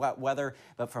 even some wet weather,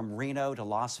 but from Reno to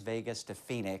Las Vegas to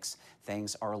Phoenix,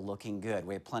 things are looking good.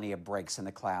 We have plenty of breaks in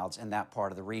the clouds in that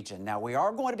part of the region. Now, we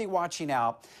are going to be watching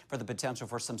out for the potential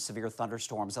for some severe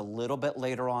thunderstorms a little bit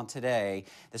later on today.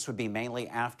 This would be mainly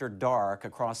after dark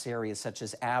across areas such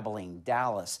as Abilene,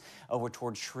 Dallas, over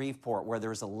towards Shreveport, where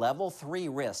there's a level 3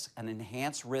 risk, an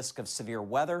enhanced risk of severe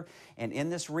weather. And in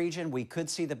this region, we could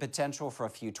see the potential for a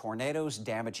few tornadoes,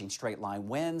 damaging straight-line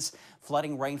winds,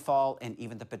 flooding rainfall, and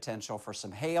even the potential for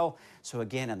some hail. So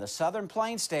again, in the southern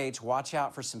plain states, watch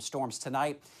out for some storms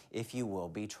tonight if you will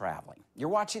be traveling. You're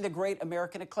watching the Great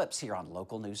American Eclipse here on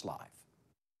Local News Live.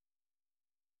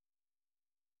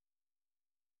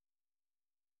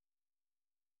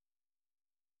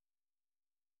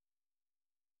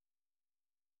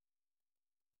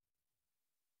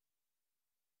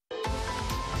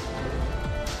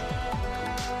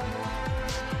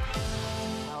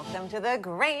 Welcome to the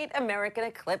Great American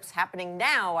Eclipse, happening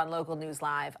now on Local News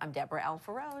Live. I'm Deborah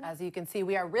Alfarone. As you can see,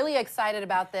 we are really excited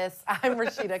about this. I'm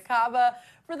Rashida Kaba.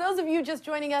 For those of you just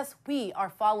joining us, we are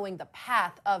following the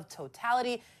path of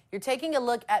totality. You're taking a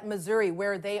look at Missouri,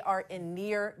 where they are in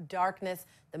near darkness.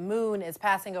 The moon is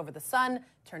passing over the sun,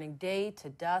 turning day to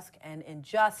dusk, and in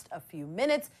just a few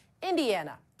minutes,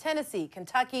 Indiana, Tennessee,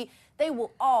 Kentucky, they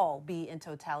will all be in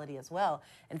totality as well.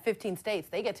 In 15 states,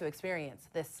 they get to experience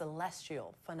this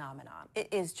celestial phenomenon. It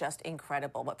is just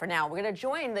incredible. But for now, we're going to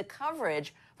join the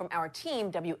coverage from our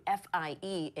team,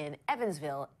 WFIE, in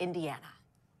Evansville, Indiana.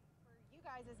 For you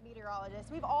guys as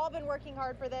meteorologists, we've all been working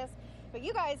hard for this, but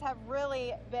you guys have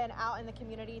really been out in the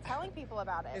community telling people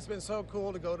about it. It's been so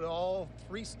cool to go to all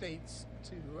 3 states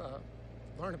to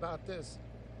learn about this.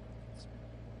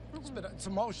 It's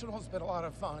emotional. It's been a lot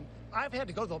of fun. I've had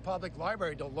to go to the public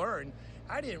library to learn.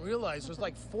 I didn't realize there's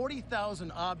like 40,000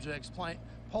 objects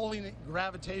polling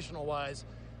gravitational-wise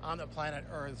on the planet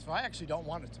Earth. So I actually don't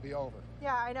want it to be over.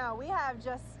 Yeah, I know.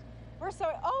 We're so,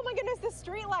 oh my goodness, the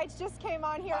street lights just came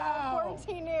on here on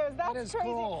 14 News. That's that is crazy.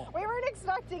 Cool. We weren't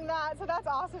expecting that, so that's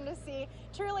awesome to see.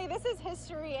 Truly, this is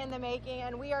history in the making,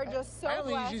 and we are just so blessed.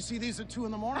 I usually see these at 2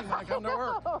 in the morning when I come to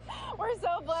work. We're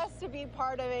so blessed to be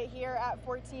part of it here at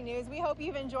 14 News. We hope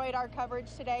you've enjoyed our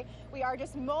coverage today. We are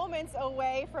just moments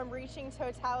away from reaching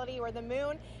totality, where the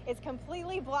moon is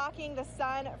completely blocking the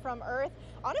sun from Earth.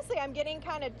 Honestly, I'm getting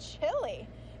kind of chilly.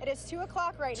 It is 2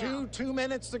 o'clock right now. 2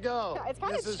 minutes to go. It's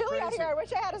kind of chilly out here. I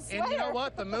wish I had a sweater. And you know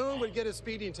what? The moon would get us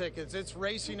speeding tickets. It's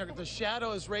racing. The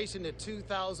shadow is racing at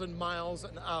 2,000 miles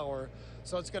an hour.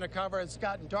 So it's going to cover. It's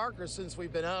gotten darker since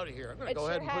we've been out here. I'm going to go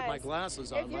ahead and put my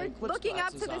glasses on. If you're looking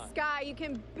up to the sky, you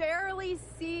can barely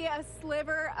see a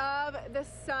sliver of the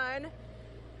sun.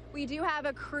 We do have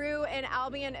a crew in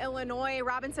Albion, Illinois.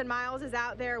 Robinson Miles is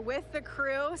out there with the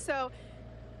crew. So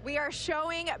we are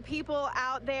showing people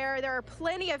out there. There are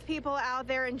plenty of people out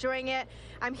there enjoying it.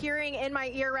 I'm hearing in my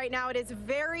ear right now, it is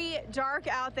very dark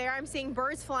out there. I'm seeing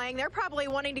birds flying. They're probably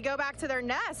wanting to go back to their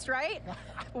nest, right?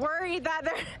 Worried that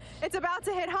it's about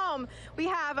to hit home. We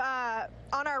have,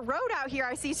 on our road out here,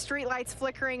 I see street lights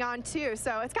flickering on too.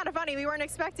 So it's kind of funny. We weren't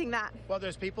expecting that. Well,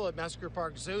 there's people at Mesker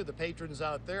Park Zoo, the patrons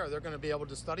out there. They're going to be able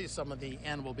to study some of the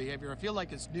animal behavior. I feel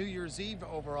like it's New Year's Eve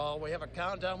overall. We have a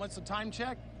countdown. What's the time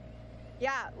check?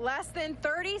 Yeah, less than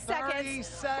 30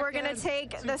 seconds. We're going to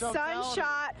take the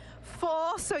sunshot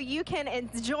full so you can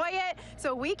enjoy it,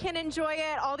 so we can enjoy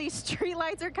it. All these street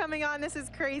lights are coming on. This is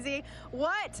crazy.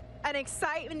 What an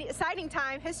exciting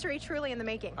time. History truly in the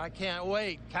making. I can't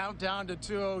wait. Countdown to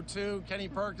 2:02. Kenny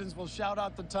Perkins will shout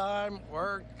out the time.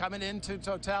 We're coming into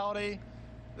totality.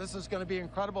 This is going to be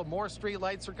incredible. More street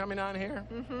lights are coming on here.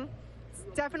 It's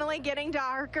definitely getting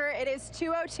darker. It is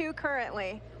 2:02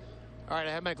 currently. All right,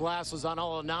 I have my glasses on.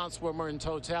 I'll announce when we're in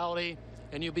totality,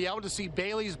 and you'll be able to see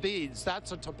Bailey's beads.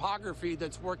 That's a topography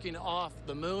that's working off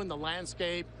the moon, the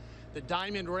landscape, the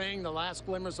diamond ring, the last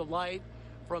glimmers of light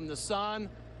from the sun.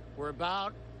 We're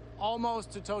about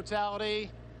almost to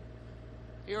totality.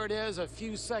 Here it is, a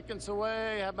few seconds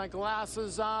away. I have my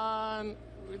glasses on.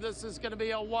 This is going to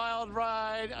be a wild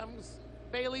ride.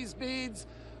 Bailey's beads,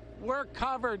 we're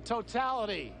covered,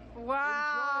 totality.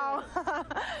 Wow,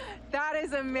 that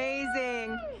is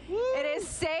amazing. It is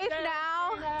safe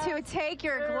now to take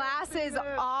your glasses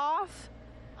off.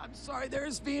 I'm sorry,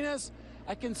 there's Venus.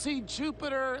 I can see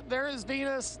Jupiter. There is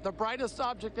Venus, the brightest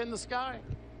object in the sky.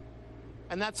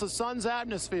 And that's the sun's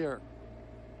atmosphere.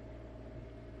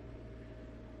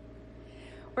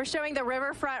 We're showing the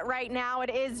riverfront right now. It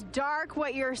is dark,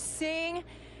 what you're seeing.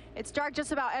 It's dark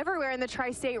just about everywhere in the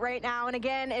tri-state right now. And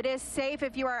again, it is safe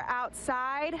if you are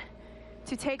outside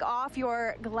to take off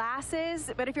your glasses.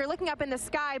 But if you're looking up in the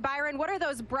sky, Byron, what are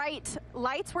those bright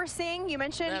lights we're seeing? You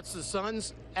mentioned that's the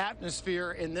sun's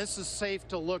atmosphere, and this is safe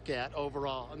to look at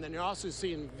overall. And then you're also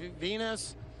seeing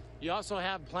Venus. You also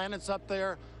have planets up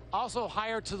there. Also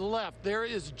higher to the left, there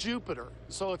is Jupiter.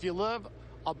 So if you live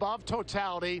above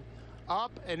totality,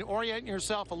 up and orient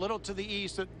yourself a little to the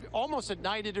east, almost at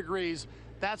 90 degrees,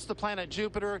 that's the planet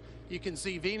Jupiter. You can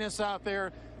see Venus out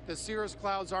there. The cirrus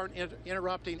clouds aren't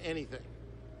interrupting anything.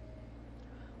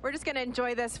 We're just going to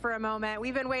enjoy this for a moment.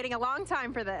 We've been waiting a long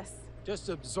time for this. Just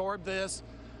absorb this.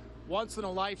 Once in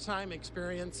a lifetime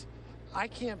experience. I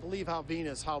can't believe how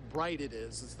bright it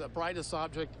is. It's the brightest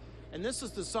object. And this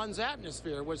is the sun's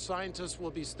atmosphere, which scientists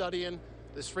will be studying.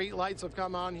 The street lights have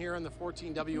come on here in the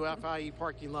 14 WFIE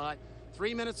parking lot.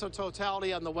 3 minutes of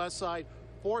totality on the west side,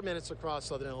 4 minutes across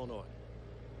southern Illinois.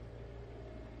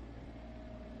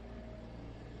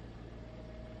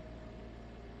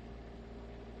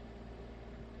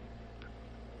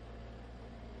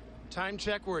 Time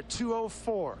check, we're at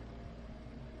 2:04.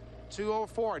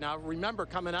 2:04. Now remember,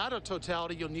 coming out of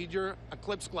totality, you'll need your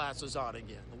eclipse glasses on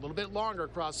again. A little bit longer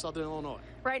across southern Illinois.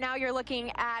 Right now you're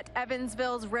looking at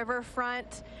Evansville's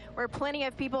riverfront, where plenty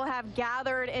of people have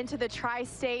gathered into the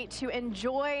tri-state to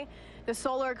enjoy the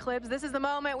solar eclipse. This is the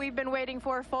moment we've been waiting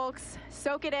for, folks.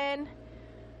 Soak it in.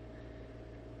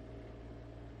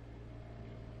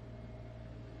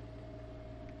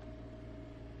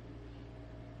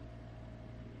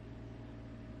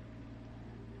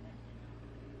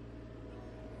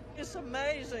 It's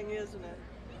amazing, isn't it?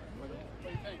 What do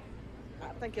you think?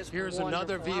 I think it's Here's wonderful.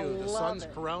 another view. The sun's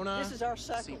corona. This is our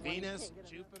second See one. Venus,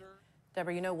 Jupiter.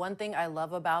 Deborah, you know, one thing I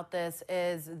love about this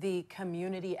is the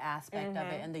community aspect of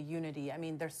it and the unity. I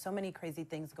mean, there's so many crazy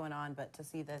things going on, but to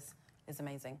see this is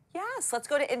amazing. Yes, let's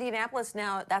go to Indianapolis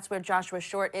now. That's where Joshua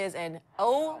Short is, and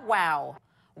oh, wow.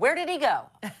 Where did he go?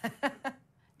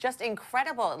 Just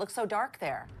incredible. It looks so dark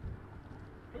there.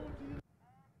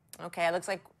 Okay, it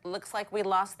looks like we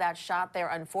lost that shot there,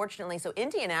 unfortunately. So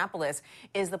Indianapolis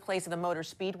is the place of the Motor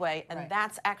Speedway, and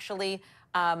that's actually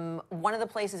one of the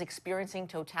places experiencing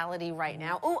totality right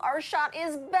now. Oh, our shot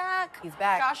is back. He's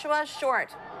back. Joshua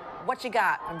Short, what you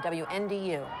got from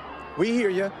WNDU? We hear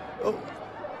you. Oh,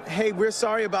 hey, we're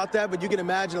sorry about that, but you can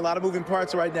imagine a lot of moving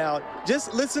parts right now.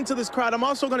 Just listen to this crowd. I'm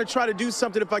also going to try to do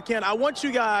something if I can. I want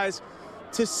you guys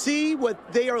to see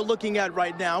what they are looking at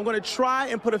right now. I'm going to try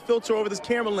and put a filter over this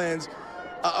camera lens.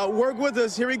 Work with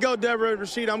us. Here we go, Deborah,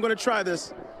 Rashida. I'm going to try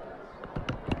this.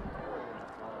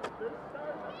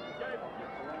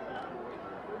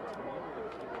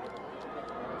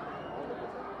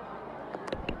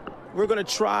 We're going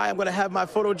to try. I'm going to have my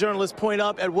photojournalist point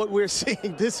up at what we're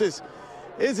seeing. This is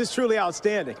truly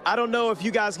outstanding. I don't know if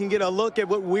you guys can get a look at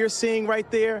what we're seeing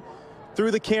right there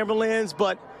through the camera lens,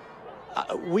 but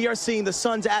we are seeing the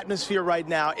sun's atmosphere right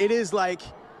now. It is like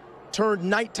turned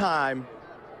nighttime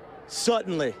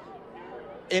suddenly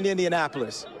in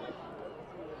Indianapolis.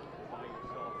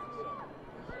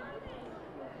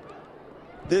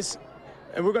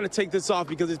 And we're going to take this off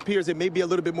because it appears it may be a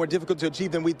little bit more difficult to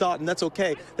achieve than we thought, and that's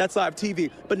okay. That's live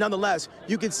TV. But nonetheless,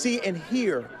 you can see and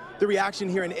hear the reaction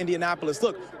here in Indianapolis.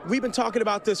 Look, we've been talking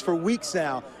about this for weeks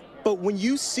now, but when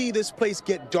you see this place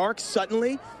get dark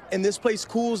suddenly, and this place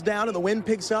cools down and the wind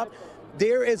picks up,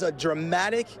 there is a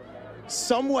dramatic,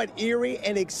 somewhat eerie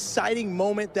and exciting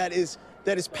moment that is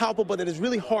palpable, that is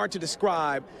really hard to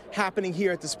describe, happening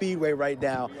here at the Speedway right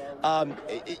now.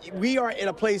 We are in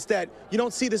a place that you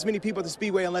don't see this many people at the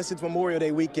Speedway unless it's Memorial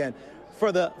Day weekend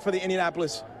for the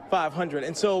Indianapolis 500.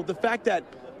 And so the fact that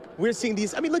we're seeing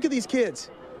these, I mean, look at these kids.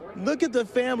 Look at the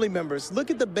family members. Look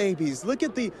at the babies. Look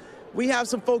at the We have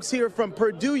some folks here from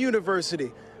Purdue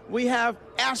University. We have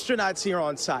astronauts here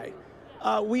on site.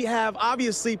 We have,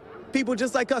 obviously, people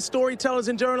just like us, storytellers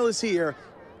and journalists here,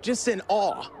 just in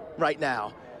awe right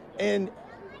now. And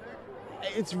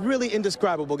it's really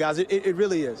indescribable, guys. It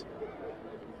really is.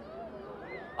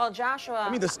 Well, Joshua... I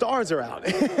mean, the stars are out.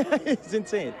 It's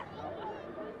insane.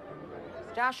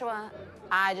 Joshua,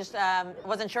 I just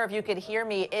wasn't sure if you could hear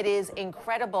me. It is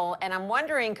incredible. And I'm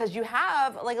wondering, because you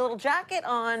have like a little jacket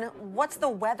on, what's the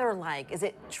weather like? Is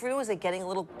it true? Is it getting a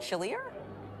little chillier?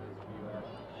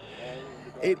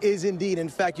 It is indeed. In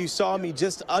fact, you saw me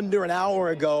just under an hour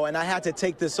ago, and I had to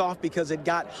take this off because it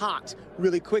got hot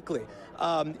really quickly.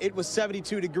 It was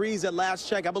 72 degrees at last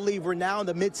check. I believe we're now in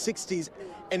the mid-60s,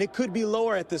 and it could be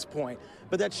lower at this point.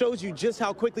 But that shows you just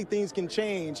how quickly things can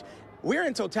change. We're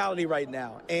in totality right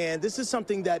now, and this is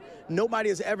something that nobody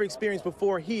has ever experienced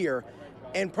before here,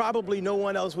 and probably no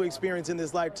one else will experience in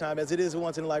this lifetime, as it is a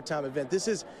once-in-a-lifetime event.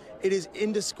 It is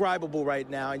indescribable right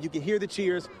now, and you can hear the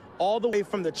cheers all the way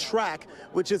from the track,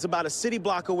 which is about a city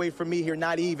block away from me here,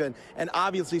 not even. And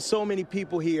obviously, so many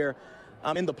people here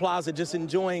in the plaza just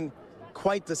enjoying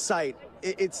quite the sight.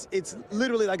 It's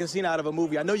literally like a scene out of a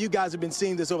movie. I know you guys have been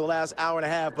seeing this over the last hour and a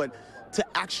half, but to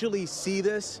actually see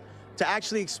this, to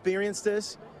actually experience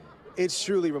this, it's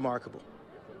truly remarkable.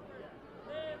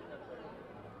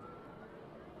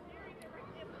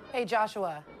 Hey,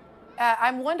 Joshua,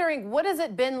 I'm wondering, what has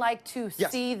it been like to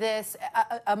see this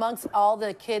amongst all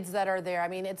the kids that are there? I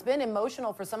mean, it's been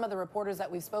emotional for some of the reporters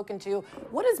that we've spoken to.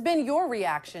 What has been your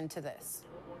reaction to this?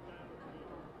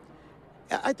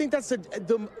 I think that's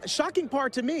the shocking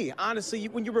part to me, honestly.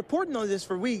 When you're reporting on this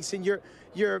for weeks and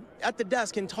you're at the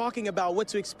desk and talking about what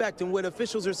to expect and what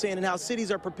officials are saying and how cities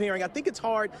are preparing, I think it's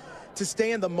hard to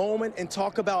stay in the moment and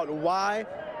talk about why.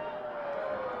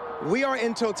 We are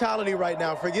in totality right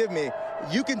now, forgive me.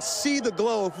 You can see the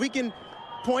glow. If we can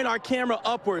point our camera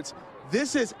upwards,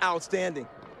 this is outstanding.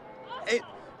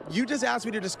 You just asked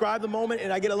me to describe the moment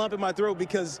and I get a lump in my throat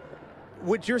because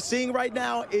what you're seeing right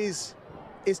now is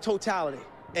totality.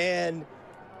 And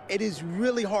it is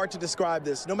really hard to describe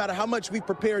this. No matter how much we've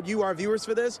prepared you, our viewers,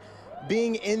 for this,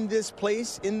 being in this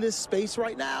place, in this space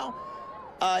right now,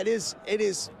 it is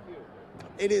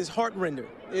heart-rending.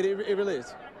 It really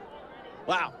is.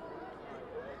 Wow.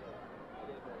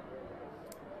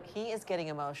 He is getting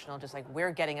emotional, just like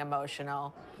we're getting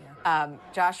emotional. Yeah.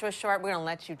 Joshua Short, we're going to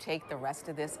let you take the rest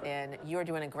of this in. You are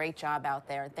doing a great job out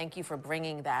there. Thank you for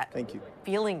bringing that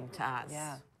feeling to us.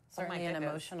 Yeah, certainly an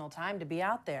emotional time to be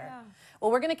out there. Yeah.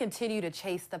 Well, we're going to continue to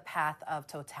chase the path of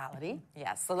totality.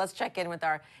 Yes, so let's check in with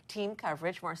our team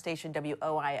coverage from our station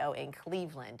WOIO in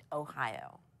Cleveland,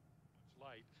 Ohio.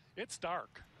 It's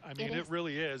dark. I mean, it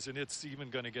really is, and it's even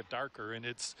going to get darker, and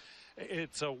it's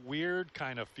a weird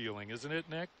kind of feeling, isn't it,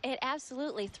 Nick? It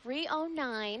absolutely.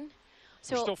 3:09.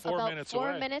 So we're still 4 minutes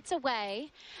away. 4 minutes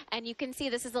away, and you can see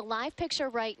this is a live picture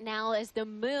right now as the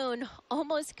moon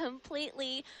almost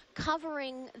completely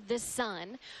covering the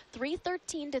sun.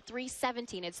 3:13 to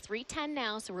 3:17. It's 3:10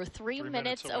 now, so we're 3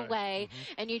 minutes away.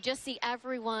 And you just see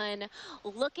everyone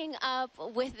looking up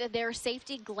with their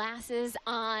safety glasses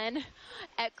on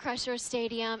at Crusher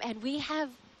Stadium, and we have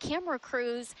camera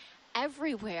crews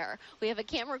everywhere. We have a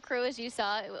camera crew, as you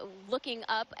saw, looking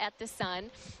up at the sun.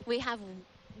 We have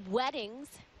weddings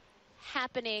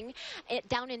happening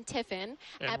down in Tiffin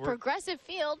at Progressive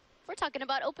Field. We're talking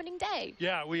about opening day.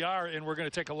 Yeah, we are, and we're going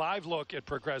to take a live look at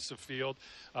Progressive Field.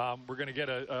 We're going to get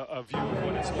a view of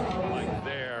what it's looking like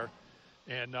there.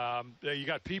 And you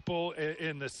got people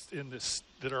in this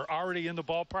that are already in the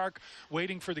ballpark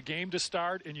waiting for the game to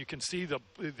start, and you can see the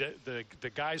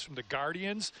guys from the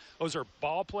Guardians. Those are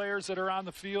ball players that are on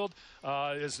the field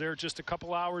as they're just a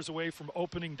couple hours away from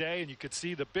opening day, and you could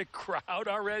see the big crowd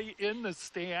already in the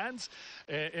stands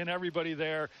and everybody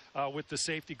there with the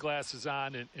safety glasses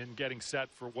on and getting set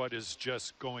for what is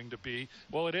just going to be,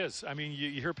 well, it is. I mean,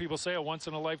 you hear people say a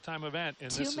once-in-a-lifetime event,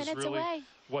 and this is really away.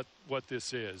 What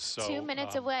this is. So 2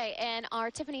 minutes away, and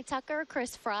our Tiffany Tucker,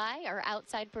 Chris Fry are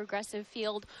outside Progressive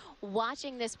Field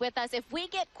watching this with us. If we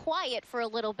get quiet for a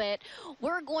little bit,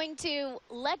 we're going to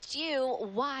let you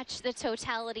watch the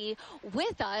totality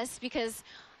with us, because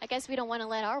I guess we don't want to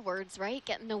let our words, right,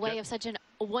 get in the way of such a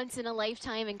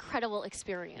once-in-a-lifetime incredible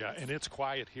experience. Yeah, and it's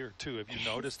quiet here, too. Have you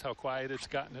noticed how quiet it's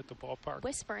gotten at the ballpark?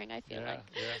 Whispering, I feel like.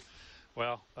 Yeah.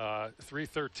 Well,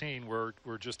 3:13,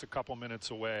 we're just a couple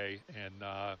minutes away, and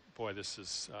boy, this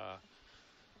is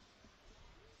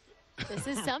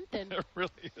something. It really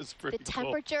is pretty cool. The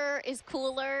temperature is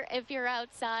cooler if you're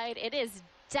outside. It is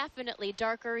definitely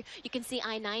darker. You can see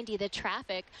I-90, the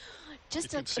traffic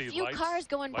Just You a can see few lights, cars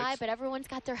going by, lights. but everyone's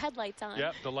got their headlights on.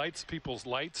 Yeah, the lights, people's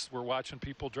lights. We're watching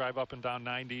people drive up and down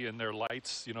 90, and their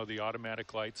lights, you know, the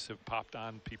automatic lights have popped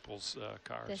on people's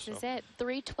cars. This is it.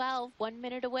 3:12, 1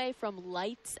 minute away from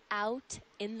lights out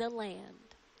in the land.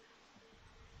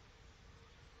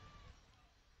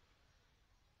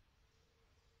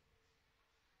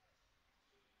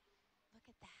 Look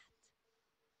at that.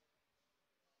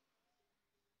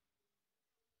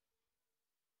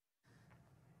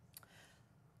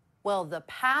 Well, the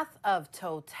path of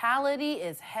totality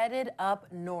is headed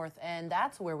up north, and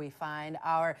that's where we find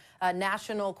our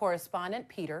national correspondent,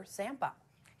 Peter Zampa.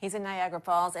 He's in Niagara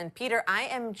Falls. And Peter, I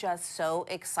am just so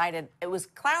excited. It was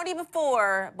cloudy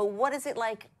before, but what is it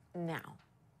like now?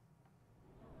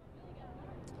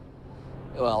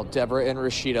 Well, Deborah and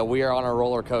Rashida, we are on a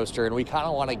roller coaster, and we kind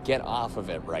of want to get off of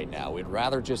it right now. We'd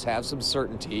rather just have some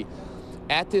certainty.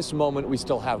 At this moment, we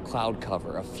still have cloud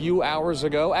cover. A few hours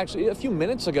ago, actually a few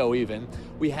minutes ago even,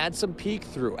 we had some peek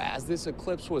through. As this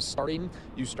eclipse was starting,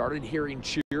 you started hearing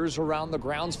cheers around the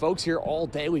grounds. Folks, here all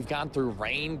day, we've gone through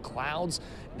rain, clouds.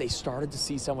 They started to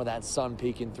see some of that sun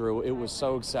peeking through. It was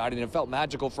so exciting. It felt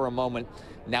magical for a moment.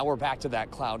 Now we're back to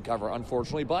that cloud cover,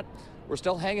 unfortunately, but we're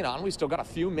still hanging on. We still got a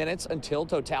few minutes until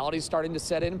totality is starting to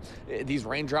set in. These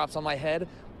raindrops on my head,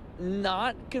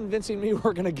 not convincing me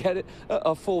we're going to get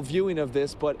a full viewing of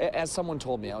this, but as someone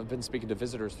told me, I've been speaking to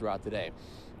visitors throughout the day,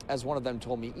 as one of them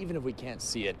told me, even if we can't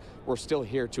see it, we're still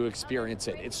here to experience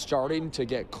it. It's starting to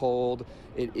get cold.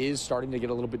 It is starting to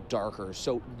get a little bit darker.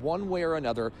 So one way or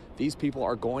another, these people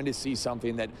are going to see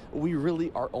something that we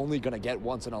really are only going to get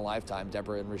once in a lifetime,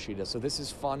 Deborah and Rashida. So this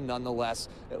is fun nonetheless.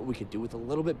 We could do with a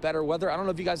little bit better weather. I don't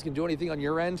know if you guys can do anything on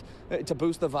your end to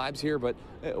boost the vibes here, but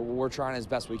we're trying as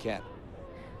best we can.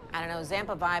 I don't know,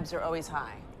 Zampa vibes are always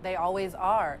high. They always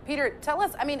are. Peter, tell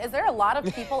us, I mean, is there a lot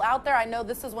of people out there? I know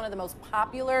this is one of the most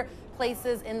popular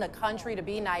places in the country to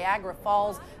be, Niagara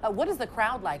Falls. What is the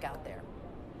crowd like out there?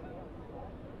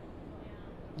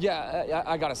 Yeah,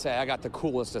 I gotta say, I got the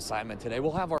coolest assignment today.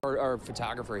 We'll have our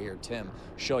photographer here, Tim,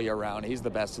 show you around. He's the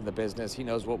best in the business. He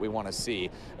knows what we want to see.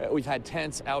 We've had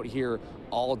tents out here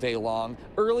all day long.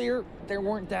 Earlier, there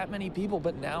weren't that many people,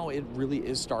 but now it really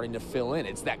is starting to fill in.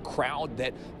 It's that crowd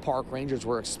that park rangers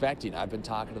were expecting. I've been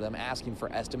talking to them, asking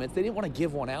for estimates. They didn't want to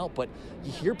give one out, but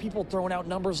you hear people throwing out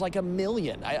numbers like 1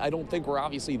 million. I don't think we're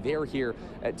obviously there here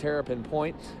at Terrapin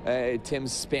Point.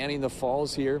 Tim's spanning the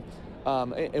falls here.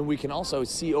 And we can also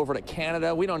see over to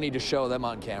Canada. We don't need to show them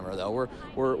on camera, though.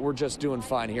 We're just doing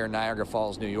fine here in Niagara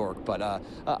Falls, New York. But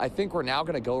I think we're now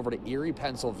going to go over to Erie,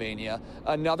 Pennsylvania.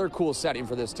 Another cool setting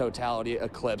for this totality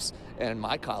eclipse. And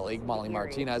my colleague, Molly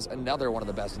Martinez, another one of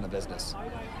the best in the business.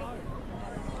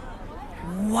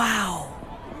 Wow.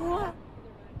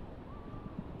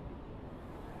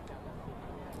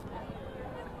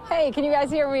 Hey, can you guys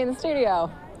hear me in the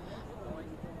studio?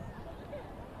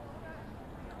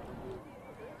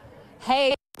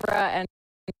 Hey, and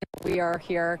we are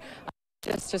here. I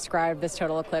just described this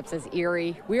total eclipse as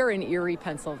eerie. We are in Erie,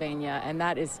 Pennsylvania, and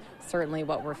that is certainly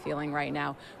what we're feeling right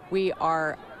now. We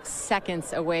are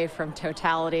seconds away from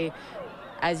totality.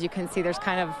 As you can see, there's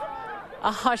kind of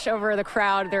a hush over the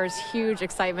crowd. There's huge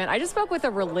excitement. I just spoke with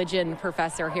a religion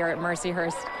professor here at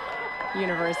Mercyhurst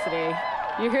University.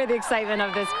 You hear the excitement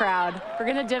of this crowd. We're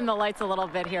going to dim the lights a little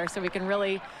bit here so we can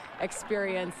really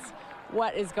experience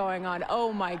what is going on.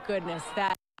 Oh my goodness,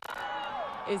 that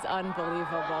is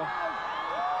unbelievable.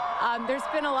 There's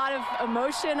been a lot of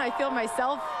emotion. I feel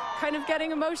myself kind of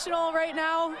getting emotional right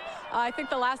now. I think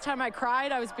the last time I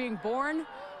cried, I was being born.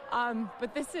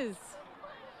 But this is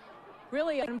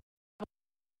really I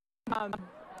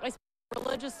spoke to a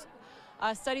religious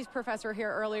studies professor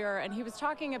here earlier, and he was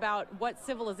talking about what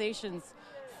civilizations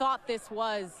thought this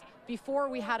was before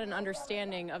we had an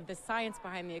understanding of the science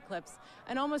behind the eclipse.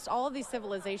 And almost all of these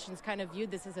civilizations kind of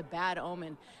viewed this as a bad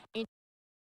omen. Ancient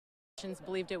civilizations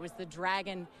believed it was the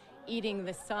dragon eating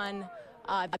the sun.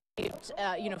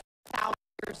 You know, thousands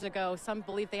of years ago, some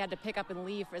believed they had to pick up and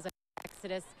leave as an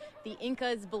exodus. The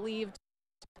Incas believed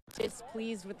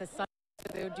displeased with the sun,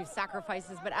 so they would do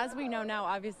sacrifices. But as we know now,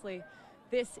 obviously,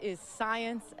 this is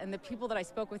science, and the people that I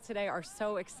spoke with today are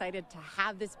so excited to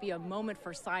have this be a moment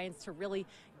for science to really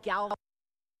galvanize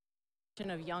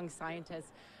of young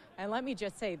scientists. And let me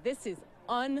just say, this is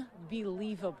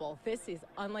unbelievable. This is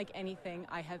unlike anything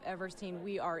I have ever seen.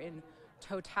 We are in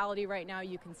totality right now.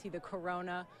 You can see the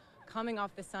corona coming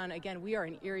off the sun. Again, we are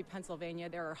in Erie, Pennsylvania.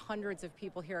 There are hundreds of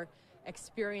people here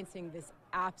experiencing this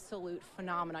absolute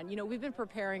phenomenon. You know, we've been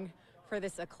preparing for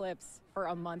this eclipse for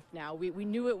a month now. We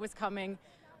knew it was coming,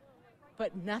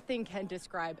 but nothing can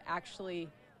describe actually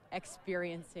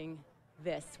experiencing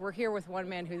this. We're here with one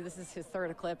man who this is his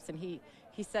third eclipse, and he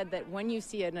said that when you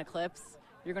see an eclipse,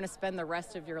 you're going to spend the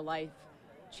rest of your life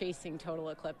chasing total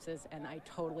eclipses, and I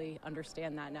totally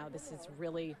understand that now. This is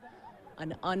really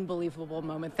an unbelievable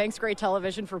moment. Thanks, Great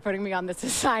Television, for putting me on this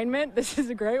assignment. This is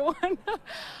a great one.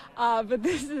 But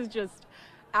this is just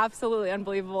absolutely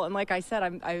unbelievable. And like I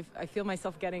said, I feel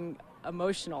myself getting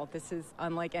emotional. This is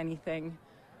unlike anything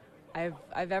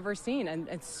I've ever seen.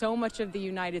 And so much of the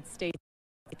United States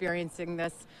experiencing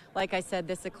this. Like I said,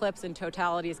 this eclipse in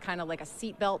totality is kind of like a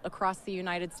seatbelt across the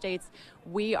United States.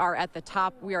 We are at the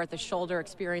top, we are at the shoulder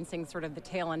experiencing sort of the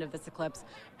tail end of this eclipse.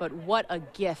 But what a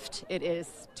gift it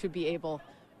is to be able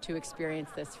to experience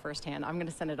this firsthand. I'm going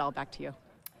to send it all back to you.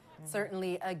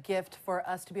 Certainly a gift for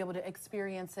us to be able to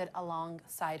experience it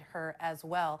alongside her as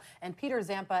well. And Peter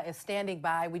Zampa is standing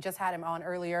by. We just had him on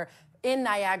earlier in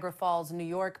Niagara Falls, New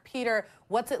York. Peter,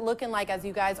 what's it looking like as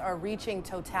you guys are reaching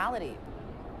totality?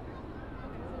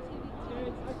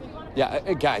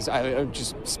 Yeah, guys, I'm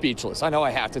just speechless. I know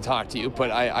I have to talk to you, but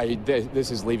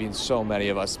this is leaving so many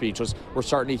of us speechless. We're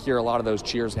starting to hear a lot of those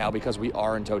cheers now because we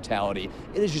are in totality.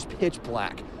 It is just pitch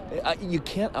black. You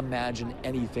can't imagine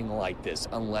anything like this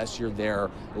unless you're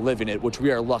there living it, which we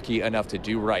are lucky enough to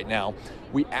do right now.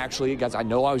 We actually, guys, I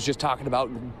know I was just talking about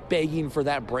begging for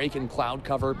that break in cloud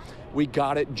cover. We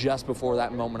got it just before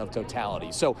that moment of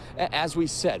totality. So as we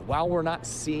said, while we're not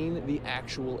seeing the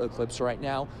actual eclipse right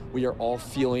now, we are all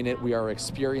feeling it, we are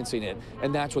experiencing it,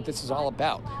 and that's what this is all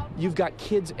about. You've got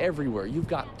kids everywhere. You've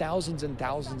got thousands and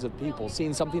thousands of people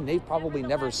seeing something they've probably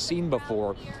never seen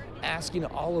before, asking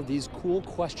all of these cool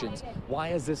questions. Why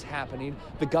is this happening?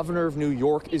 The governor of New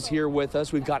York is here with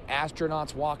us. We've got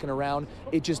astronauts walking around.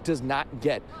 It just does not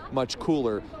get much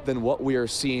cooler than what we are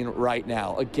seeing right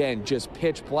now. Again, just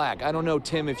pitch black. I don't know,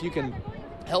 Tim, if you can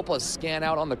help us scan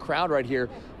out on the crowd right here,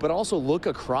 but also look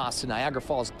across to Niagara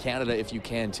Falls, Canada, if you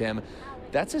can, Tim.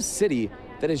 That's a city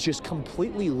that is just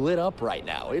completely lit up right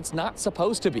now. It's not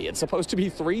supposed to be. It's supposed to be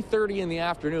 3:30 in the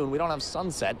afternoon. We don't have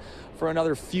sunset for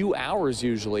another few hours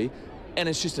usually, and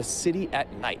it's just a city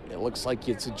at night. It looks like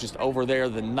it's just over there,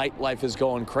 the nightlife is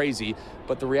going crazy,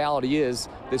 but the reality is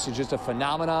this is just a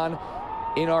phenomenon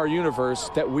in our universe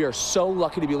that we are so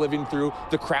lucky to be living through.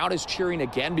 The crowd is cheering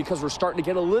again because we're starting to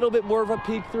get a little bit more of a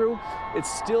peek through. It's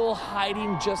still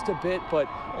hiding just a bit, but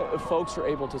folks are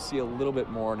able to see a little bit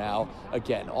more now.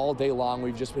 Again, all day long,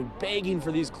 we've just been begging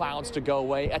for these clouds to go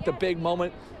away. At the big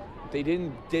moment, they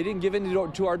didn't give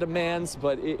in to our demands,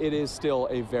 but it is still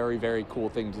a very, very cool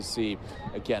thing to see.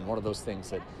 Again, one of those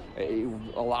things that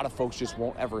a lot of folks just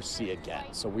won't ever see again.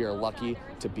 So we are lucky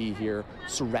to be here,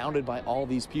 surrounded by all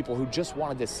these people who just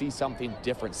wanted to see something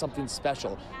different, something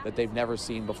special that they've never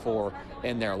seen before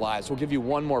in their lives. We'll give you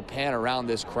one more pan around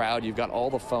this crowd. You've got all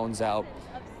the phones out.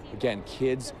 Again,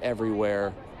 kids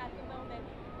everywhere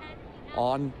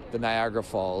on the Niagara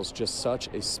Falls. Just such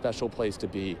a special place to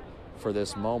be for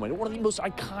this moment. One of the most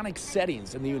iconic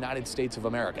settings in the United States of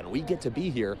America. And we get to be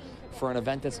here for an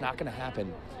event that's not going to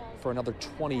happen for another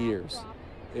 20 years.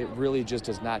 It really just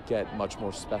does not get much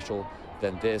more special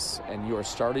than this, and you are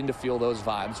starting to feel those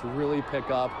vibes really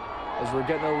pick up as we're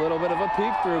getting a little bit of a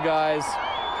peek through, guys.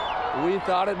 We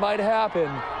thought it might happen.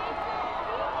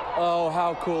 Oh,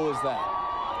 how cool is that?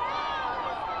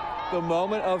 The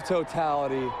moment of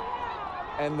totality,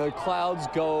 and the clouds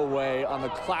go away on the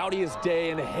cloudiest day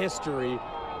in history,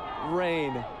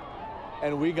 rain,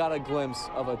 and we got a glimpse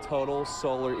of a total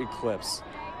solar eclipse.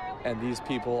 And these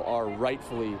people are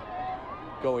rightfully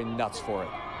going nuts for it.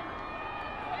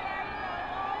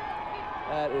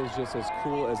 That is just as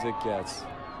cool as it gets.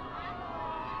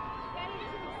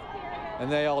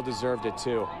 And they all deserved it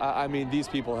too. I mean, these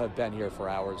people have been here for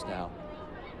hours now.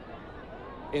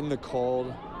 In the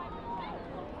cold.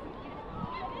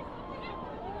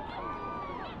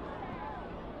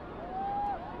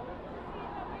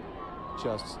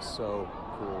 Just so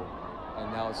cool. And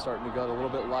now it's starting to go a little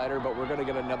bit lighter, but we're going to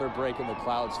get another break in the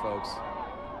clouds, folks.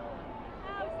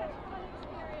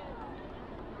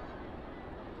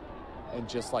 And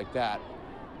just like that,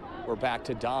 we're back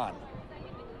to dawn.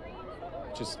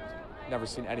 Just never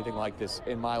seen anything like this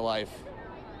in my life.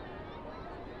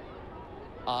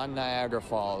 On Niagara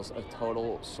Falls, a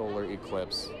total solar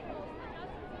eclipse.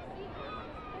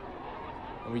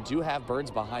 And we do have birds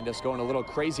behind us going a little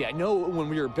crazy. I know when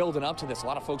we were building up to this, a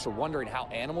lot of folks were wondering how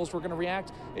animals were going to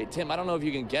react. Hey, Tim, I don't know if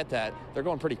you can get that. They're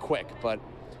going pretty quick, but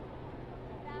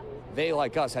they,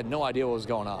 like us, had no idea what was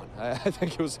going on. I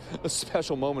think it was a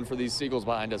special moment for these seagulls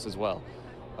behind us as well.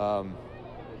 But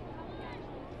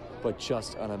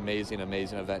just an amazing,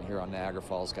 amazing event here on Niagara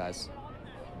Falls, guys.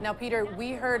 Now, Peter,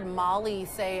 we heard Molly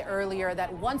say earlier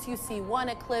that once you see one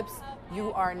eclipse,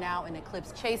 you are now an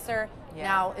eclipse chaser. Yeah.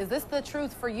 Now, is this the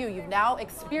truth for you? You've now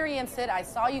experienced it. I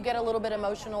saw you get a little bit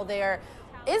emotional there.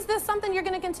 Is this something you're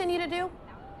going to continue to do?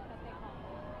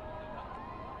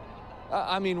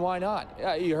 I mean, why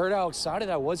not? You heard how excited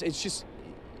I was. It's just,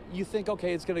 you think,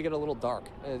 okay, it's going to get a little dark.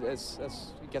 It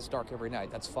gets dark every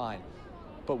night. That's fine.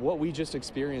 But what we just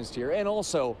experienced here, and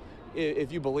also,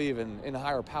 if you believe in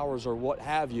higher powers or what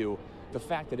have you, the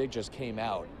fact that it just came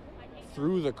out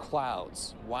through the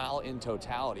clouds while in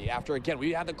totality, after, again,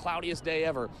 we had the cloudiest day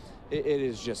ever, it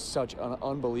is just such an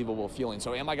unbelievable feeling.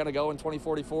 So am I going to go in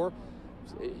 2044?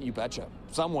 You betcha.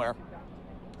 Somewhere.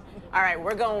 All right,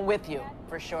 we're going with you,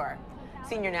 for sure.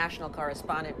 Senior national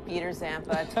correspondent Peter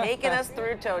Zampa taking us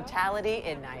through totality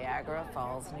in Niagara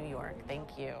Falls, New York.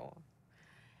 Thank you.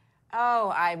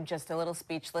 Oh, I'm just a little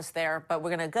speechless there, but we're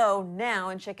going to go now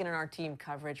and check in on our team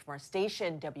coverage from our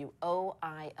station,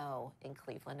 WOIO in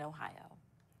Cleveland, Ohio.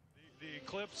 The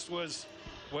eclipse was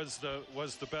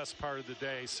the best part of the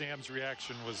day. Sam's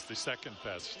reaction was the second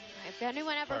best. If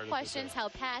anyone ever questions how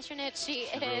passionate she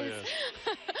is. Really is.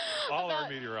 All our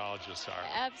meteorologists are.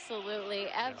 Absolutely,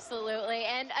 absolutely.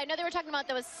 Yeah. And I know they were talking about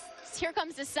those Here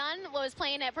Comes the Sun was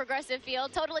playing at Progressive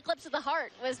Field. Total Eclipse of the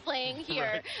Heart was playing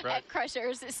here at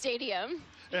Crushers Stadium.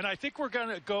 And I think we're going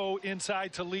to go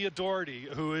inside to Leah Doherty,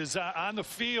 who is on the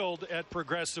field at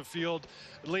Progressive Field.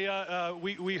 Leah,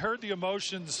 we heard the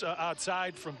emotions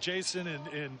outside from Jason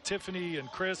and Tiffany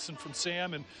and Chris and from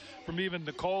Sam and from even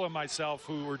Nicole and myself,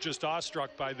 who were just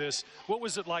awestruck by this. What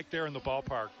was it like there in the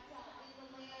ballpark?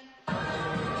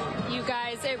 You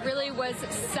guys, it really was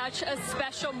such a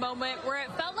special moment where it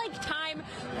felt like time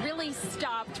really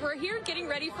stopped. We're here getting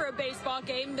ready for a baseball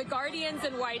game, the Guardians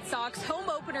and White Sox home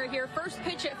opener here, first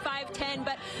pitch at 5:10,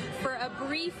 but for a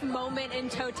brief moment in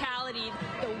totality,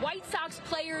 the White Sox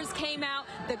players came out,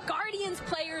 the Guardians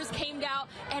players came out,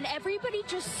 and everybody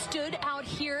just stood out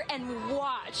here and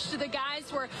watched. The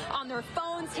guys were on their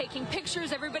phones taking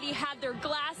pictures, everybody had their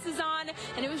glasses on,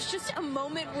 and it was just a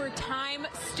moment where time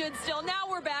stood still. Now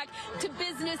we're back to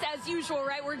business as usual,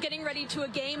 right? We're getting ready to a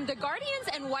game. The Guardians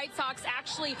and White Sox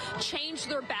actually changed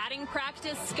their batting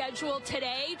practice schedule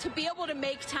today to be able to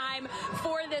make time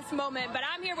for this moment. But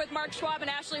I'm here with Mark Schwab and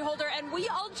Ashley Holder, and we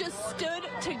all just stood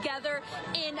together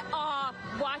in awe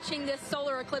watching this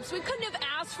solar eclipse. We couldn't have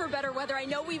asked for better weather. I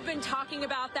know we've been talking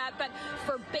about that, but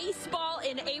for baseball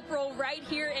in April right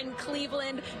here in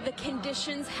Cleveland, the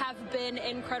conditions have been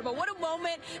incredible. What a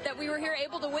moment that we were here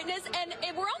able to witness, and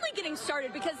we're only getting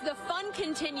started because the fun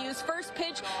continues. First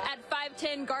pitch at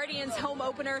 5:10, Guardians home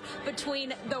opener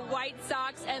between the White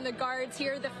Sox and the Guards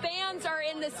here. The fans are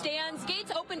in the stands.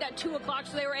 Gates opened at 2 o'clock,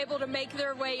 so they were able to make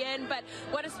their way in, but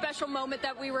what a special moment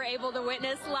that we were able to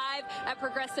witness live at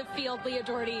Progressive Field. Leah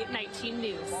Doherty, 19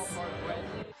 News.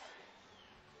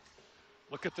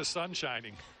 Look at the sun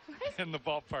shining in the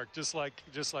ballpark, just like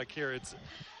here.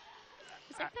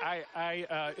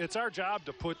 It's our job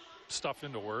to put stuff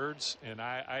into words, and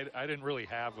I didn't really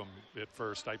have them at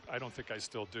first. I don't think I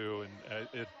still do,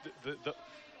 and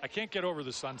I can't get over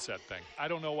the sunset thing. I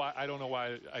don't know why.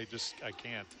 I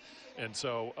can't. And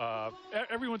so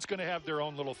everyone's going to have their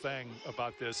own little thing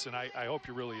about this, and I hope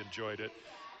you really enjoyed it.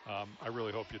 I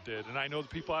really hope you did. And I know the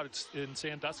people out in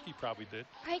Sandusky probably did.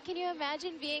 Right, can you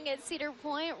imagine being at Cedar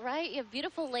Point, right? You have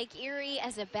beautiful Lake Erie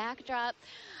as a backdrop.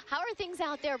 How are things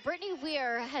out there? Brittany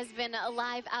Weir has been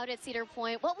alive out at Cedar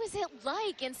Point. What was it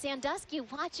like in Sandusky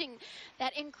watching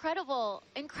that incredible,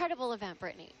 incredible event,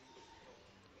 Brittany?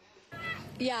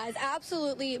 Yeah, it's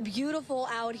absolutely beautiful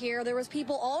out here. There was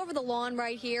people all over the lawn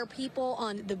right here, people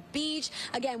on the beach.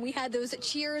 Again, we had those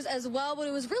cheers as well, but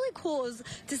it was really cool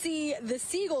to see the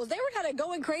seagulls. They were kind of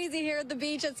going crazy here at the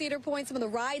beach at Cedar Point. Some of the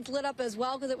rides lit up as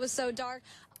well because it was so dark.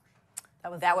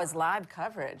 That was live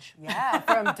coverage. Yeah,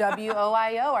 from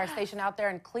WOIO, our station out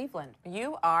there in Cleveland.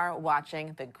 You are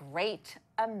watching the Great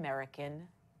American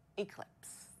Eclipse.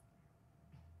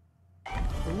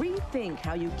 Rethink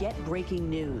how you get breaking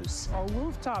news. A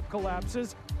rooftop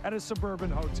collapses at a suburban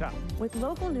hotel. With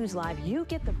Local News Live, you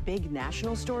get the big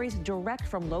national stories direct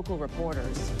from local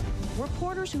reporters.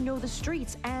 Reporters who know the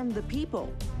streets and the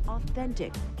people.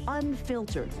 Authentic,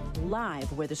 unfiltered, live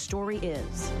where the story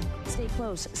is. Stay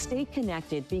close, stay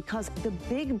connected, because the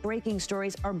big breaking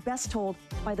stories are best told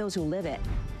by those who live it.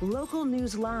 Local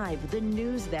News Live, the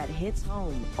news that hits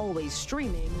home. Always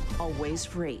streaming, always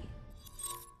free.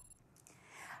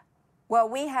 Well,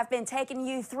 we have been taking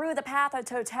you through the path of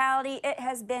totality. It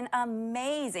has been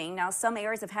amazing. Now, some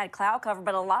areas have had cloud cover,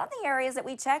 but a lot of the areas that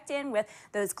we checked in with,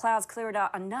 those clouds cleared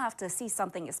out enough to see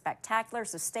something spectacular.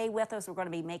 So stay with us. We're going to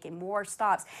be making more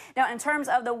stops. Now, in terms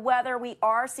of the weather, we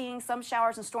are seeing some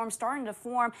showers and storms starting to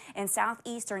form in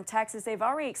southeastern Texas. They've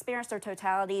already experienced their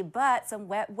totality, but some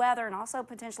wet weather and also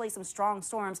potentially some strong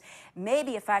storms may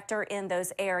be a factor in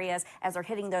those areas as they're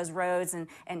hitting those roads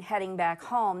and heading back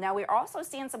home. Now, we're also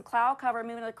seeing some cloud cover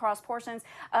moving across portions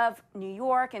of New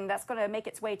York, and that's going to make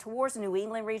its way towards the New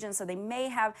England region, so they may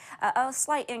have a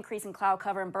slight increase in cloud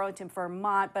cover in Burlington,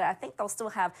 Vermont, but I think they'll still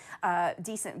have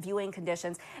decent viewing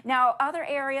conditions. Now, other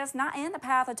areas not in the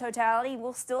path of totality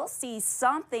will still see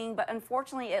something, but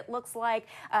unfortunately it looks like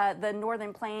the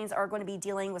northern plains are going to be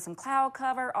dealing with some cloud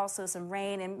cover, also some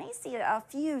rain, and may see a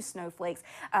few snowflakes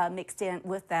mixed in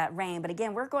with that rain. But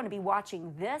again, we're going to be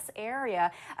watching this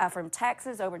area from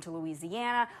Texas over to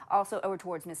Louisiana, also over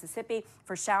towards Mississippi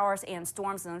for showers and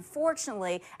storms. And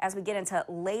unfortunately, as we get into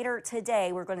later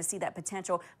today, we're going to see that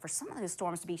potential for some of those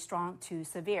storms to be strong to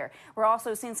severe. We're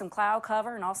also seeing some cloud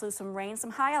cover and also some rain, some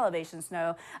high elevation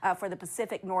snow for the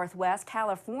Pacific Northwest.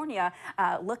 California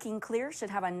looking clear, should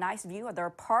have a nice view of their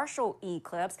partial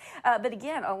eclipse. But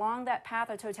again, along that path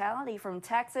of totality from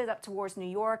Texas up towards New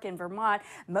York and Vermont,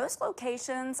 most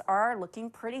locations are looking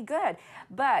pretty good.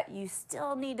 But you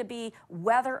still need to be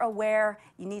weather aware.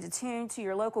 You need to tune to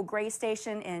your local Gray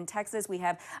station in Texas. We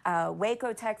have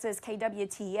Waco, Texas,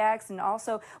 KWTX, and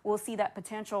also we'll see that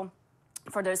potential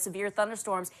for those severe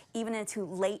thunderstorms even into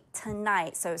late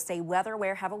tonight. So stay weather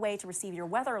aware, have a way to receive your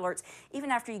weather alerts even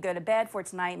after you go to bed for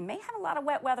tonight. May have a lot of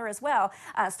wet weather as well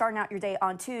starting out your day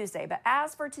on Tuesday. But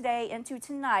as for today into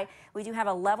tonight, we do have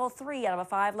a level 3 out of a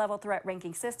 5-level threat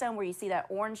ranking system where you see that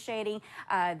orange shading.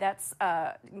 That's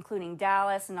including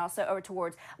Dallas and also over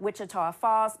towards Wichita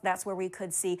Falls. That's where we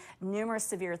could see numerous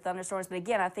severe thunderstorms. But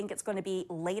again, I think it's going to be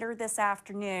later this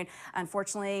afternoon.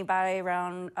 Unfortunately, by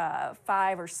around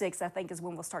 5 or 6, I think is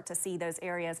when we'll start to see those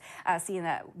areas, seeing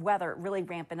that weather really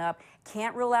ramping up.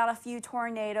 Can't rule out a few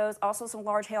tornadoes, also some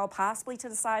large hail possibly to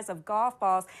the size of golf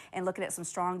balls, and looking at some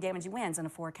strong damaging winds in the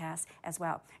forecast as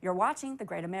well. You're watching the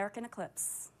Great American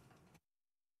Eclipse.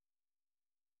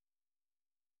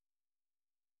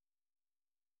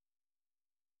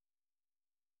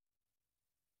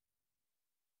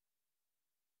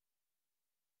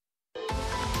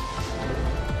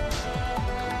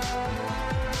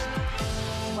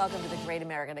 Welcome to the Great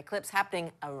American Eclipse,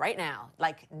 happening right now,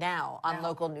 like now on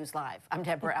Local News Live. I'm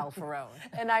Deborah Alfarone.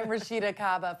 And I'm Rashida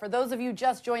Kaba. For those of you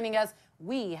just joining us,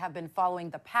 we have been following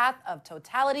the path of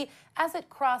totality as it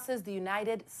crosses the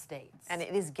United States. And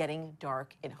it is getting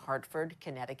dark in Hartford,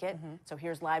 Connecticut. So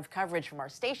here's live coverage from our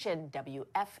station,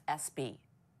 WFSB.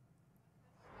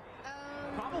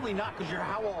 Probably not, because you're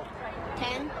how old?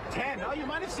 10. 10? Oh, you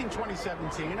might have seen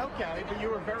 2017, okay, but you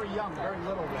were very young, very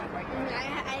little then.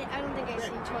 I don't think I've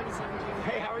seen 2017.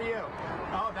 Hey, how are you?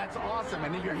 Oh, that's awesome.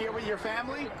 And you're here with your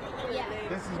family? Yeah.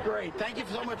 This is great. Thank you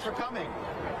so much for coming.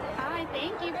 Hi,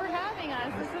 thank you for having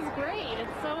us. This is great.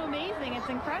 It's so amazing. It's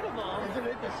incredible. Isn't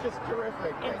it? It's just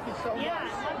terrific. Thank you so much. Yeah,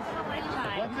 once in a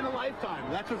lifetime. Once in a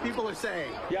lifetime. That's what people are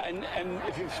saying. Yeah, and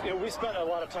if we spent a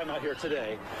lot of time out here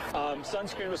today.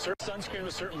 Sunscreen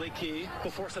was certainly key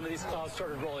before some of these clouds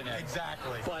started rolling in.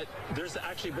 Exactly. But there's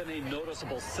actually been a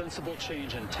noticeable, sensible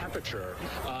change in temperature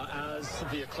as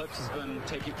the eclipse has been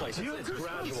taking place. It's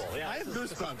gradual. Yeah, I have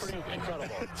goosebumps. Pretty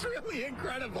incredible. It's really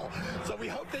incredible. So we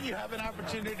hope that you have an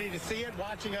opportunity to see it,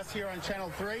 watching us here on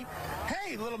Channel 3.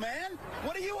 Hey, little man,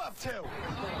 what are you up to?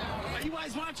 Are you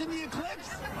guys watching the eclipse?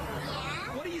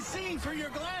 Yeah. What are you seeing through your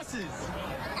glasses?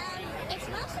 It's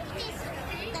mostly just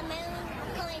the moon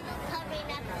covering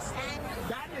up the sun.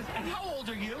 That is, and how old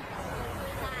are you?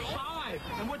 5.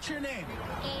 And what's your name?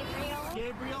 Gabriel.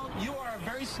 Gabriel, you are a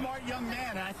very smart young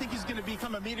man, and I think he's going to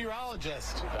become a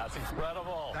meteorologist. That's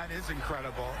incredible. That is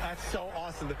incredible. That's so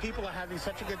awesome. The people are having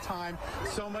such a good time,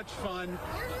 so much fun,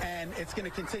 and it's going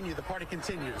to continue. The party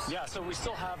continues. Yeah, so we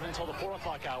still have until the 4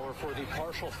 o'clock hour for the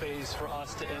partial phase for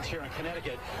us to end here in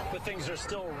Connecticut, but things are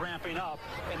still ramping up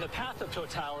in the path of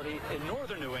totality in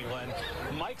northern New England.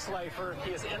 Mike Slifer,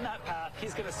 he is in that path.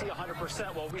 He's going to see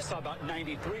 100%. Well, we saw about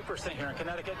 93% here in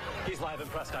Connecticut. He's live in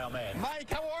Presque Isle, Maine. Mike,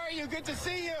 how are you? Good to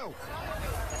see you.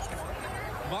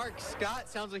 Mark, Scott,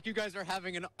 sounds like you guys are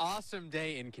having an awesome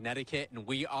day in Connecticut, and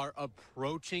we are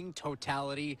approaching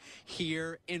totality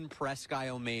here in Presque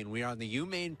Isle, Maine. We are on the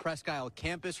UMaine Presque Isle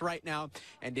campus right now,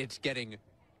 and it's getting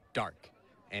dark,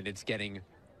 and it's getting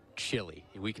chilly.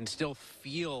 We can still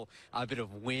feel a bit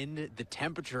of wind. The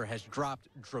temperature has dropped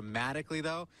dramatically,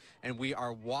 though, and we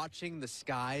are watching the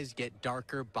skies get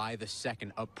darker by the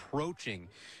second, approaching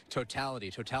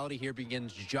totality. Totality here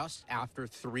begins just after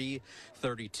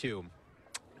 3:32.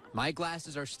 My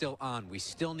glasses are still on. We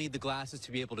still need the glasses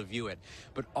to be able to view it,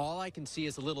 but all I can see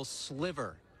is a little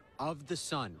sliver of the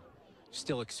sun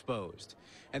still exposed.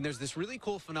 And there's this really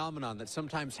cool phenomenon that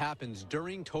sometimes happens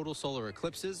during total solar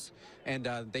eclipses, and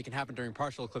they can happen during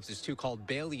partial eclipses too, called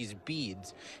Bailey's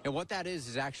beads. And what that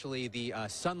is actually the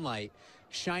sunlight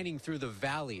shining through the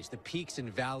valleys, the peaks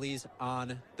and valleys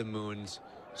on the moon's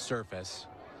surface.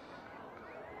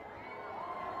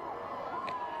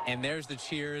 And there's the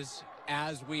cheers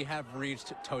as we have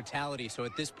reached totality. So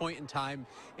at this point in time,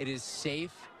 it is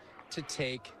safe to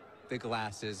take the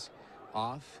glasses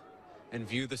off and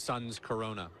view the sun's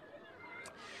corona.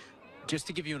 Just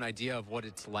to give you an idea of what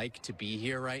it's like to be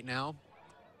here right now,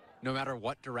 no matter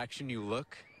what direction you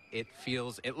look, it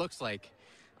looks like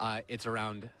it's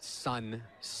around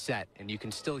sunset, and you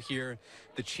can still hear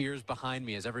the cheers behind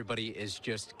me as everybody is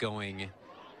just going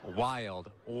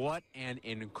wild. What an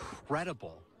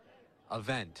incredible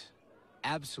event.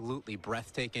 Absolutely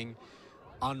breathtaking,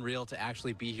 unreal to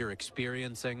actually be here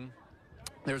experiencing.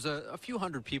 There's a few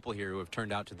hundred people here who have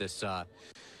turned out to this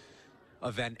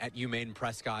event at UMaine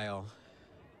Presque Isle,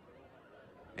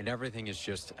 and everything is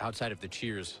just, outside of the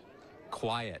cheers,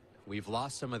 quiet. We've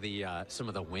lost some of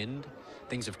the wind.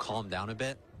 Things have calmed down a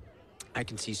bit. I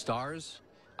can see stars.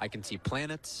 I can see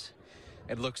planets.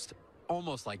 It looks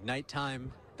almost like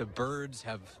nighttime. The birds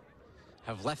have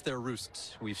left their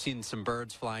roosts. We've seen some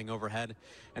birds flying overhead.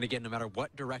 And again, no matter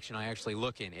what direction I actually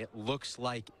look in, it looks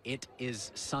like it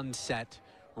is sunset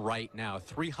right now.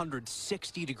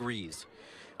 360 degrees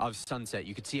of sunset.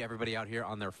 You can see everybody out here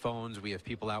on their phones. We have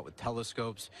people out with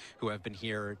telescopes who have been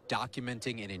here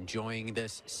documenting and enjoying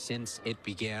this since it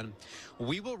began.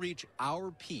 We will reach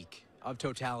our peak of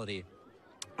totality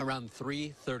around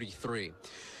 3:33.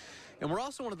 And we're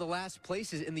also one of the last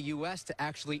places in the U.S. to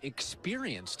actually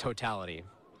experience totality.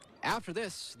 After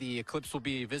this, the eclipse will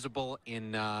be visible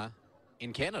in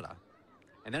Canada.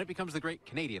 And then it becomes the Great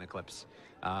Canadian Eclipse,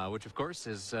 which, of course,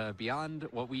 is beyond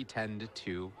what we tend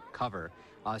to cover.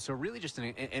 So really just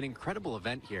an incredible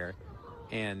event here,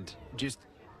 and just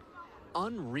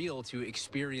unreal to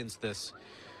experience this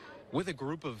with a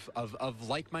group of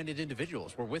like-minded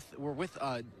individuals. We're with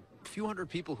a few hundred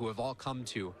people who have all come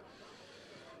to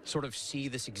sort of see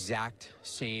this exact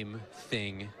same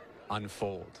thing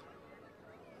unfold.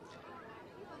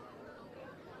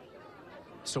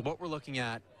 So what we're looking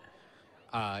at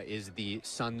is the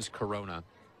sun's corona,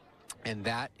 and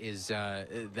that is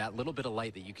that little bit of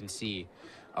light that you can see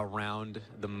around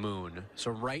the moon. So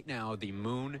right now the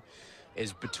moon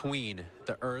is between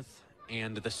the Earth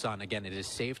and the sun. Again, it is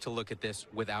safe to look at this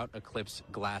without eclipse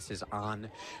glasses on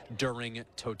during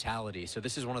totality. So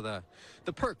this is one of the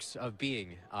perks of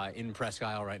being in Presque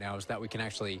Isle right now, is that we can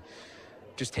actually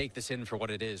just take this in for what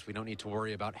it is. We don't need to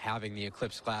worry about having the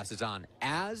eclipse glasses on.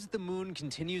 As the moon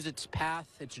continues its path,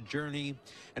 its journey,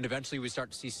 and eventually we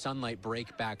start to see sunlight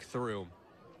break back through,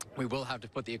 we will have to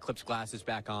put the eclipse glasses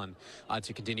back on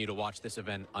to continue to watch this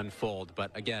event unfold.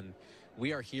 But again,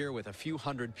 we are here with a few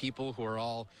hundred people who are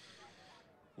all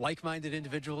like-minded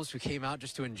individuals who came out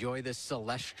just to enjoy this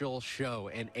celestial show,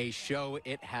 and a show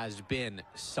it has been.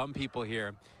 Some people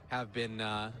here have been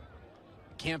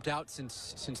camped out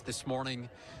since this morning.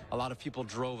 A lot of people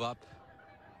drove up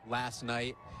last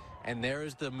night, and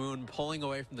there's the moon pulling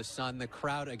away from the sun. The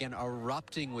crowd again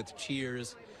erupting with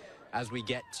cheers as we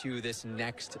get to this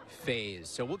next phase.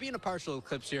 So we'll be in a partial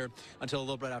eclipse here until a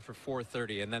little bit after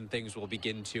 4:30, and then things will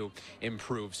begin to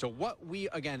improve. So what we,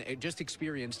 again, just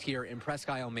experienced here in Presque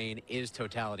Isle, Maine is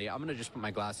totality. I'm gonna just put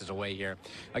my glasses away here.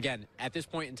 Again, at this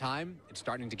point in time, it's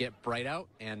starting to get bright out,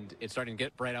 and it's starting to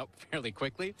get bright out fairly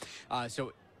quickly.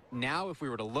 So now if we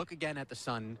were to look again at the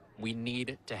sun, we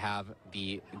need to have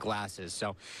the glasses.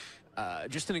 So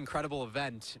just an incredible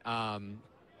event.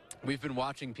 We've been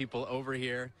watching people over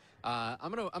here.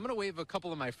 I'm gonna wave a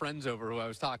couple of my friends over who I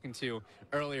was talking to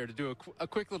earlier to do a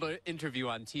quick little interview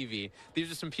on TV.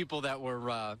 These are some people that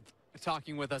were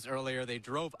talking with us earlier. They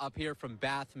drove up here from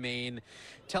Bath, Maine.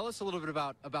 Tell us a little bit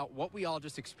about what we all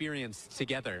just experienced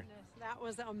together. That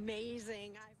was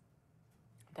amazing.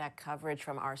 That coverage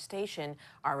from our station,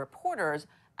 our reporters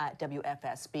at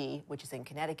WFSB, which is in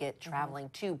Connecticut, traveling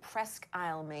to Presque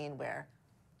Isle, Maine, where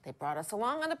they brought us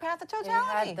along on the path of totality.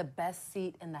 They had the best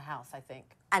seat in the house, I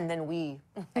think. And then we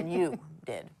and you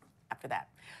did after that.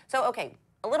 So, okay,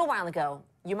 a little while ago,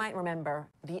 you might remember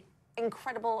the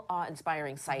incredible,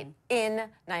 awe-inspiring sight in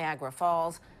Niagara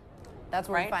Falls. That's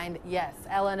where we find, yes,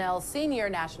 LNL senior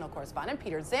national correspondent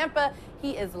Peter Zampa.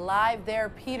 He is live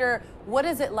there. Peter, what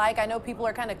is it like? I know people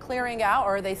are kind of clearing out,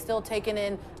 or are they still taking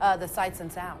in the sights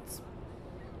and sounds?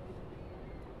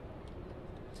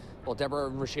 Well, Deborah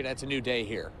and Rashida, it's a new day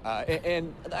here.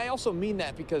 And I also mean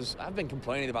that because I've been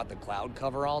complaining about the cloud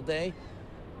cover all day.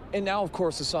 And now, of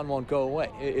course, the sun won't go away.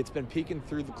 It's been peeking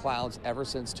through the clouds ever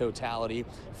since totality.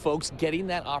 Folks getting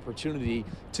that opportunity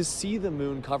to see the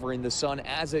moon covering the sun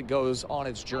as it goes on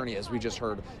its journey, as we just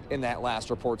heard in that last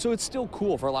report. So it's still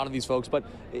cool for a lot of these folks, but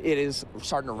it is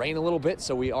starting to rain a little bit,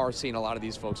 so we are seeing a lot of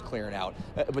these folks clearing out.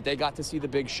 But they got to see the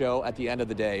big show at the end of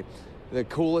the day. The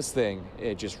coolest thing,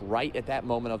 just right at that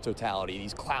moment of totality,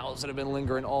 these clouds that have been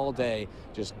lingering all day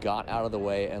just got out of the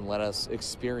way and let us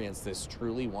experience this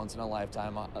truly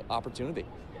once-in-a-lifetime opportunity.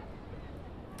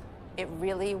 It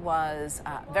really was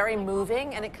very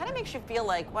moving, and it kind of makes you feel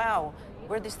like, wow,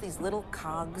 we're just these little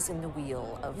cogs in the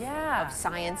wheel of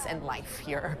science and life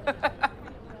here.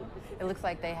 It looks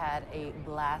like they had a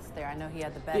blast there. I know he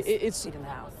had the best seat in the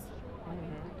house.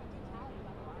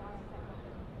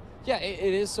 Yeah,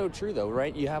 it is so true, though,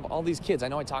 right? You have all these kids. I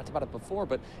know I talked about it before,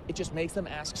 but it just makes them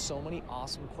ask so many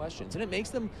awesome questions. And it makes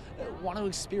them want to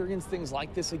experience things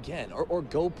like this again, or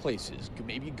go places,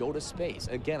 maybe go to space.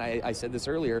 Again, I said this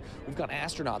earlier, we've got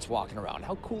astronauts walking around.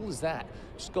 How cool is that?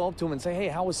 Just go up to them and say, hey,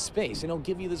 how was space? And he'll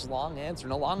give you this long answer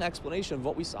and a long explanation of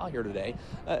what we saw here today.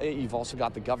 You've also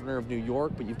got the governor of New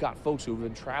York, but you've got folks who've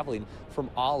been traveling from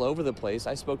all over the place.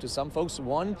 I spoke to some folks.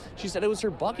 One, she said it was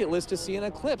her bucket list to see an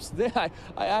eclipse. I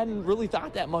hadn't really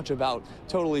thought that much about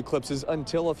total eclipses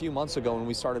until a few months ago when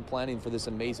we started planning for this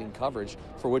amazing coverage,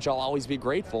 for which I'll always be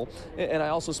grateful. And I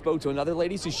also spoke to another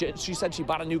lady. She said she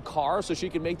bought a new car so she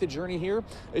could make the journey here.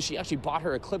 She actually bought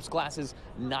her eclipse glasses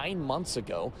 9 months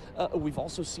ago. We've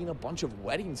also seen a bunch of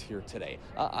weddings here today.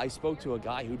 I spoke to a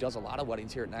guy who does a lot of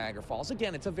weddings here at Niagara Falls.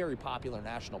 Again, it's a very popular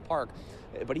national park,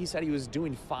 but he said he was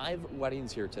doing 5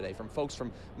 weddings here today from folks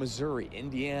from Missouri,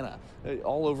 Indiana,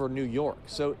 all over New York.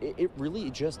 So it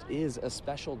really just is a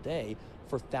special day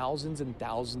for thousands and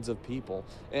thousands of people.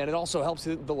 And it also helps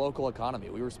the local economy.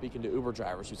 We were speaking to Uber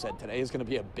drivers who said today is going to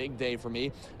be a big day for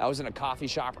me. I was in a coffee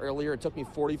shop earlier. It took me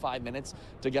 45 minutes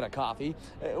to get a coffee,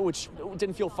 which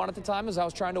didn't feel fun at the time as I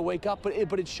was trying to wake up, but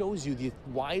it shows you the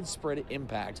widespread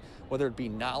impact, whether it be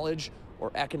knowledge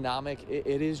or economic.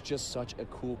 It is just such a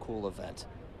cool event.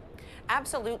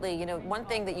 Absolutely. You know, one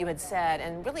thing that you had said,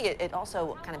 and really it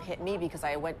also kind of hit me because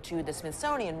I went to the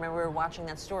Smithsonian. Remember, we were watching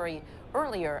that story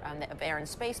earlier on the Air and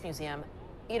Space Museum.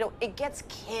 You know, it gets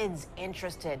kids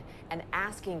interested and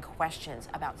asking questions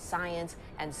about science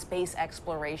and space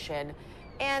exploration.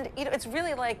 And, you know, it's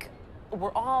really like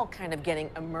we're all kind of getting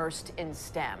immersed in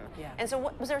STEM. Yeah. And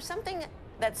so was there something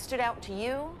that stood out to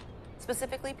you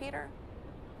specifically, Peter?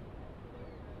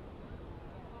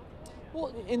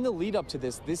 Well, in the lead up to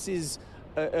this is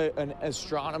an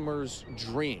astronomer's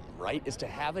dream, right? Is to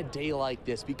have a day like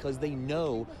this because they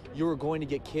know you're going to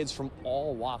get kids from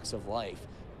all walks of life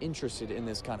interested in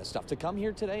this kind of stuff. To come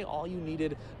here today, all you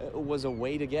needed was a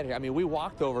way to get here. I mean, we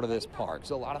walked over to this park,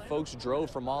 so a lot of folks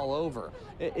drove from all over.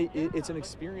 It's an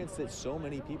experience that so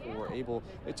many people were able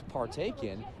to partake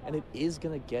in, and it is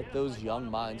going to get those young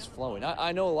minds flowing.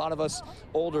 I know a lot of us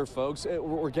older folks,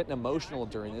 we're getting emotional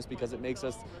during this because it makes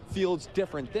us feel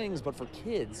different things, but for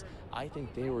kids, I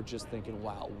think they were just thinking,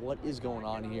 wow, what is going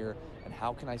on here, and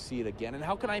how can I see it again, and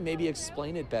how can I maybe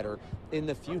explain it better in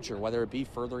the future, whether it be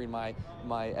furthering my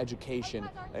education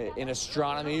in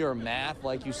astronomy or math,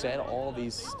 like you said, all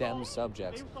these STEM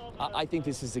subjects. I think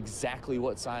this is exactly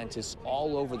what scientists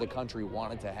all over the country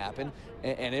wanted to happen,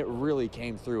 and it really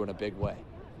came through in a big way.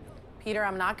 Peter,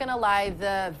 I'm not going to lie,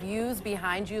 the views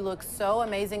behind you look so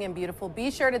amazing and beautiful.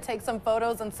 Be sure to take some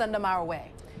photos and send them our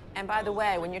way. And by the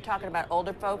way, when you're talking about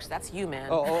older folks, that's you, man.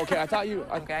 Oh, okay. I thought you...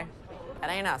 Okay. That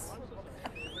ain't us.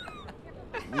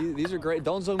 These are great.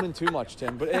 Don't zoom in too much,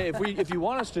 Tim. But hey, if you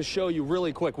want us to show you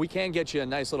really quick, we can get you a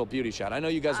nice little beauty shot. I know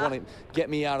you guys want to get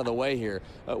me out of the way here.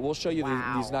 We'll show you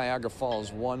these Niagara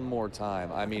Falls one more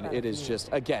time. I mean, it is just,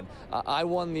 again, I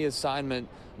won the assignment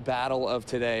battle of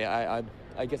today.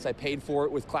 I guess I paid for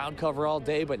it with cloud cover all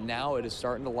day, but now it is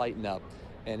starting to lighten up.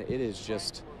 And it is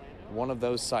just one of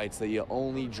those sights that you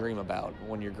only dream about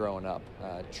when you're growing up.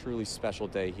 Truly special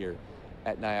day here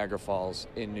at Niagara Falls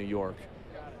in New York.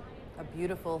 A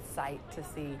beautiful sight to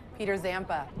see. Peter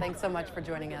Zampa, thanks so much for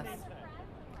joining us.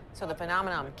 So the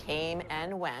phenomenon came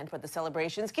and went, but the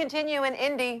celebrations continue in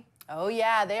Indy. Oh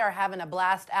yeah, they are having a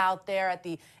blast out there at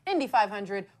the Indy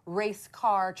 500 race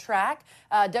car track.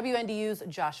 WNDU's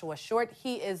Joshua Short,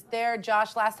 he is there.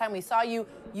 Josh, last time we saw you,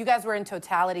 you guys were in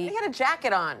totality. He had a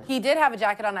jacket on. He did have a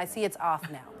jacket on. I see it's off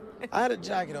now. I had a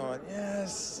jacket on.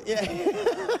 Yes. Yeah.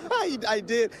 I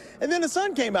did. And then the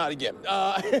sun came out again.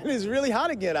 And it's really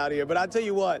hot again out here. But I tell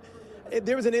you what,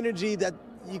 there was an energy that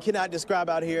you cannot describe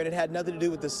out here, and it had nothing to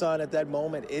do with the sun at that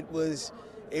moment. It was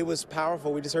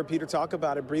powerful. We just heard Peter talk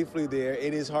about it briefly there.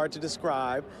 It is hard to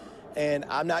describe. And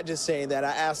I'm not just saying that.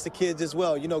 I asked the kids as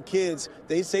well. You know, kids,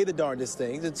 they say the darndest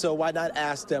things. And so why not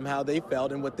ask them how they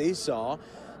felt and what they saw?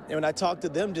 And when I talked to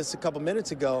them just a couple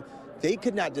minutes ago, they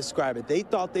could not describe it. They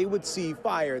thought they would see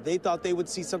fire. They thought they would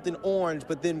see something orange.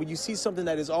 But then when you see something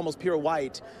that is almost pure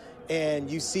white and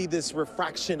you see this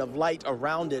refraction of light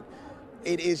around it,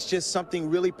 it is just something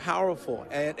really powerful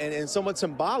and somewhat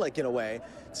symbolic in a way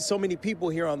to so many people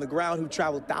here on the ground who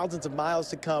traveled thousands of miles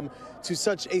to come to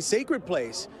such a sacred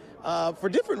place for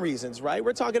different reasons, right?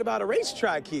 We're talking about a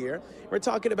racetrack here. We're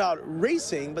talking about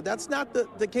racing, but that's not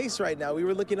the case right now. We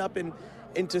were looking up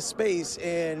into space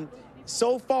and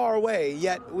so far away,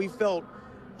 yet we felt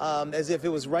as if it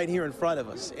was right here in front of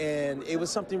us. And it was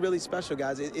something really special,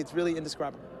 guys. It's really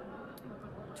indescribable.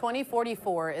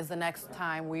 2044 is the next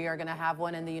time we are going to have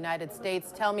one in the United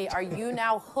States. Tell me, are you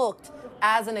now hooked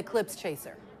as an eclipse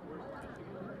chaser?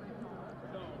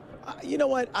 You know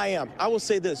what? I am. I will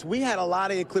say this. We had a lot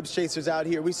of eclipse chasers out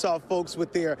here. We saw folks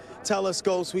with their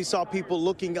telescopes. We saw people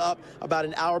looking up about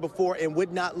an hour before and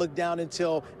would not look down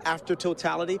until after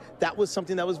totality. That was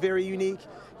something that was very unique.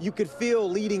 You could feel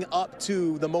leading up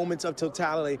to the moments of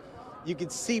totality. You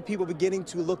could see people beginning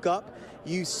to look up.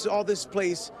 You saw this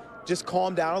place just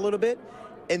calm down a little bit,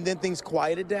 and then things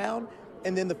quieted down.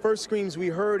 And then the first screams we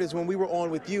heard is when we were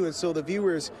on with you, and so the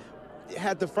viewers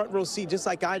had the front row seat just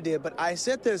like I did. But I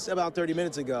said this about 30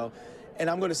 minutes ago,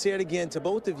 and I'm going to say it again to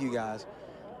both of you guys.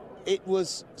 It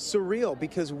was surreal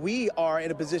because we are in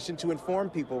a position to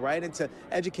inform people, right, and to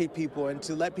educate people and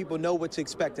to let people know what to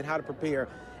expect and how to prepare.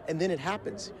 And then it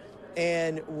happens.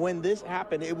 And when this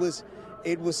happened, it was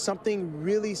something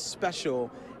really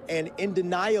special and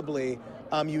undeniably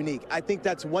unique. I think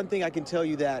that's one thing I can tell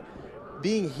you, that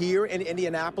being here in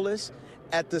Indianapolis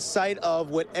at the site of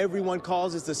what everyone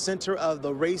calls is the center of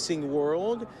the racing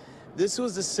world, this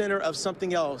was the center of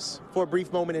something else for a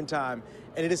brief moment in time.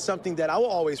 And it is something that I will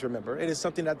always remember. It is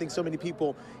something that I think so many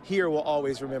people here will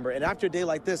always remember. And after a day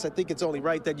like this, I think it's only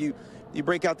right that you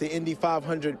break out the Indy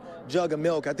 500 jug of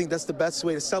milk. I think that's the best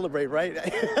way to celebrate,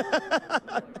 right?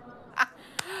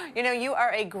 You know, you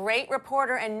are a great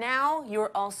reporter, and now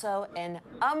you're also an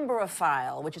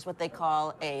umbrophile, which is what they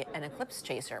call an eclipse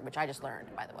chaser, which I just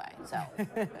learned, by the way.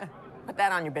 So put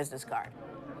that on your business card.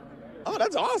 Oh,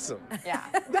 that's awesome. Yeah.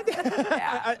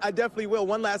 I definitely will.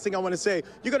 One last thing I want to say.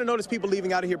 You're going to notice people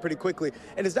leaving out of here pretty quickly,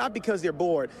 and it's not because they're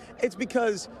bored. It's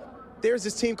because there's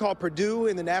this team called Purdue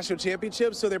in the national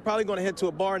championship, so they're probably going to head to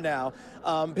a bar now,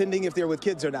 pending if they're with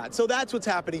kids or not. So that's what's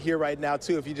happening here right now,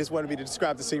 too, if you just wanted me to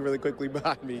describe the scene really quickly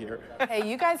behind me here. Hey,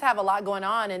 you guys have a lot going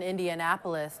on in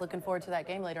Indianapolis. Looking forward to that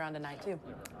game later on tonight, too.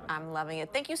 I'm loving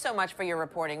it. Thank you so much for your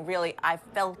reporting. Really, I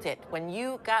felt it. When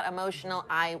you got emotional,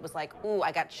 I was like, ooh,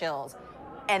 I got chills.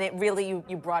 And it really,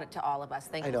 you brought it to all of us.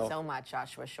 Thank you so much,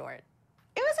 Joshua Short.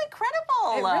 It was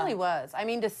incredible. It really was. I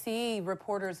mean, to see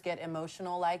reporters get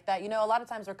emotional like that, you know, a lot of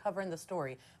times we're covering the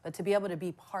story, but to be able to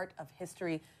be part of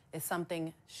history is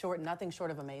something nothing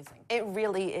short of amazing. It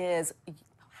really is.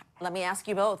 Let me ask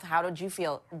you both, how did you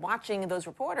feel watching those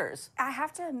reporters? I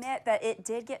have to admit that it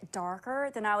did get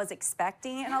darker than I was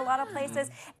expecting in a lot of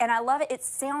places, and I love it. It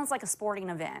sounds like a sporting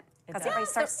event because everybody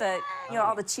starts to, you know,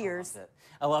 all the cheers.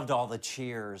 I loved all the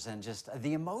cheers and just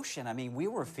the emotion. I mean, we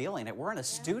were feeling it. We're in a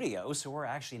studio, so we're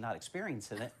actually not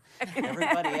experiencing it.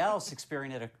 Everybody else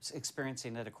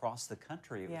experiencing it across the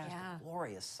country. It was just a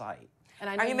glorious sight.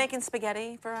 And are you making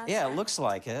spaghetti for us? Yeah, it looks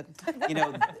like it. You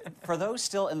know, for those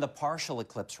still in the partial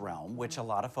eclipse realm, which a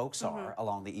lot of folks are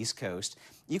along the East Coast,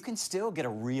 you can still get a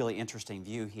really interesting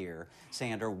view here,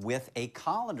 Sandra, with a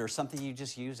colander, something you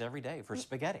just use every day for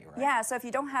spaghetti, right? Yeah, so if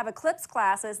you don't have eclipse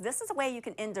glasses, this is a way you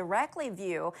can indirectly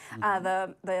view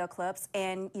the eclipse,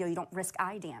 and you don't risk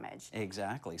eye damage.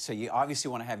 Exactly. So you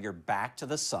obviously want to have your back to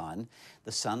the sun.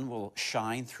 The sun will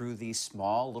shine through these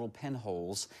small little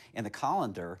pinholes in the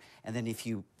colander, and then if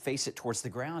you face it towards the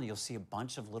ground, you'll see a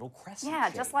bunch of little crescent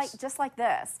shapes. just like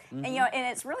this. And and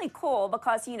it's really cool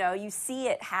because you see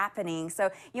it happening. So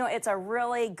it's a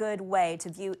really good way to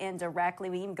view indirectly.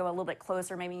 We even go a little bit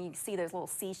closer. Maybe you can see those little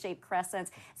C-shaped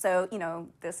crescents. So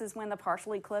this is when the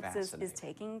partial eclipse is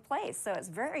taking place. So it's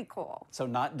very cool. So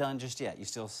not done just yet. You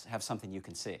still have something you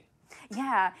can see.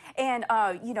 Yeah, and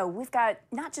you know, we've got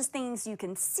not just things you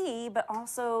can see, but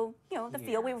also, you know, the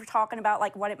feel. We were talking about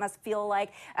like what it must feel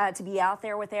like to be out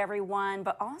there with everyone,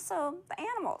 but also the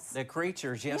animals. The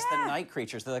creatures, yes, the night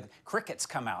creatures. The crickets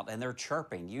come out and they're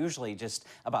chirping, usually just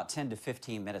about 10 to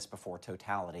 15 minutes before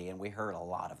totality, and we heard a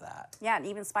lot of that. Yeah, and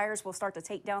even spiders will start to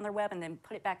take down their web and then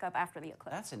put it back up after the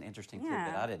eclipse. That's an interesting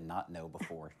tidbit I did not know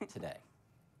before today.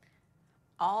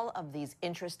 All of these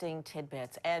interesting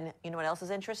tidbits. And you know what else is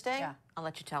interesting? Yeah. I'll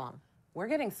let you tell them. We're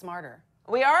getting smarter.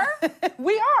 We are?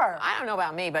 We are. I don't know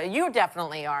about me, but you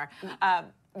definitely are.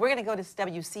 We're going to go to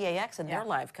WCAX and their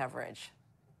live coverage.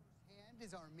 And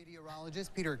is our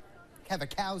meteorologist, Peter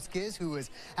Kevakowskis, who was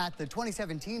at the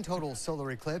 2017 total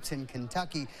solar eclipse in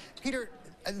Kentucky. Peter,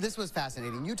 this was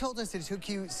fascinating. You told us it took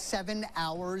you 7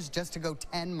 hours just to go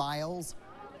 10 miles.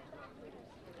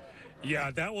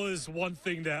 Yeah, that was one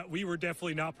thing that we were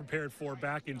definitely not prepared for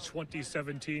back in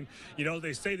 2017. You know,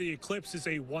 they say the eclipse is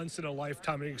a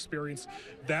once-in-a-lifetime experience.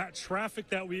 That traffic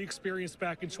that we experienced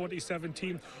back in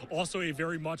 2017, also a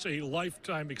very much a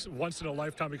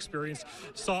once-in-a-lifetime experience.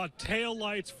 Saw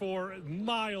taillights for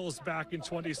miles back in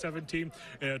 2017,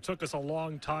 and it took us a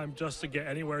long time just to get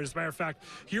anywhere. As a matter of fact,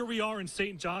 here we are in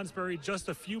St. Johnsbury just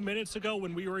a few minutes ago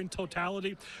when we were in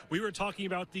totality. We were talking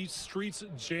about these streets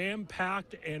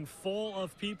jam-packed and full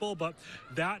of people, but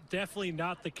that definitely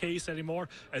not the case anymore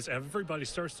as everybody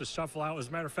starts to shuffle out. As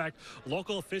a matter of fact,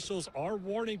 local officials are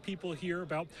warning people here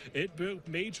about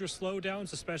major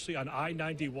slowdowns, especially on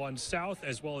I-91 South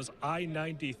as well as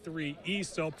I-93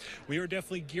 East. So we are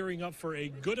definitely gearing up for a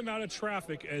good amount of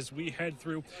traffic as we head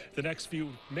through the next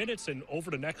few minutes and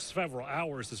over the next several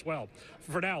hours as well.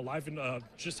 For now, live in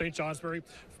St. Johnsbury,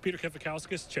 Peter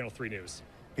Kevakowskis, Channel 3 News.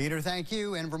 Peter, thank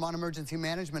you. And Vermont emergency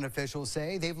management officials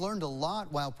say they've learned a lot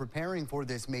while preparing for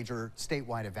this major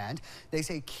statewide event. They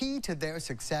say key to their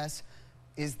success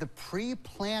is the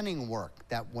pre-planning work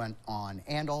that went on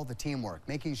and all the teamwork,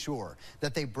 making sure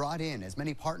that they brought in as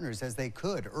many partners as they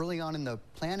could early on in the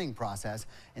planning process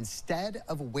instead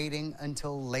of waiting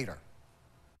until later.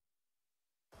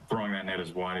 Throwing that net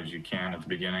as wide as you can at the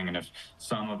beginning, and if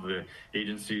some of the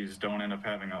agencies don't end up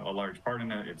having a large part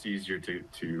in it, it's easier to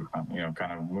you know,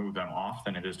 kind of move them off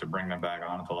than it is to bring them back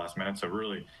on at the last minute. So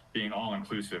really being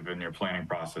all-inclusive in your planning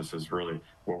process is really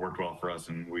what worked well for us,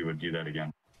 and we would do that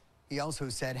again. He also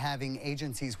said having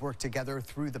agencies work together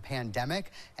through the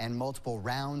pandemic and multiple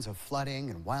rounds of flooding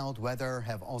and wild weather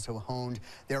have also honed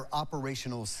their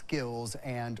operational skills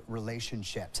and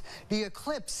relationships. The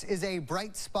eclipse is a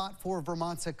bright spot for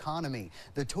Vermont's economy.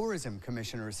 The tourism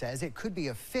commissioner says it could be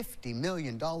a $50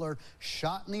 million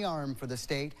shot in the arm for the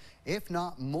state, if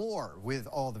not more, with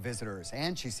all the visitors.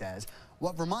 And she says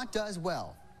what Vermont does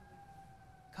well,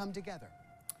 come together.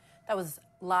 That was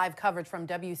live coverage from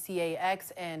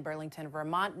WCAX in Burlington,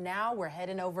 Vermont. Now we're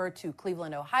heading over to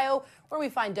Cleveland, Ohio, where we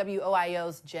find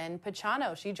WOIO's Jen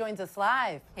Pachano. She joins us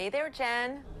live. Hey there,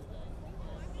 Jen.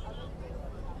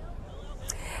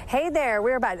 Hey there,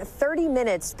 we're about 30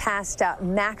 minutes past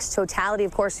max totality.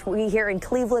 Of course, we here in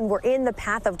Cleveland, we're in the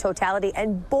path of totality,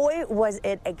 and boy, was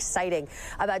it exciting.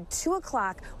 About 2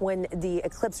 o'clock when the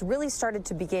eclipse really started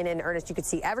to begin in earnest, you could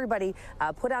see everybody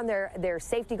put on their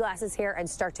safety glasses here and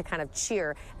start to kind of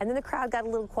cheer. And then the crowd got a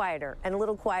little quieter and a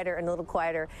little quieter and a little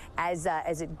quieter as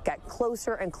it got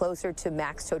closer and closer to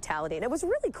max totality. And it was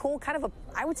really cool, kind of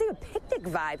I would say a picnic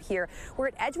vibe here. We're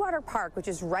at Edgewater Park, which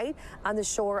is right on the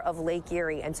shore of Lake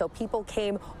Erie. And so people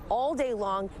came all day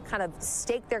long, kind of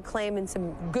staked their claim in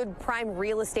some good prime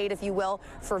real estate, if you will,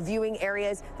 for viewing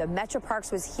areas. The Metro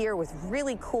Parks was here with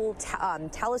really cool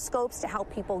telescopes to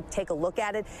help people take a look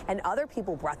at it. And other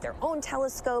people brought their own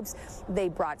telescopes. They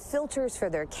brought filters for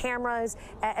their cameras.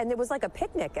 And it was like a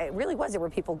picnic. It really was. There were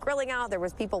people grilling out. There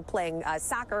was people playing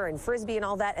soccer and frisbee and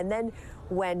all that. And then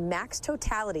when max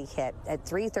totality hit at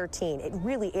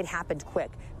 3:13, it happened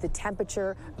quick. The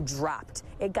temperature dropped.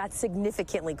 It got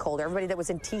significantly colder. Everybody that was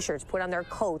in t-shirts put on their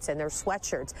coats and their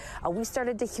sweatshirts. We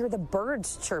started to hear the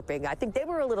birds chirping. I think they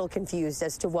were a little confused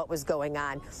as to what was going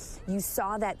on. You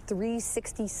saw that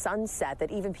 360 sunset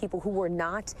that even people who were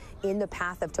not in the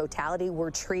path of totality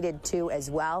were treated to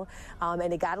as well.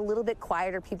 And it got a little bit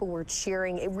quieter. People were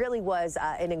cheering. It really was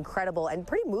an incredible and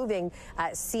pretty moving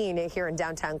scene here in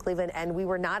downtown Cleveland. And we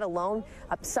were not alone.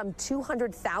 Some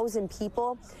 200,000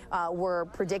 people were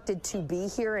predicted to be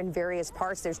here in various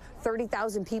parts. There's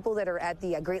 30,000 some people that are at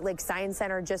the Great Lakes Science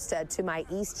Center just to my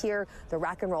east here. The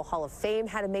Rock and Roll Hall of Fame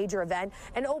had a major event.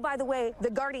 And oh, by the way, the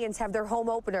Guardians have their home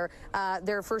opener.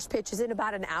 Their first pitch is in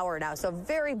about an hour now. So a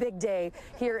very big day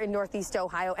here in Northeast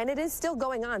Ohio. And it is still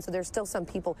going on. So there's still some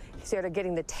people sort of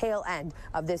getting the tail end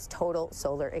of this total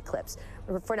solar eclipse.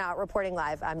 For now, reporting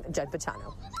live, I'm Jen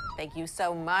Pachano. Thank you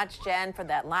so much, Jen, for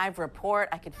that live report.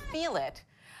 I could feel it.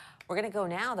 We're going to go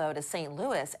now, though, to St.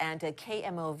 Louis and to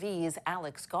KMOV's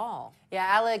Alex Gall. Yeah,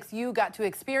 Alex, you got to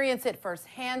experience it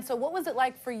firsthand. So what was it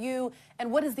like for you,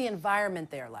 and what is the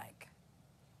environment there like?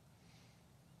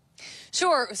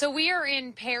 Sure. So we are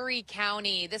in Perry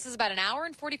County. This is about an hour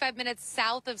and 45 minutes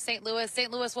south of St. Louis. St.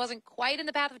 Louis wasn't quite in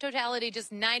the path of totality,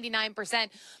 just 99%.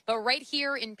 But right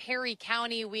here in Perry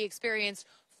County, we experienced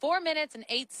 4 minutes and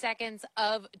 8 seconds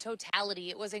of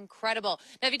totality. It was incredible.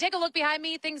 Now, if you take a look behind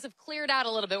me, things have cleared out a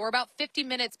little bit. We're about 50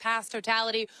 minutes past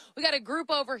totality. We got a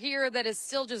group over here that is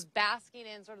still just basking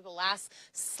in sort of the last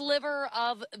sliver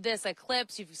of this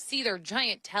eclipse. You see their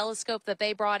giant telescope that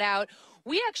they brought out.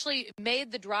 We actually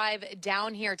made the drive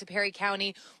down here to Perry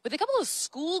County with a couple of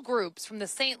school groups from the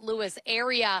St. Louis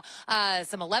area,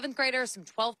 some 11th graders, some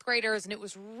 12th graders, and it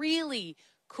was really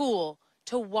cool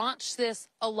to watch this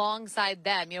alongside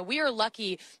them. You know, we are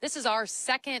lucky. This is our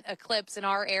second eclipse in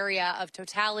our area of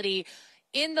totality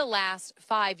in the last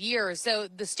 5 years. So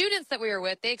the students that we were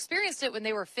with, they experienced it when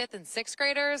they were 5th and 6th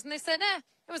graders, and they said,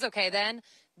 it was okay then.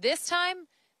 This time,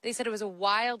 they said it was a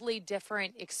wildly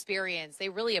different experience. They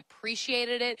really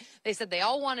appreciated it. They said they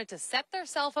all wanted to set their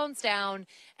cell phones down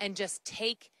and just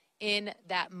take in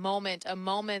that moment, a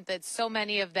moment that so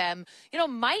many of them, you know,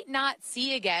 might not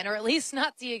see again, or at least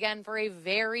not see again for a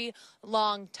very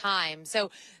long time. So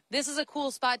this is a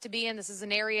cool spot to be in. This is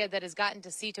an area that has gotten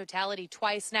to see totality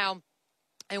twice now.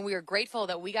 And we are grateful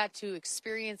that we got to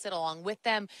experience it along with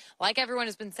them. Like everyone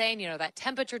has been saying, you know, that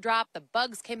temperature drop, the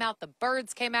bugs came out, the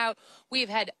birds came out. We've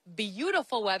had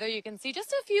beautiful weather. You can see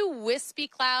just a few wispy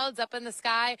clouds up in the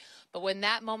sky. But when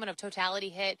that moment of totality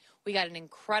hit, we got an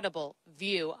incredible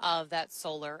view of that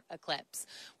solar eclipse.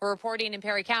 We're reporting in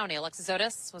Perry County. Alexis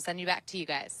Otis, we'll send you back to you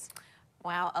guys.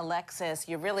 Wow, Alexis,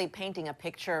 you're really painting a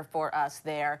picture for us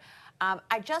there.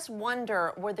 I just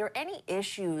wonder, were there any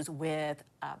issues with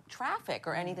traffic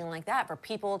or anything like that for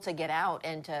people to get out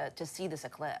and to see this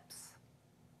eclipse?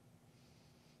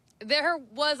 There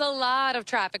was a lot of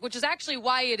traffic, which is actually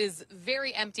why it is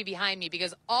very empty behind me,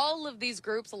 because all of these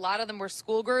groups, a lot of them were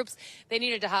school groups. They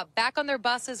needed to hop back on their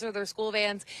buses or their school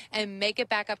vans and make it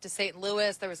back up to St.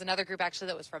 Louis. There was another group actually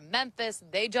that was from Memphis.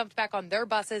 They jumped back on their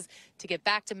buses to get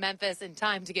back to Memphis in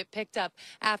time to get picked up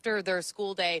after their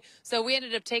school day. So we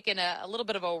ended up taking a little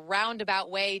bit of a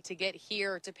roundabout way to get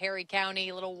here to Perry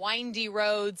County, little windy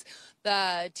roads.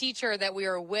 The teacher that we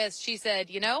were with, she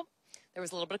said, you know, there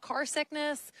was a little bit of car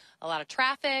sickness, a lot of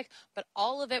traffic, but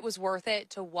all of it was worth it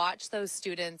to watch those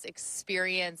students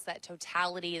experience that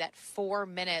totality, that 4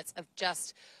 minutes of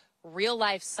just real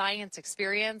life science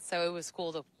experience. So it was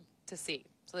cool to see.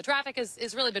 So the traffic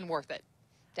has really been worth it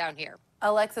down here.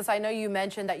 Alexis, I know you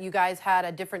mentioned that you guys had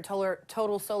a different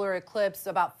total solar eclipse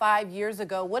about 5 years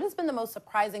ago. What has been the most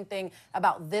surprising thing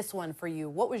about this one for you?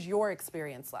 What was your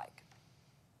experience like?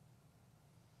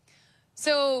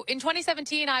 So in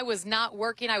 2017, I was not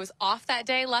working. I was off that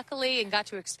day, luckily, and got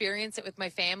to experience it with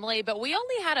my family. But we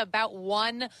only had about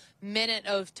 1 minute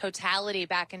of totality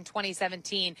back in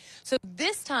 2017. So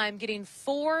this time, getting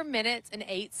 4 minutes and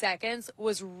 8 seconds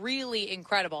was really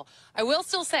incredible. I will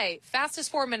still say,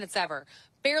 fastest 4 minutes ever.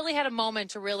 Barely had a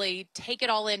moment to really take it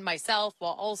all in myself,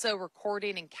 while also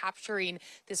recording and capturing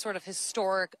this sort of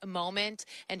historic moment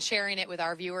and sharing it with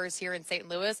our viewers here in St.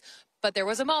 Louis. But there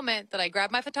was a moment that I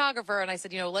grabbed my photographer and I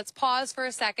said, you know, let's pause for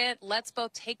a second. Let's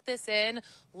both take this in,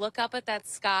 look up at that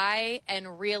sky,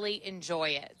 and really enjoy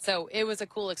it. So it was a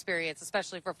cool experience,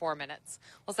 especially for 4 minutes.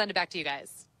 We'll send it back to you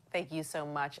guys. Thank you so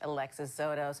much, Alexis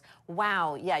Zotos.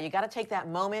 Wow, yeah, you got to take that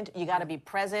moment. You got to be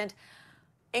present.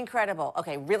 Incredible.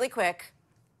 Okay, really quick,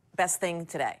 best thing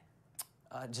today.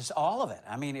 Just all of it.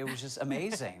 I mean, it was just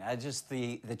amazing. Just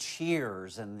the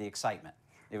cheers and the excitement.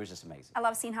 It was just amazing. I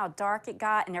love seeing how dark it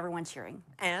got and everyone cheering.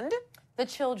 And the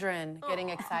children getting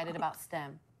excited about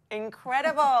STEM.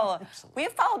 Incredible. We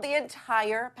have followed the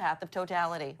entire path of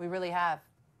totality. We really have.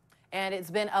 And it's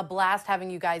been a blast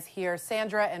having you guys here.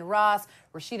 Sandra and Ross,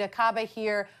 Rashida Kabe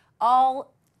here,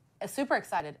 all super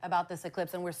excited about this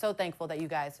eclipse, and we're so thankful that you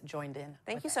guys joined in.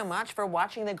 Thank you so much for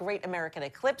watching the Great American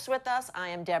Eclipse with us. I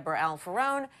am Deborah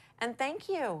Alfarone, and thank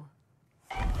you.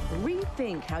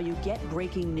 Rethink how you get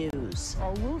breaking news.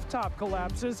 A rooftop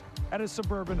collapses at a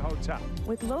suburban hotel.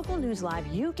 With Local News Live,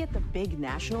 you get the big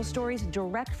national stories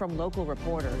direct from local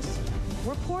reporters.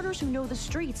 Reporters who know the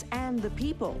streets and the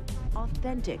people.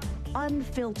 Authentic,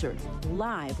 unfiltered,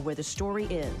 live where the story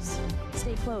is.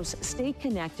 Stay close, stay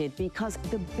connected, because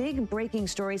the big breaking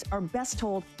stories are best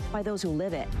told by those who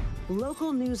live it.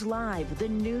 Local News Live, the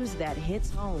news that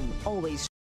hits home, always.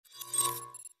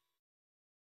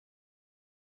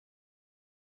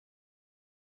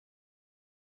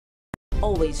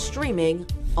 Always streaming,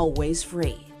 always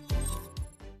free.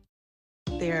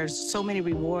 There's so many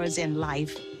rewards in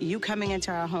life. You coming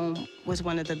into our home was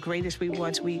one of the greatest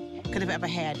rewards we could have ever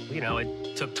had. You know,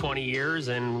 it took 20 years,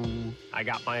 and I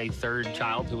got my third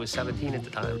child, who was 17 at the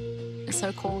time. It's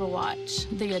so cool to watch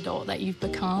the adult that you've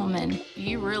become, and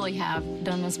you really have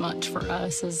done as much for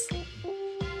us as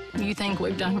you think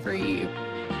we've done for you.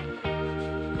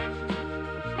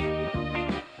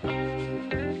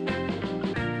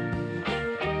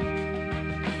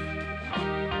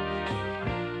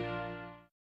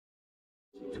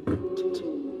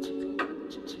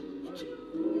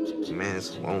 Man,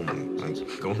 it's lonely. Like,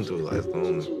 going through life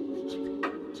lonely.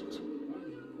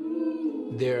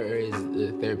 There is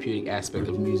the therapeutic aspect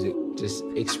of music, just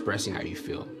expressing how you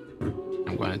feel.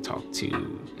 I'm going to talk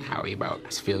to Howie about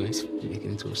his feelings, make it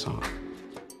into a song.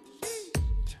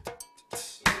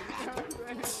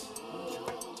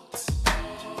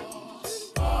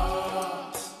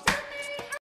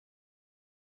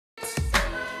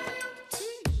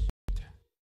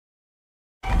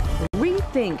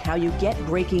 Rethink how you get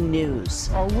breaking news.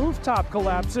 A rooftop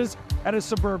collapses at a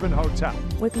suburban hotel.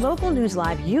 With Local News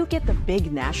Live, you get the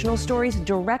big national stories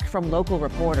direct from local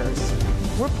reporters.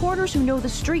 Reporters who know the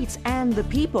streets and the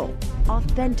people.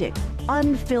 Authentic,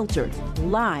 unfiltered,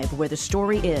 live where the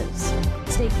story is.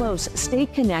 Stay close, stay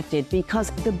connected, because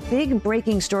the big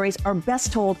breaking stories are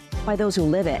best told by those who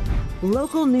live it.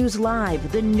 Local News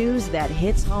Live, the news that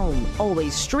hits home,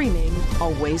 always streaming,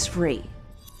 always free.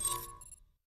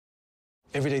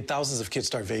 Every day, thousands of kids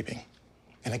start vaping.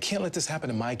 And I can't let this happen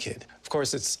to my kid. Of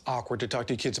course, it's awkward to talk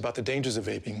to your kids about the dangers of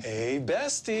vaping. Hey,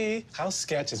 bestie, how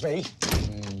sketch is me?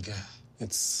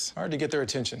 It's hard to get their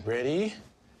attention. Ready?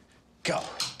 Go.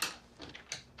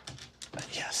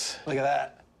 Yes, look at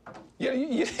that.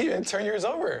 You didn't turn yours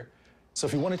over. So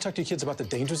if you want to talk to your kids about the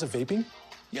dangers of vaping,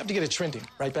 you have to get it trending.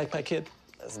 Right, Backpack Kid?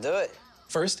 Let's do it.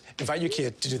 First, invite your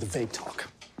kid to do the vape talk.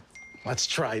 Let's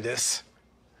try this.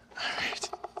 All right.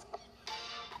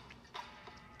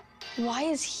 Why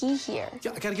is he here?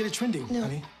 Yeah, I gotta get it trending,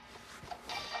 honey.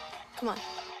 Come on.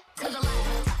 To the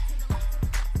left.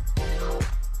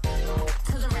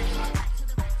 To the right.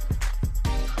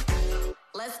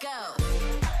 Let's go.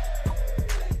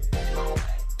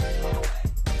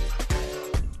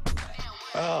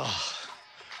 Oh,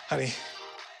 honey,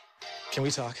 can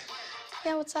we talk?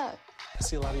 Yeah, what's up? I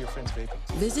see a lot of your friends vaping.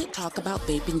 Visit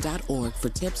talkaboutvaping.org for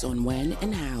tips on when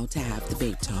and how to have the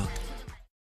vape talk.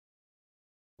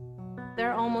 There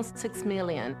are almost 6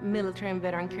 million military and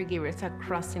veteran caregivers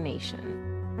across the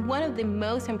nation. One of the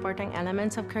most important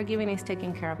elements of caregiving is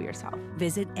taking care of yourself.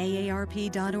 Visit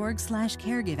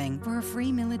aarp.org/caregiving for a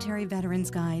free military veterans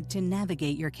guide to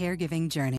navigate your caregiving journey.